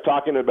pretty much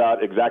talking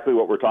about exactly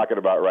what we're talking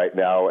about right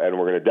now, and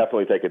we're going to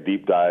definitely take a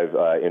deep dive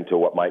into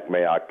what Mike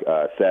Mayock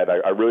said.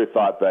 I really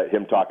thought that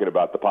him talking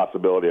about the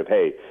possibility of,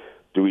 hey,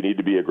 do we need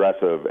to be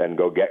aggressive and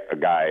go get a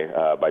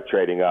guy by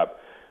trading up?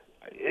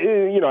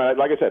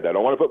 Like I said, I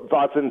don't want to put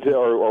thoughts into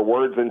or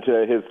words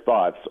into his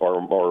thoughts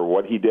or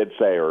what he did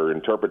say or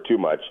interpret too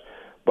much,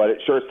 but it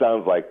sure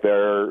sounds like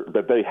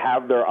they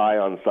have their eye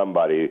on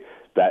somebody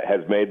that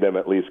has made them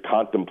at least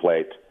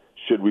contemplate,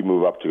 should we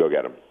move up to go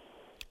get him?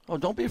 Oh,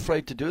 don't be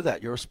afraid to do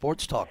that. You're a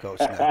sports talk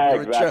host now.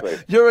 Exactly.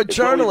 You're a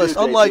journalist,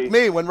 unlike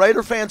me. When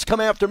Raider fans come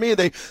after me,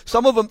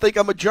 some of them think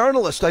I'm a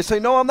journalist. I say,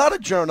 no, I'm not a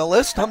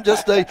journalist. I'm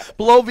just a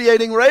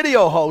bloviating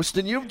radio host,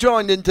 and you've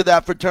joined into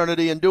that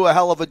fraternity and do a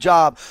hell of a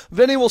job.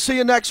 Vinny, we'll see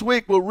you next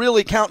week. We're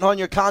really counting on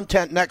your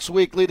content next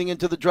week leading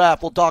into the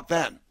draft. We'll talk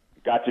then.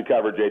 Got you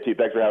covered, JT.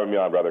 Thanks for having me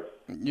on, brother.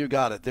 You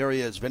got it. There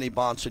he is, Vinny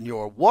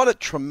Bonsignore. What a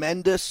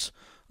tremendous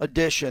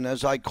addition,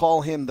 as I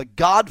call him, the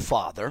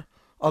godfather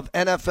of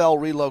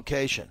NFL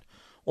relocation.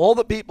 All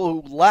the people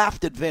who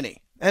laughed at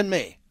Vinny and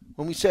me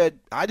when we said,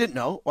 I didn't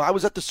know. Well, I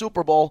was at the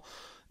Super Bowl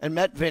and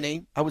met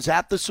Vinny. I was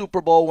at the Super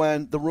Bowl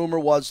when the rumor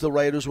was the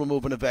Raiders were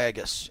moving to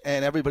Vegas,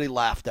 and everybody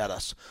laughed at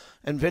us.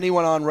 And Vinny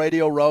went on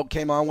Radio Row,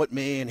 came on with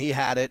me, and he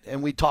had it,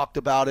 and we talked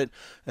about it.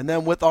 And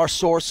then with our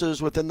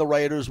sources within the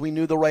Raiders, we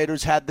knew the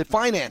Raiders had the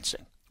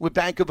financing with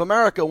Bank of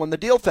America when the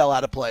deal fell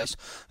out of place,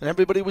 and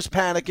everybody was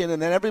panicking, and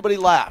then everybody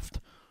laughed.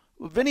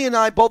 Vinny and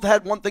I both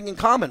had one thing in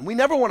common. We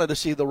never wanted to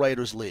see the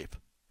Raiders leave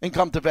and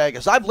come to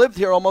Vegas. I've lived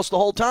here almost the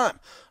whole time.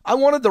 I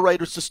wanted the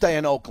Raiders to stay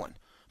in Oakland.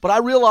 But I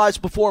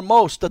realized before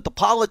most that the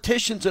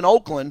politicians in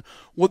Oakland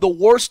were the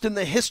worst in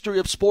the history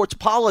of sports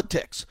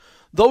politics.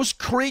 Those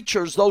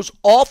creatures, those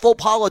awful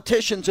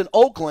politicians in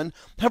Oakland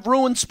have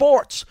ruined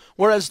sports.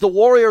 Whereas the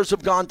Warriors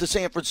have gone to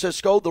San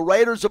Francisco, the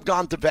Raiders have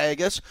gone to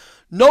Vegas.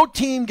 No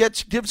team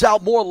gives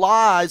out more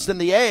lies than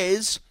the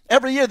A's.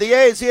 Every year, the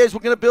A's,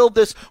 we're going to build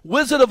this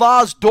Wizard of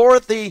Oz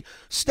Dorothy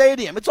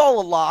Stadium. It's all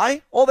a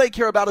lie. All they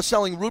care about is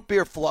selling root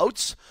beer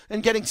floats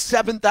and getting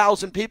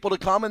 7,000 people to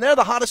come, and they're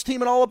the hottest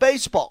team in all of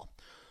baseball.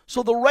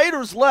 So the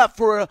Raiders left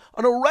for an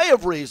array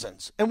of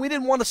reasons, and we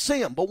didn't want to see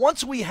them. But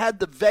once we had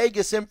the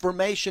Vegas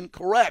information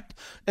correct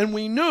and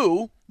we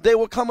knew they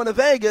were coming to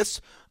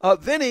Vegas,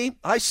 Vinny,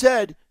 I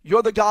said,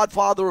 you're the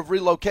godfather of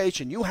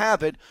relocation. You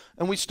have it,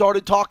 and we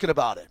started talking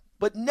about it.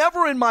 But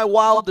never in my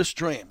wildest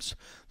dreams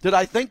did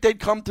I think they'd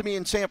come to me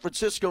in San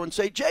Francisco and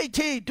say,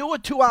 JT, do a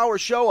 2-hour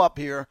show up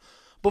here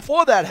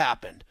before that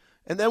happened.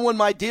 And then when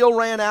my deal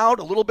ran out,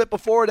 a little bit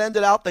before it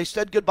ended out, they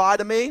said goodbye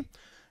to me.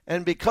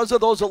 And because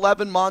of those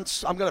 11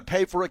 months, I'm going to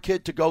pay for a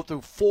kid to go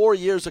through 4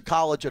 years of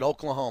college at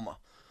Oklahoma.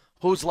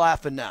 Who's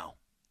laughing now?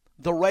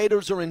 The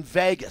Raiders are in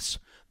Vegas.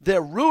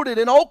 They're rooted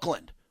in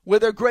Oakland, where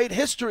their great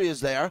history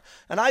is there.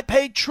 And I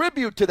pay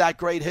tribute to that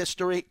great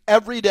history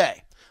every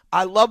day.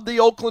 I love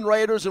the Oakland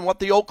Raiders and what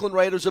the Oakland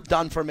Raiders have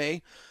done for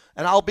me.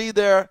 And I'll be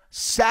there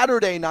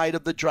Saturday night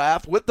of the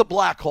draft with the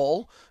Black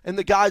Hole and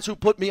the guys who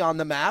put me on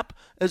the map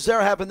as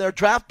they're having their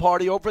draft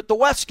party over at the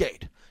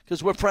Westgate,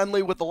 because we're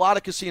friendly with a lot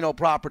of casino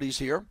properties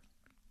here.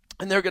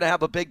 And they're going to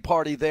have a big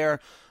party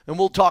there. And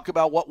we'll talk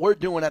about what we're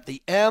doing at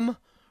the M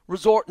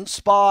Resort and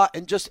Spa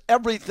and just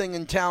everything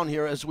in town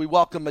here as we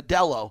welcome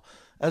Modelo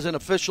as an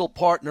official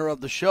partner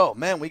of the show.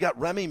 Man, we got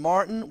Remy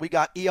Martin, we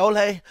got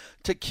Iole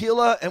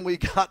Tequila, and we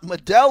got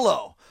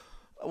Modelo.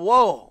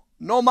 Whoa,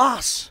 no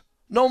mas.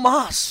 No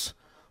mas.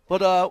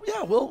 But,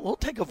 yeah, we'll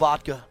take a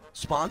vodka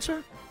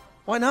sponsor.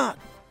 Why not?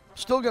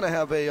 Still going to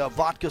have a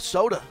vodka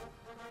soda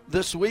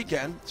this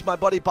weekend. It's my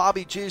buddy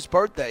Bobby G's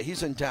birthday.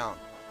 He's in town.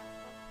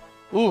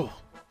 Ooh,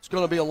 it's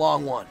going to be a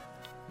long one.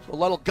 So a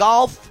little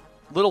golf,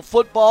 little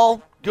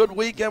football, good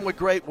weekend with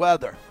great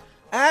weather.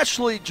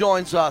 Ashley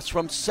joins us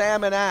from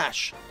Sam and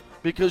Ash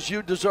because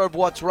you deserve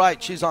what's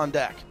right. She's on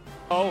deck.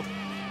 Oh,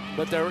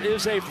 but there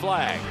is a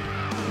flag.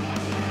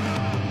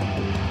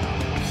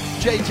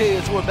 JT,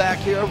 as we're back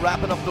here,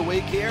 wrapping up the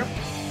week here,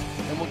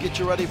 and we'll get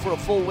you ready for a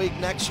full week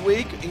next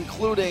week,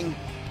 including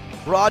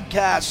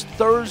broadcast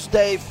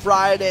Thursday,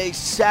 Friday,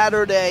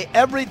 Saturday,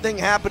 everything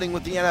happening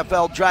with the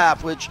NFL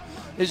draft, which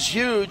is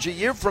huge. A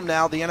year from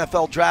now, the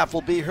NFL draft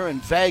will be here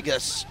in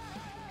Vegas.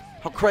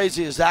 How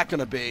crazy is that going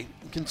to be,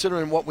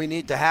 considering what we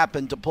need to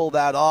happen to pull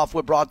that off?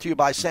 We're brought to you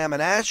by Sam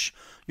and Ash,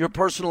 your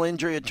personal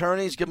injury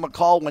attorneys. Give them a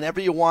call whenever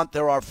you want.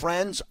 They're our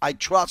friends. I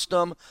trust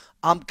them.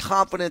 I'm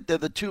confident they're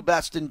the two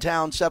best in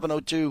town.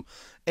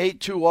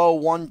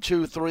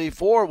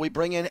 702-820-1234. We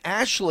bring in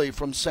Ashley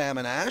from Sam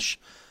and Ash.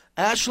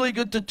 Ashley,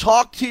 good to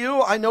talk to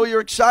you. I know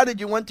you're excited.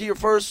 You went to your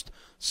first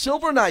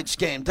Silver Knights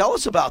game. Tell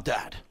us about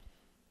that.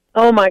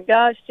 Oh, my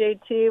gosh,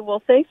 JT.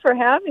 Well, thanks for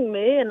having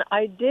me. And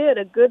I did.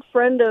 A good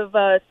friend of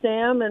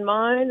Sam and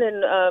mine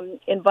and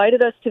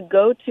invited us to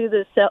go to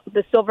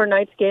the Silver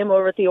Knights game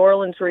over at the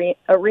Orleans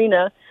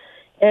Arena.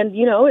 And,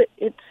 you know,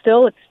 it's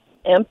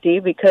empty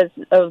because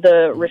of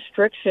the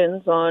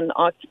restrictions on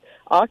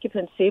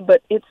occupancy,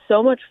 but it's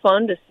so much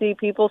fun to see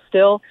people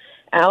still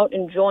out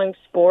enjoying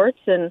sports.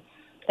 And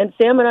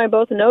Sam and I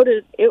both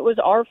noted it was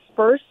our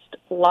first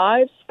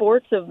live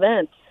sports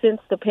event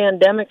since the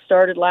pandemic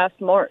started last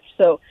March.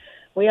 So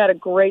we had a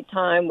great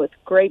time with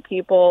great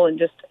people and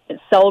just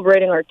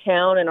celebrating our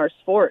town and our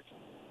sport.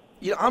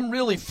 Yeah, I'm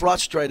really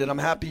frustrated. I'm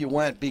happy you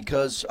went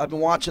because I've been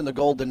watching the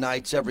Golden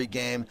Knights every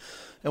game,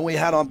 and we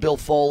had on Bill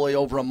Foley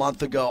over a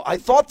month ago. I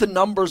thought the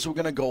numbers were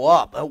going to go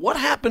up. What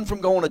happened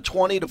from going to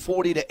 20 to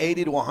 40 to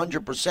 80 to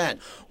 100%?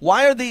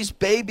 Why are these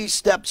baby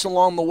steps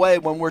along the way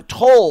when we're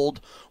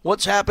told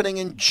what's happening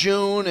in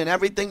June and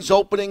everything's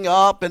opening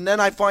up, and then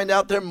I find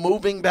out they're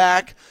moving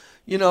back,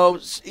 you know,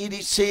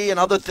 EDC and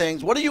other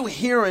things? What are you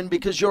hearing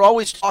because you're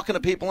always talking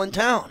to people in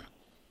town?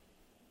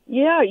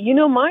 Yeah, you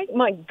know, my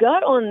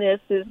gut on this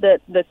is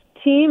that the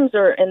teams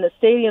and the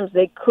stadiums,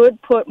 they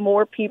could put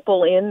more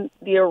people in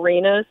the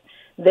arenas.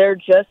 They're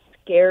just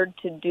scared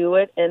to do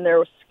it, and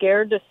they're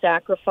scared to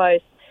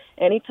sacrifice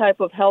any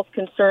type of health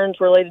concerns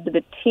related to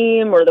the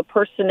team or the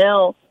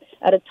personnel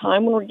at a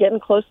time when we're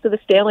getting close to the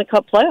Stanley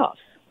Cup playoffs.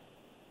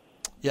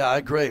 Yeah, I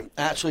agree.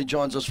 Ashley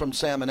joins us from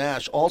Sam and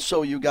Ash.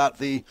 Also, you got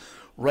the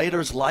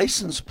Raiders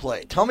license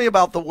plate. Tell me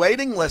about the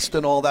waiting list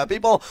and all that.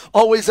 People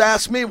always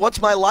ask me,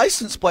 what's my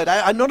license plate?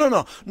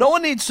 No. No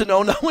one needs to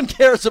know. No one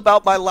cares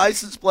about my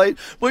license plate.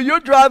 Well, you're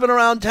driving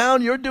around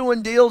town. You're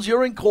doing deals.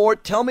 You're in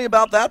court. Tell me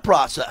about that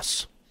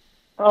process.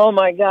 Oh,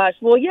 my gosh.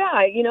 Well,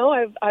 yeah, you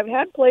know, I've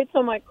had plates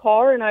on my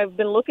car, and I've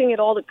been looking at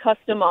all the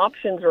custom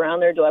options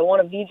around there. Do I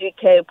want a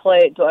VGK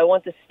plate? Do I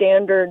want the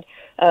standard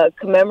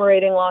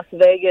commemorating Las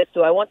Vegas?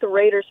 Do I want the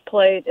Raiders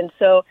plate? And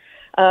so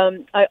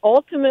I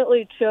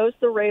ultimately chose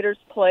the Raiders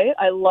plate.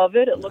 I love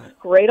it. It looks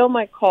great on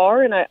my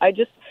car, and I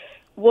just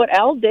what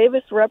Al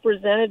Davis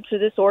represented to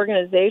this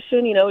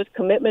organization, you know, his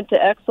commitment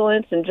to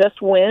excellence and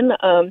just win,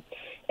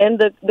 and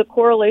the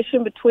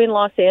correlation between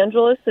Los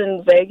Angeles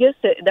and Vegas,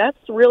 that's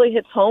really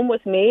hits home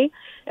with me.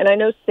 And I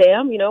know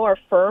Sam, you know, our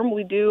firm,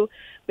 we do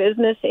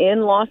business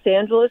in Los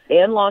Angeles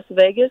and Las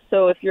Vegas.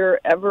 So if you're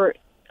ever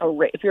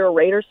if you're a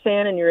Raiders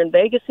fan and you're in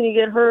Vegas and you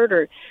get hurt,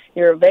 or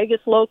you're a Vegas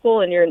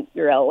local and you're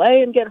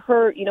LA and get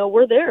hurt, you know,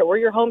 we're there. We're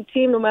your home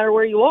team no matter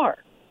where you are.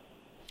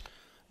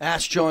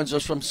 Ash joins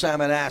us from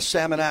Sam and Ash.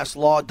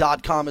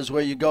 SamandAshLaw.com is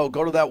where you go.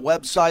 Go to that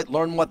website,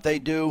 learn what they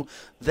do.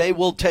 They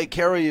will take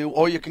care of you,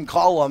 or you can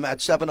call them at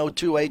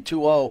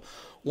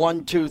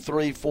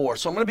 702-820-1234.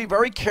 So I'm going to be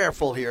very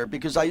careful here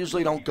because I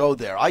usually don't go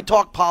there. I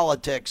talk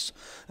politics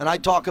and I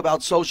talk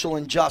about social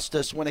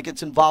injustice when it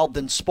gets involved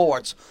in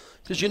sports.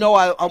 Because, you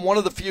know, I'm one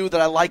of the few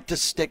that I like to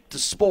stick to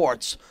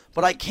sports,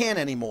 but I can't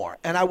anymore.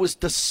 And I was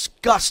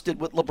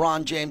disgusted with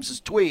LeBron James's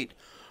tweet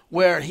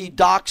where he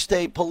doxed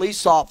a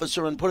police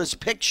officer and put his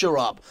picture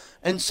up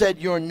and said,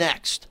 "You're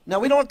next." Now,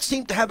 we don't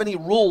seem to have any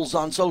rules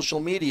on social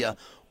media,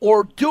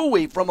 or do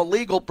we, from a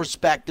legal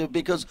perspective,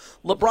 because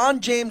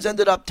LeBron James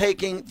ended up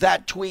taking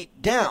that tweet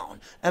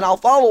down. And I'll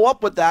follow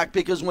up with that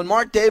because when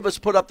Mark Davis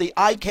put up the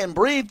 "I Can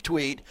Breathe"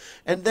 tweet,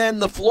 and then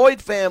the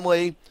Floyd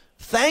family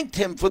thanked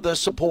him for the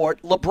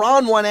support,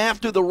 LeBron went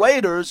after the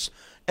Raiders,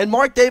 and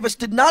Mark Davis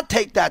did not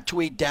take that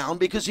tweet down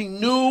because he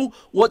knew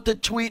what the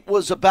tweet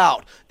was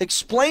about.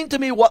 Explain to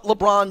me what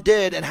LeBron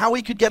did and how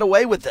he could get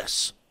away with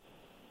this.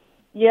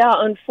 Yeah,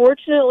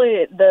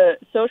 unfortunately, the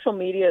social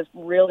media is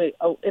really,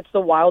 it's the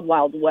wild,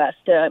 wild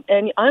west.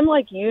 And I'm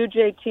like you,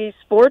 JT.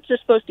 Sports are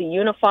supposed to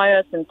unify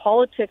us and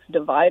politics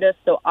divide us,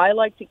 so I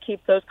like to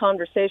keep those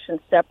conversations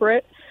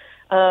separate.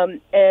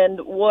 And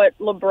what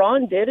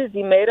LeBron did is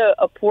he made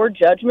a poor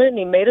judgment, and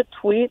he made a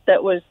tweet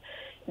that was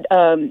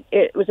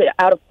it was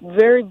out of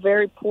very,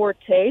 very poor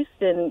taste,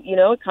 and, you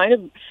know, it kind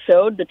of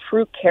showed the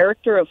true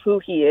character of who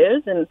he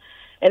is, and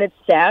it's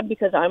sad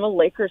because I'm a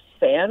Lakers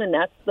fan, and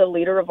that's the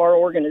leader of our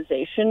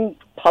organization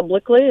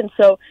publicly, and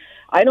so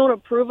I don't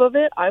approve of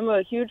it. I'm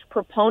a huge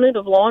proponent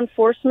of law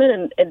enforcement,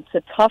 and it's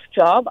a tough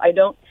job. I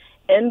don't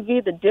envy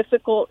the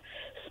difficult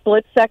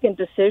split-second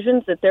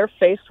decisions that they're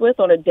faced with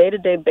on a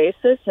day-to-day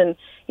basis, and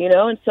you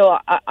know, and so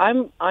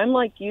I'm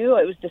like you.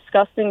 It was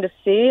disgusting to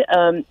see,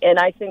 and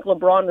I think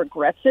LeBron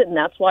regrets it, and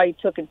that's why he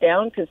took it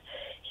down, because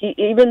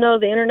even though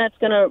the internet's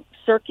going to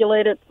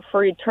circulate it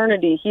for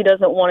eternity, he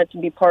doesn't want it to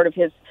be part of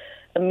his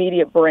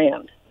immediate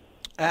brand.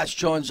 Ash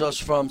joins us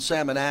from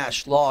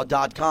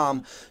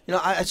SamandAshLaw.com. You know,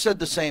 I said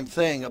the same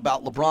thing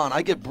about LeBron.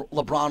 I give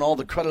LeBron all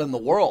the credit in the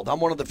world. I'm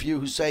one of the few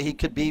who say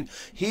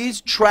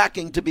he's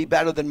tracking to be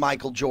better than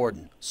Michael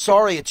Jordan.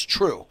 Sorry, it's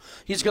true.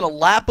 He's going to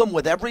lap him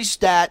with every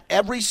stat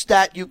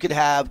you could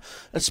have,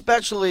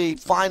 especially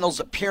finals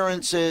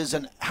appearances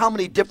and how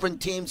many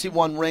different teams he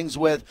won rings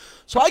with.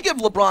 So I give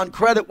LeBron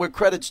credit where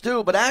credit's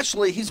due, but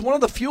actually he's one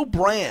of the few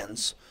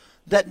brands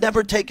that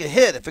never take a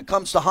hit if it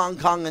comes to Hong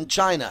Kong and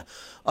China.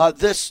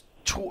 This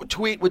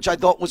tweet, which I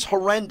thought was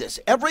horrendous.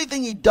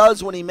 Everything he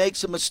does when he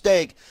makes a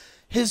mistake,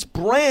 his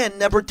brand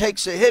never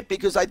takes a hit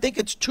because I think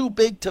it's too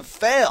big to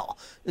fail.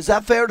 Is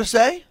that fair to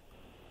say?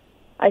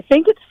 I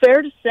think it's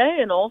fair to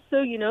say, and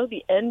also,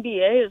 the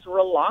NBA is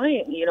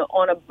relying,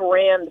 on a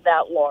brand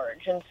that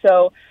large, and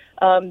so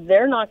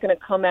they're not going to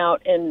come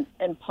out and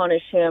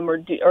punish him or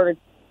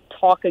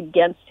talk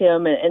against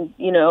him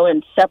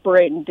and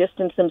separate and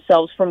distance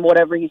themselves from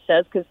whatever he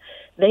says because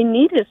they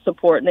need his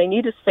support and they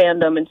need his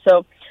fandom, and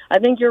so I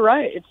think you're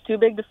right. It's too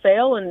big to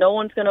fail, and no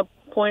one's going to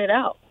point it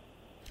out.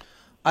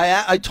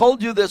 I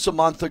told you this a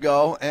month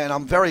ago, and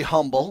I'm very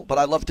humble, but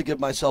I love to give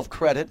myself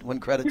credit when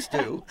credit's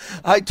due.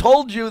 I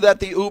told you that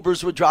the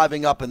Ubers were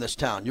driving up in this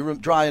town. You were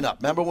drying up.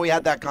 Remember when we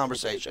had that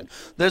conversation?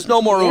 There's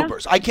no more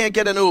Ubers. I can't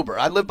get an Uber.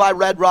 I live by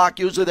Red Rock.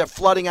 Usually they're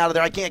flooding out of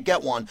there. I can't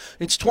get one.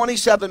 It's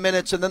 27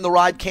 minutes, and then the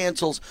ride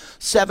cancels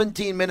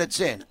 17 minutes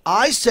in.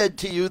 I said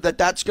to you that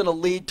that's going to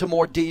lead to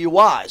more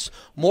DUIs,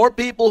 more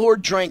people who are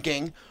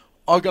drinking,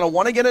 are going to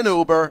want to get an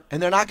Uber,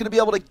 and they're not going to be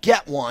able to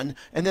get one,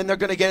 and then they're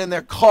going to get in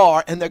their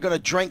car, and they're going to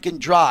drink and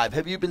drive.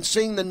 Have you been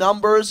seeing the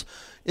numbers?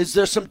 Is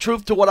there some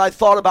truth to what I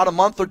thought about a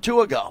month or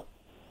two ago?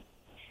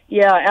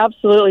 Yeah,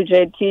 absolutely,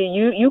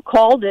 JT. You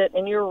called it,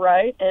 and you're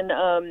right.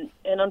 And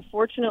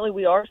unfortunately,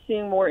 we are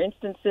seeing more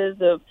instances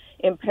of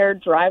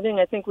impaired driving.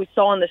 I think we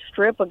saw on the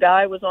Strip a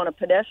guy was on a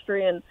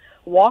pedestrian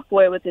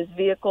walkway with his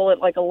vehicle at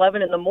like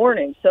 11 in the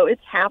morning. So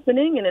it's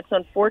happening, and it's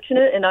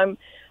unfortunate, and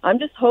I'm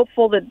just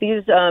hopeful that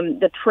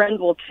the trend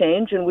will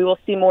change and we will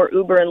see more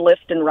Uber and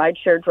Lyft and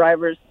rideshare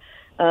drivers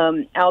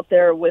out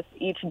there with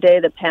each day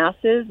that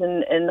passes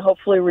and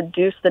hopefully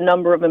reduce the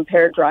number of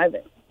impaired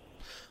driving.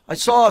 I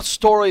saw a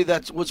story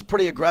that was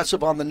pretty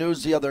aggressive on the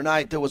news the other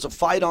night. There was a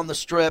fight on the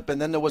Strip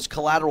and then there was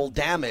collateral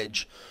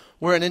damage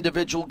where an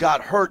individual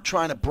got hurt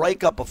trying to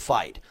break up a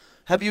fight.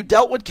 Have you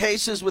dealt with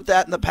cases with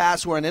that in the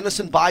past where an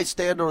innocent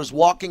bystander is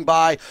walking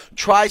by,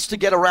 tries to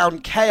get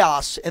around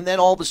chaos, and then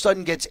all of a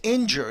sudden gets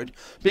injured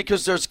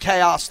because there's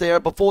chaos there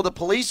before the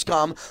police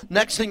come?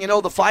 Next thing you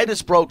know, the fight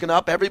is broken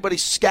up. Everybody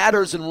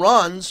scatters and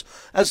runs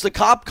as the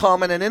cop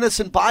come, and an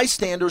innocent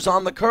bystander is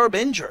on the curb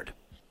injured.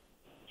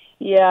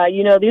 Yeah,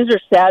 these are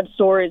sad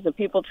stories of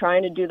people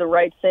trying to do the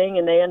right thing,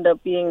 and they end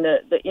up being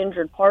the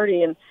injured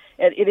party. And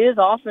it is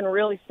often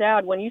really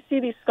sad. When you see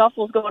these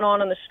scuffles going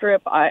on the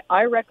Strip,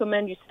 I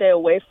recommend you stay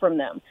away from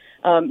them.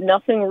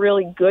 Nothing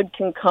really good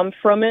can come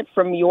from it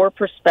from your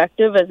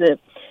perspective as an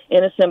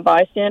innocent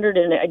bystander.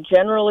 And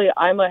generally,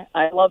 I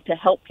love to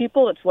help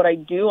people. It's what I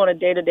do on a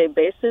day-to-day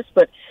basis.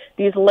 But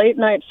these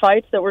late-night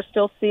fights that we're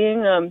still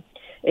seeing,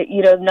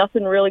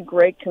 nothing really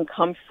great can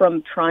come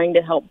from trying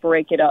to help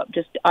break it up.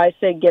 I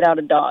say get out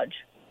of Dodge.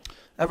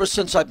 Ever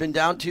since I've been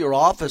down to your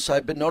office,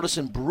 I've been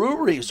noticing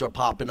breweries are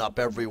popping up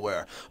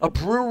everywhere. A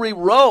brewery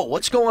row.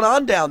 What's going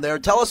on down there?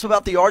 Tell us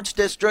about the Arts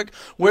District,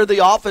 where the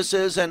office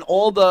is, and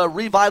all the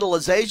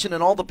revitalization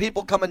and all the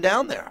people coming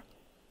down there.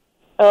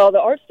 Oh, the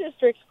Arts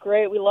District's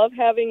great. We love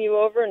having you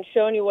over and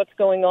showing you what's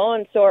going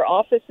on. So our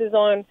office is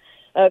on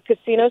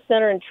Casino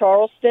Center in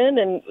Charleston,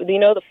 and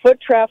the foot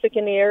traffic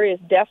in the area is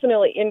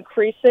definitely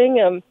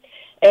increasing.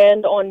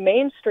 And on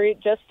Main Street,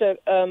 just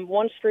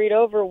one street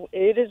over,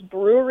 it is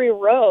Brewery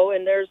Row,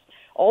 and there's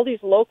all these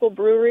local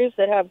breweries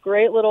that have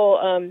great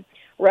little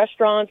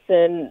restaurants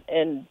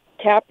and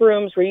tap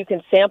rooms where you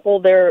can sample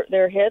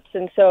their hits.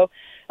 And so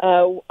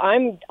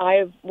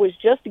I was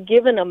just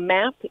given a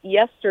map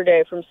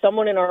yesterday from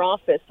someone in our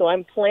office, so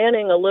I'm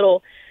planning a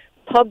little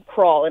pub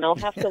crawl, and I'll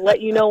have to let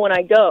you know when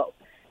I go.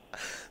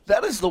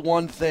 That is the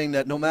one thing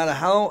that no matter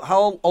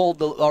how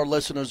old our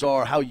listeners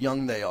are, how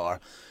young they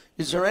are,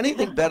 is there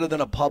anything better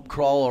than a pub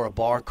crawl or a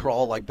bar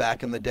crawl like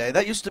back in the day?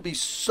 That used to be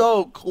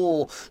so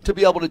cool to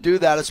be able to do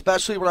that,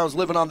 especially when I was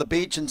living on the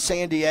beach in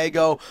San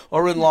Diego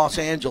or in Los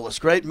Angeles.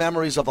 Great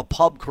memories of a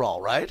pub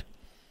crawl, right?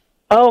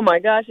 Oh, my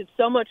gosh, it's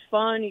so much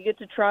fun. You get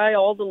to try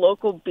all the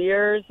local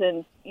beers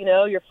and,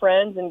 your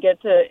friends and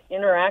get to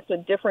interact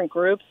with different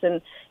groups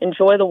and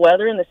enjoy the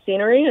weather and the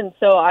scenery. And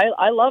so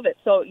I love it.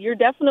 So you're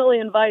definitely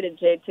invited,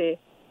 JT.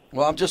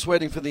 Well, I'm just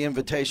waiting for the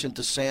invitation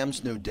to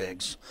Sam's New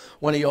Digs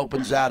when he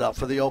opens that up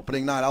for the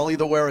opening night. I'll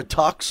either wear a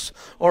tux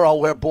or I'll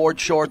wear board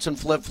shorts and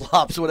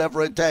flip-flops,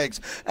 whatever it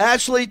takes.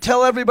 Ashley,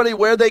 tell everybody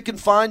where they can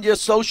find you,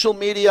 social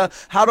media,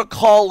 how to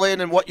call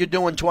in, and what you're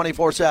doing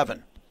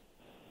 24/7.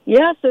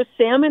 Yeah, so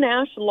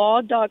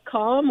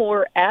salmonashlaw.com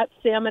or at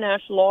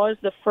salmonashlaw is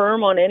the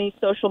firm on any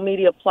social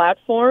media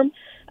platform.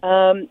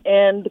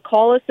 And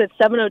call us at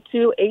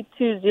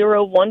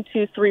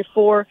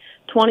 702-820-1234,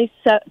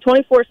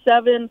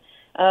 24/7.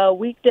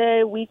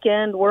 Weekday,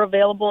 weekend, we're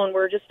available, and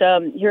we're just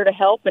here to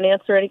help and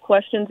answer any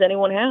questions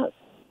anyone has.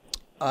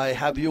 I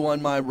have you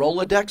on my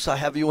Rolodex. I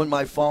have you on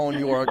my phone.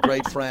 You are a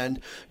great friend.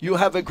 You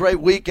have a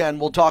great weekend.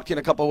 We'll talk to you in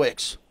a couple of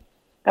weeks.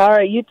 All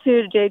right, you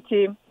too,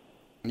 JT.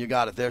 You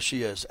got it. There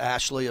she is,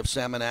 Ashley of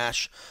Salmon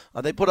Ash.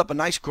 They put up a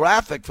nice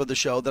graphic for the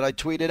show that I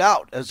tweeted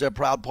out as they're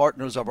proud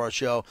partners of our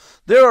show.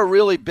 They're a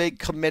really big,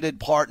 committed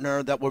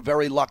partner that we're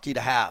very lucky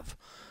to have.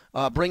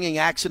 bringing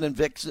accident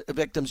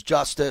victims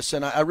justice,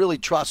 and I really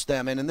trust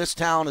them. And in this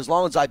town, as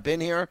long as I've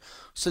been here,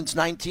 since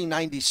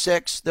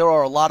 1996, there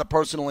are a lot of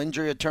personal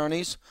injury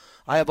attorneys.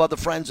 I have other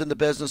friends in the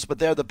business, but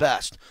they're the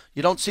best.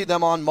 You don't see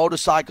them on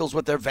motorcycles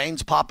with their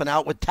veins popping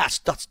out, with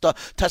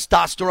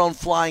testosterone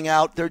flying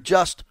out. They're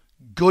just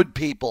good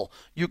people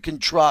you can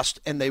trust,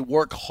 and they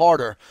work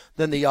harder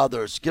than the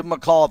others. Give them a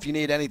call if you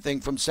need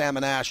anything from Sam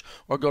and Ash,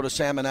 or go to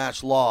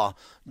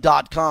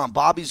samandashlaw.com.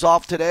 Bobby's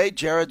off today.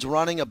 Jared's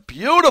running a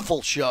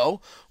beautiful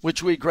show,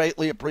 which we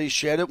greatly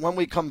appreciate it. When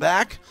we come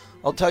back,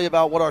 I'll tell you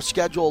about what our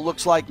schedule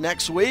looks like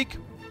next week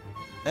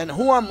and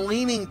who I'm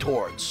leaning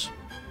towards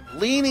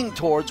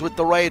with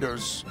the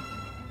Raiders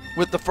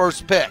with the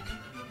first pick.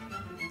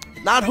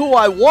 Not who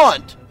I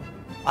want.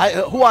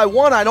 Who I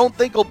want I don't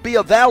think will be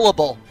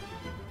available.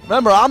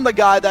 Remember, I'm the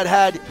guy that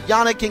had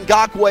Yannick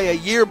Ngakoue a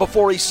year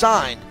before he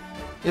signed.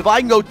 If I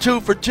can go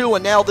 2 for 2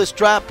 and nail this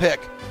draft pick,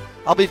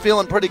 I'll be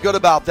feeling pretty good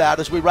about that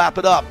as we wrap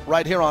it up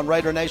right here on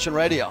Raider Nation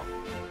Radio.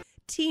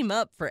 Team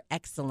up for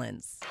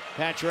excellence.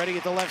 Pacioretty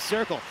at the left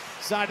circle.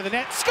 Side of the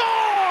net.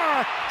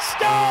 Score!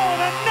 Stone!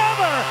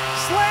 Another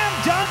slam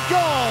dunk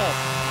goal!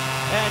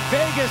 And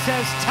Vegas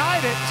has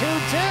tied it 2-2.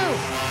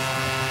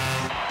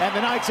 And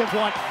the Knights have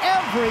won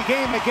every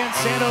game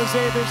against San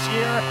Jose this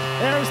year.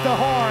 There's the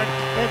horn.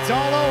 It's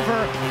all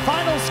over.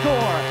 Final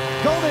score,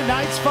 Golden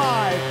Knights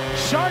 5,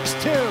 Sharks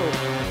 2.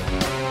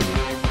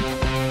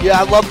 Yeah,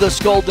 I love this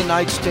Golden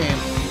Knights team.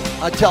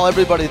 I tell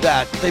everybody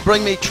that. They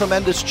bring me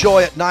tremendous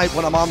joy at night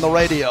when I'm on the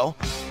radio.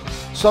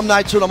 Some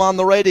nights when I'm on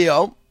the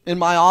radio, in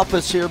my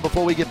office here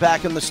before we get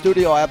back in the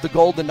studio, I have the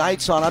Golden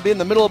Knights on. I'll be in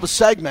the middle of a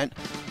segment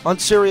on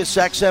Sirius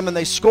XM and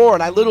they score,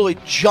 and I literally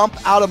jump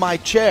out of my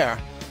chair.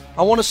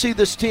 I want to see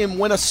this team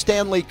win a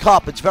Stanley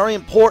Cup. It's very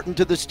important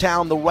to this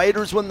town. The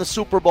Raiders win the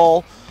Super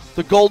Bowl.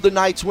 The Golden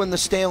Knights win the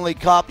Stanley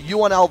Cup.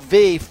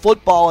 UNLV,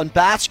 football, and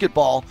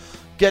basketball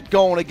get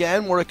going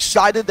again. We're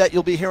excited that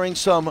you'll be hearing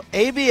some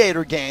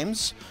Aviator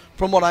games,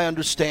 from what I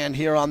understand,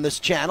 here on this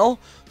channel.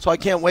 So I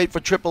can't wait for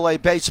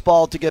AAA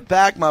baseball to get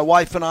back. My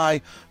wife and I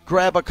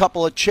grab a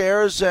couple of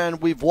chairs,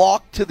 and we've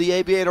walked to the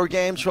Aviator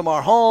games from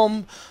our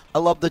home. I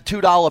love the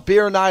 $2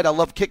 beer night. I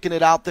love kicking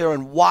it out there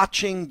and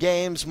watching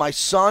games. My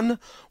son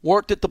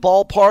worked at the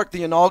ballpark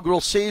the inaugural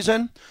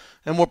season,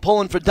 and we're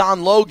pulling for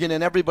Don Logan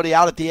and everybody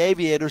out at the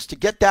Aviators to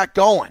get that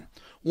going.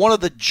 One of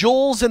the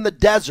jewels in the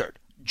desert.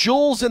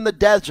 Jewels in the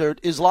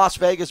desert is Las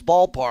Vegas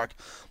ballpark,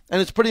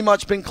 and it's pretty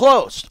much been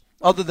closed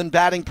other than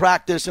batting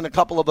practice and a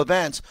couple of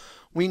events.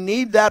 We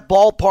need that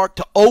ballpark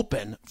to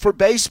open for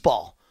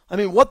baseball. I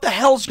mean, what the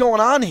hell's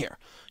going on here?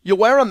 You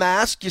wear a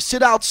mask, you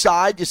sit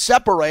outside, you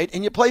separate,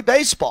 and you play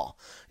baseball.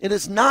 It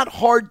is not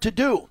hard to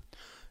do.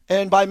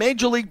 And by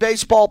Major League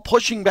Baseball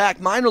pushing back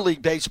minor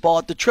league baseball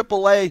at the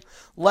AAA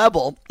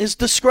level is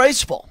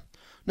disgraceful.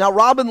 Now,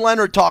 Robin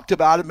Leonard talked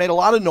about it, made a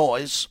lot of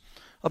noise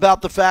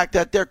about the fact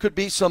that there could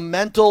be some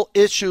mental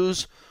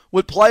issues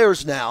with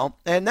players now.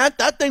 And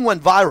that thing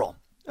went viral.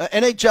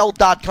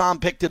 NHL.com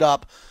picked it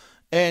up,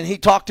 and he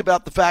talked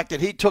about the fact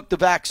that he took the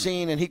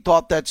vaccine and he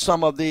thought that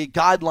some of the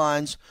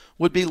guidelines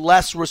would be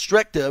less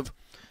restrictive,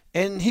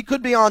 and he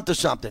could be onto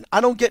something.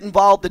 I don't get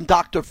involved in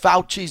Dr.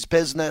 Fauci's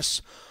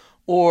business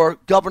or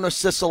Governor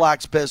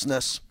Sisolak's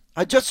business.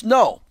 I just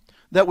know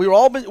that we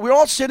were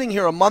all sitting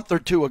here a month or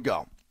two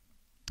ago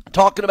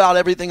talking about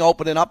everything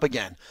opening up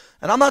again,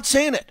 and I'm not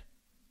seeing it.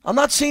 I'm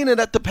not seeing it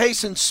at the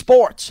pace in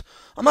sports.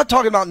 I'm not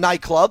talking about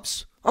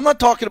nightclubs. I'm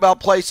not talking about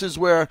places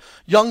where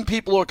young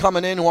people are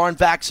coming in who aren't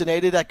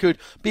vaccinated. That could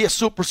be a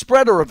super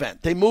spreader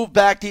event. They move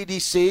back to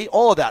EDC,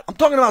 all of that. I'm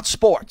talking about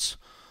sports.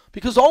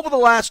 Because over the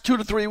last 2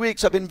 to 3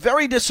 weeks, I've been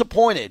very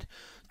disappointed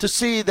to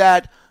see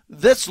that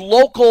this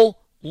local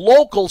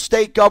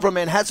state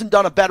government hasn't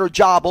done a better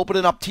job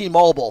opening up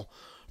T-Mobile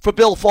for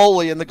Bill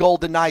Foley and the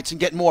Golden Knights and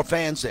getting more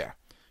fans there.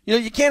 You know,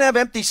 you can't have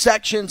empty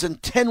sections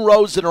and 10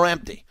 rows that are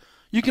empty.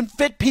 You can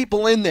fit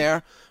people in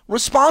there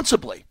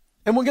responsibly.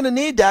 And we're going to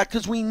need that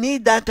because we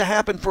need that to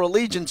happen for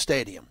Allegiant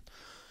Stadium.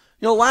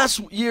 You know, last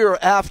year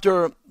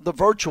after the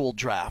virtual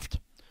draft,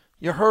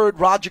 you heard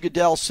Roger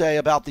Goodell say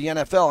about the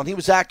NFL, and he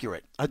was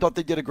accurate. I thought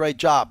they did a great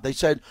job. They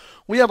said,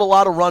 we have a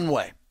lot of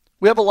runway.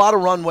 We have a lot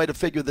of runway to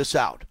figure this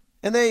out.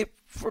 And they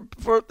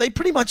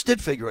pretty much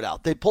did figure it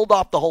out. They pulled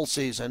off the whole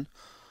season.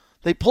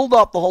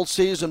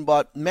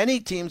 But many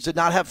teams did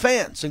not have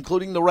fans,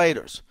 including the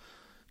Raiders.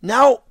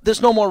 Now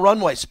there's no more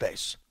runway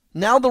space.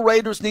 Now the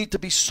Raiders need to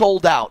be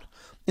sold out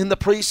in the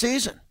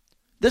preseason.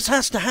 This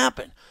has to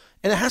happen,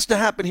 and it has to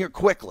happen here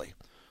quickly.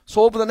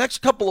 So over the next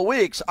couple of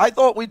weeks, I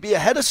thought we'd be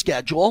ahead of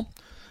schedule,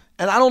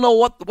 and I don't know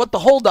what the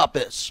holdup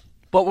is,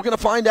 but we're going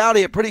to find out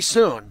here pretty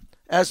soon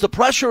as the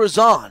pressure is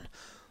on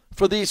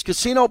for these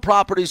casino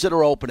properties that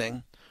are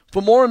opening,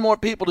 for more and more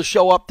people to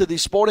show up to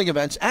these sporting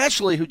events.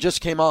 Ashley, who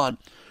just came on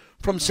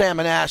from Sam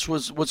and Ash,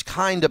 was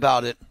kind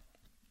about it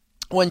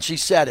when she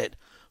said it.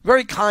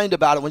 Very kind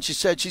about it when she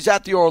said she's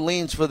at the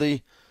Orleans for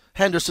the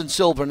Henderson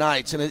Silver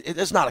Knights, and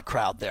there's not a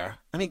crowd there.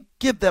 I mean,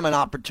 give them an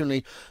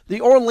opportunity. The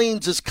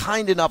Orleans is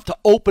kind enough to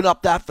open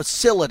up that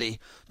facility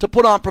to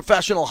put on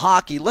professional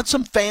hockey. Let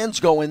some fans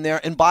go in there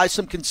and buy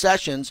some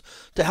concessions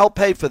to help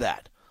pay for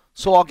that.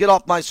 So I'll get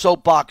off my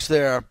soapbox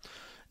there,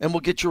 and we'll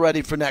get you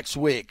ready for next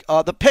week.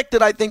 The pick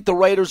that I think the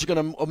Raiders are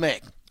going to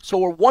make. So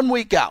we're 1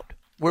 week out.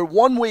 We're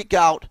 1 week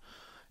out,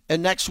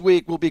 and next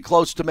week we'll be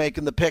close to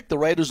making the pick. The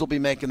Raiders will be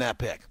making that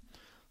pick.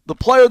 The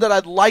player that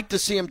I'd like to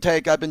see him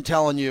take, I've been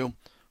telling you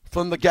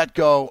from the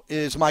get-go,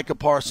 is Micah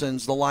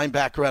Parsons, the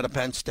linebacker out of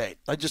Penn State.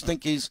 I just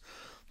think he's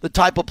the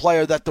type of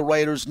player that the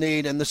Raiders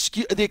need, and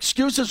the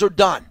excuses are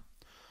done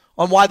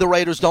on why the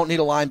Raiders don't need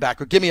a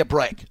linebacker. Give me a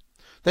break.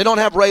 They don't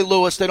have Ray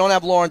Lewis. They don't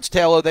have Lawrence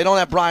Taylor. They don't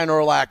have Brian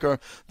Urlacher.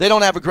 They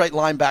don't have a great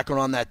linebacker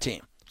on that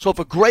team. So if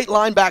a great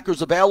linebacker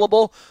is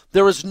available,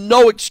 there is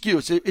no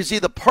excuse. Is he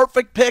the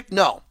perfect pick?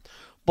 No.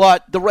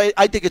 But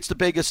I think it's the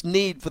biggest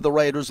need for the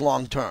Raiders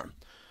long term.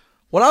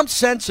 What I'm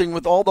sensing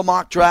with all the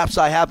mock drafts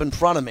I have in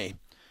front of me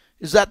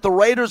is that the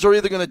Raiders are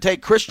either going to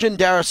take Christian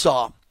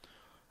Darrisaw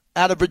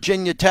out of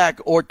Virginia Tech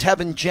or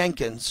Tevin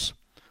Jenkins,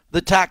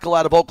 the tackle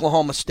out of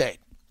Oklahoma State.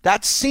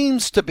 That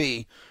seems to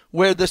be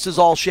where this is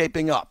all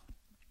shaping up.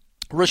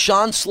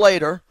 Rashawn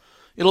Slater,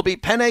 it'll be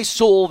Penei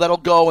Sewell that'll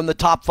go in the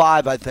top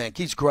 5, I think.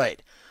 He's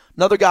great.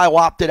 Another guy who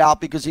opted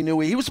out because he knew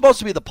he was supposed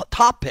to be the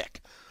top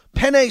pick.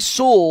 Penei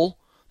Sewell,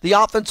 the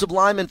offensive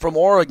lineman from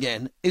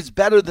Oregon, is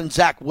better than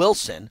Zach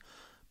Wilson,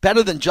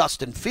 better than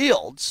Justin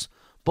Fields,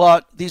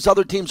 but these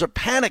other teams are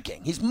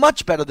panicking. He's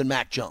much better than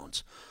Mac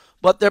Jones,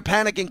 but they're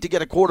panicking to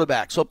get a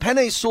quarterback. So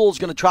Penei Sewell is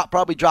going to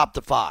probably drop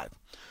to 5.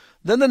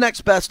 Then the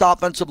next best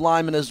offensive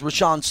lineman is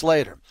Rashawn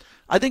Slater.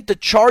 I think the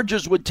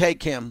Chargers would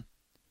take him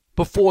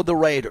before the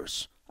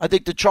Raiders. I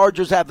think the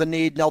Chargers have the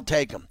need, and they'll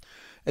take him.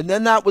 And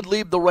then that would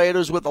leave the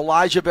Raiders with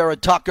Elijah Vera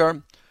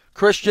Tucker,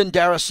 Christian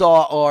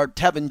Darrisaw, or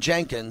Tevin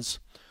Jenkins.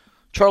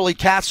 Charlie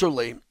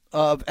Casserly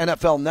of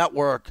NFL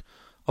Network,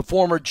 a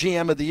former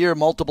GM of the year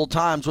multiple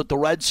times with the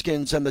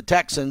Redskins and the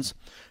Texans,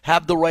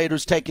 have the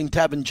Raiders taking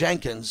Tevin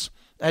Jenkins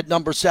at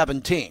number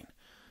 17.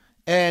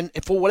 And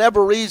if for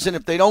whatever reason,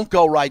 if they don't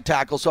go right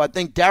tackle, so I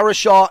think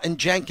Darrisaw and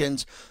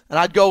Jenkins, and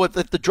I'd go if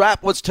the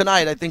draft was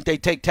tonight, I think they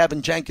take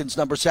Tevin Jenkins,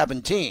 number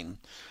 17.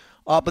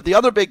 But the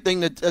other big thing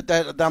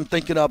that I'm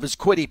thinking of is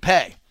Kwity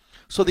Paye.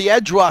 So the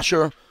edge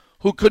rusher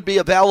who could be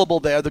available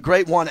there, the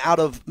great one out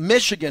of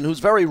Michigan, who's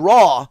very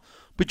raw,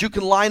 but you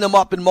can line him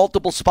up in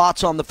multiple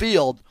spots on the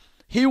field.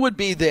 He would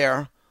be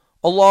there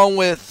along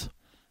with,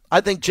 I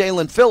think,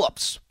 Jalen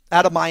Phillips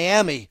out of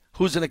Miami,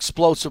 who's an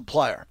explosive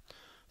player.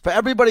 For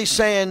everybody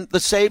saying the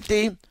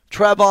safety,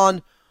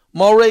 Trevon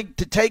Moehrig,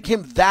 to take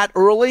him that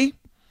early,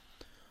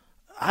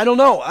 I don't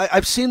know.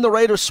 I've seen the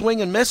Raiders swing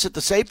and miss at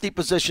the safety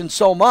position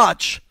so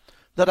much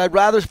that I'd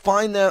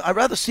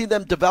rather see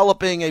them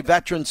developing a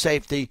veteran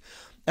safety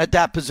at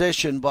that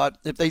position. But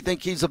if they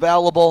think he's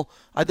available,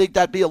 I think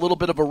that'd be a little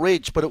bit of a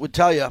reach, but it would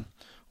tell you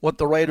what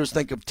the Raiders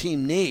think of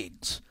team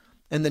needs.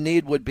 And the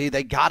need would be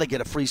they got to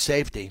get a free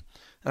safety.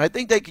 And I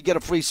think they could get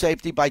a free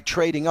safety by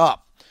trading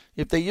up.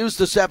 If they use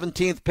the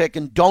 17th pick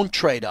and don't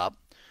trade up,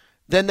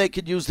 then they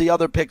could use the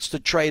other picks to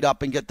trade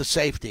up and get the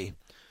safety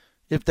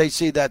if they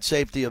see that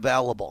safety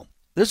available.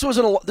 This was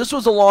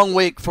a long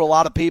week for a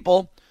lot of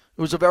people.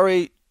 It was a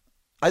very,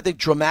 I think,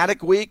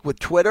 dramatic week with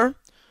Twitter,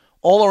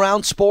 all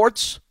around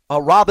sports.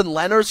 Robin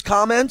Leonard's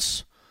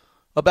comments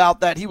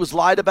about that he was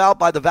lied about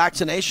by the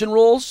vaccination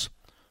rules.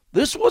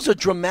 This was a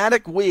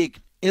dramatic week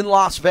in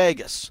Las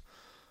Vegas.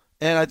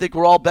 And I think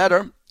we're all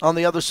better on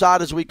the other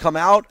side as we come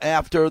out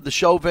after the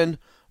Chauvin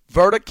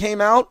verdict came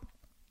out.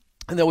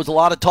 And there was a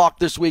lot of talk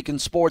this week in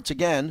sports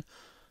again,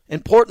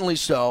 importantly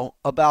so,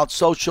 about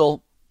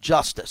social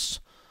justice.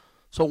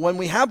 So when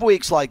we have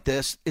weeks like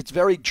this, it's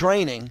very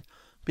draining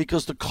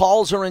because the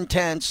calls are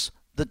intense,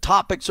 the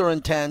topics are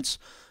intense,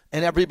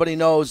 and everybody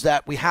knows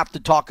that we have to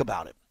talk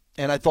about it.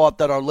 And I thought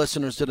that our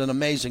listeners did an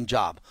amazing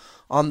job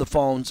on the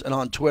phones and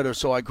on Twitter,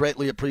 so I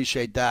greatly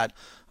appreciate that.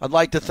 I'd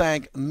like to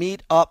thank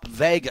Meet Up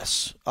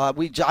Vegas.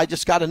 I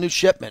just got a new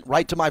shipment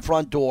right to my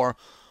front door.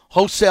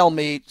 Wholesale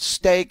meat,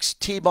 steaks,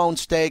 T-bone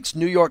steaks,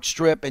 New York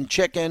strip, and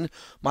chicken.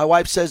 My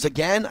wife says,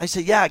 again? I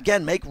say, yeah,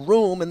 again, make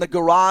room in the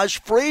garage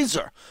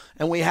freezer.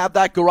 And we have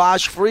that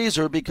garage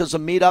freezer because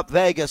of Meet Up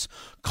Vegas.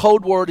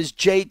 Code word is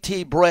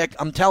JT Brick.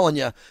 I'm telling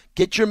you,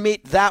 get your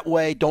meat that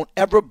way. Don't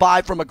ever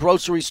buy from a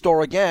grocery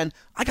store again.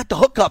 I got the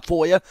hookup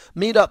for you.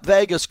 Meet Up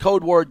Vegas,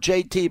 code word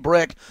JT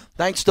Brick.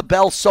 Thanks to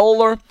Bell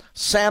Solar,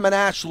 Sam and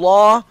Ash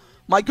Law,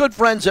 my good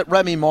friends at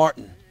Remy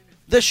Martin.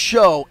 This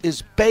show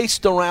is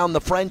based around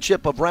the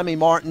friendship of Remy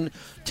Martin,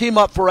 Team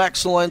Up for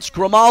Excellence,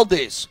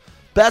 Grimaldi's.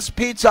 Best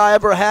pizza I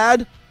ever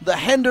had, the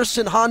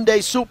Henderson Hyundai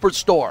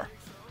Superstore.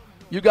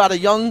 You got a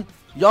young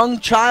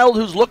child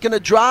who's looking to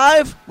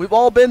drive? We've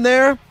all been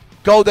there.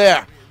 Go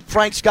there.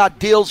 Frank's got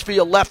deals for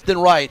you left and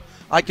right.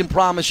 I can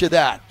promise you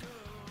that.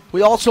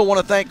 We also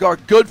want to thank our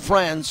good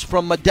friends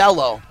from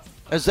Modelo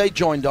as they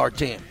joined our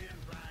team.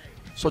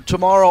 So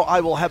tomorrow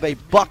I will have a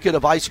bucket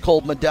of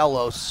ice-cold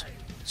Modelos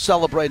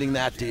celebrating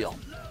that deal.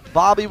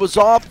 Bobby was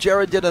off.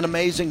 Jared did an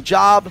amazing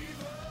job.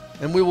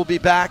 And we will be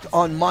back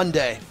on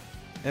Monday.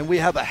 And we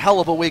have a hell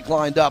of a week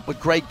lined up with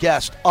great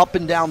guests up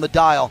and down the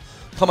dial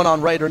coming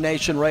on Raider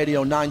Nation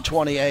Radio,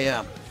 920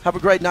 a.m. Have a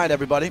great night,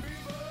 everybody.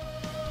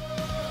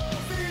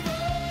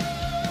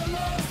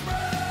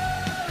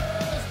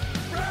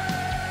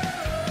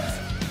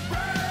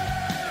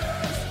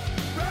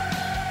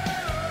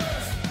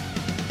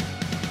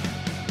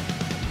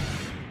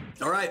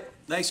 All right.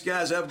 Thanks,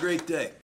 guys. Have a great day.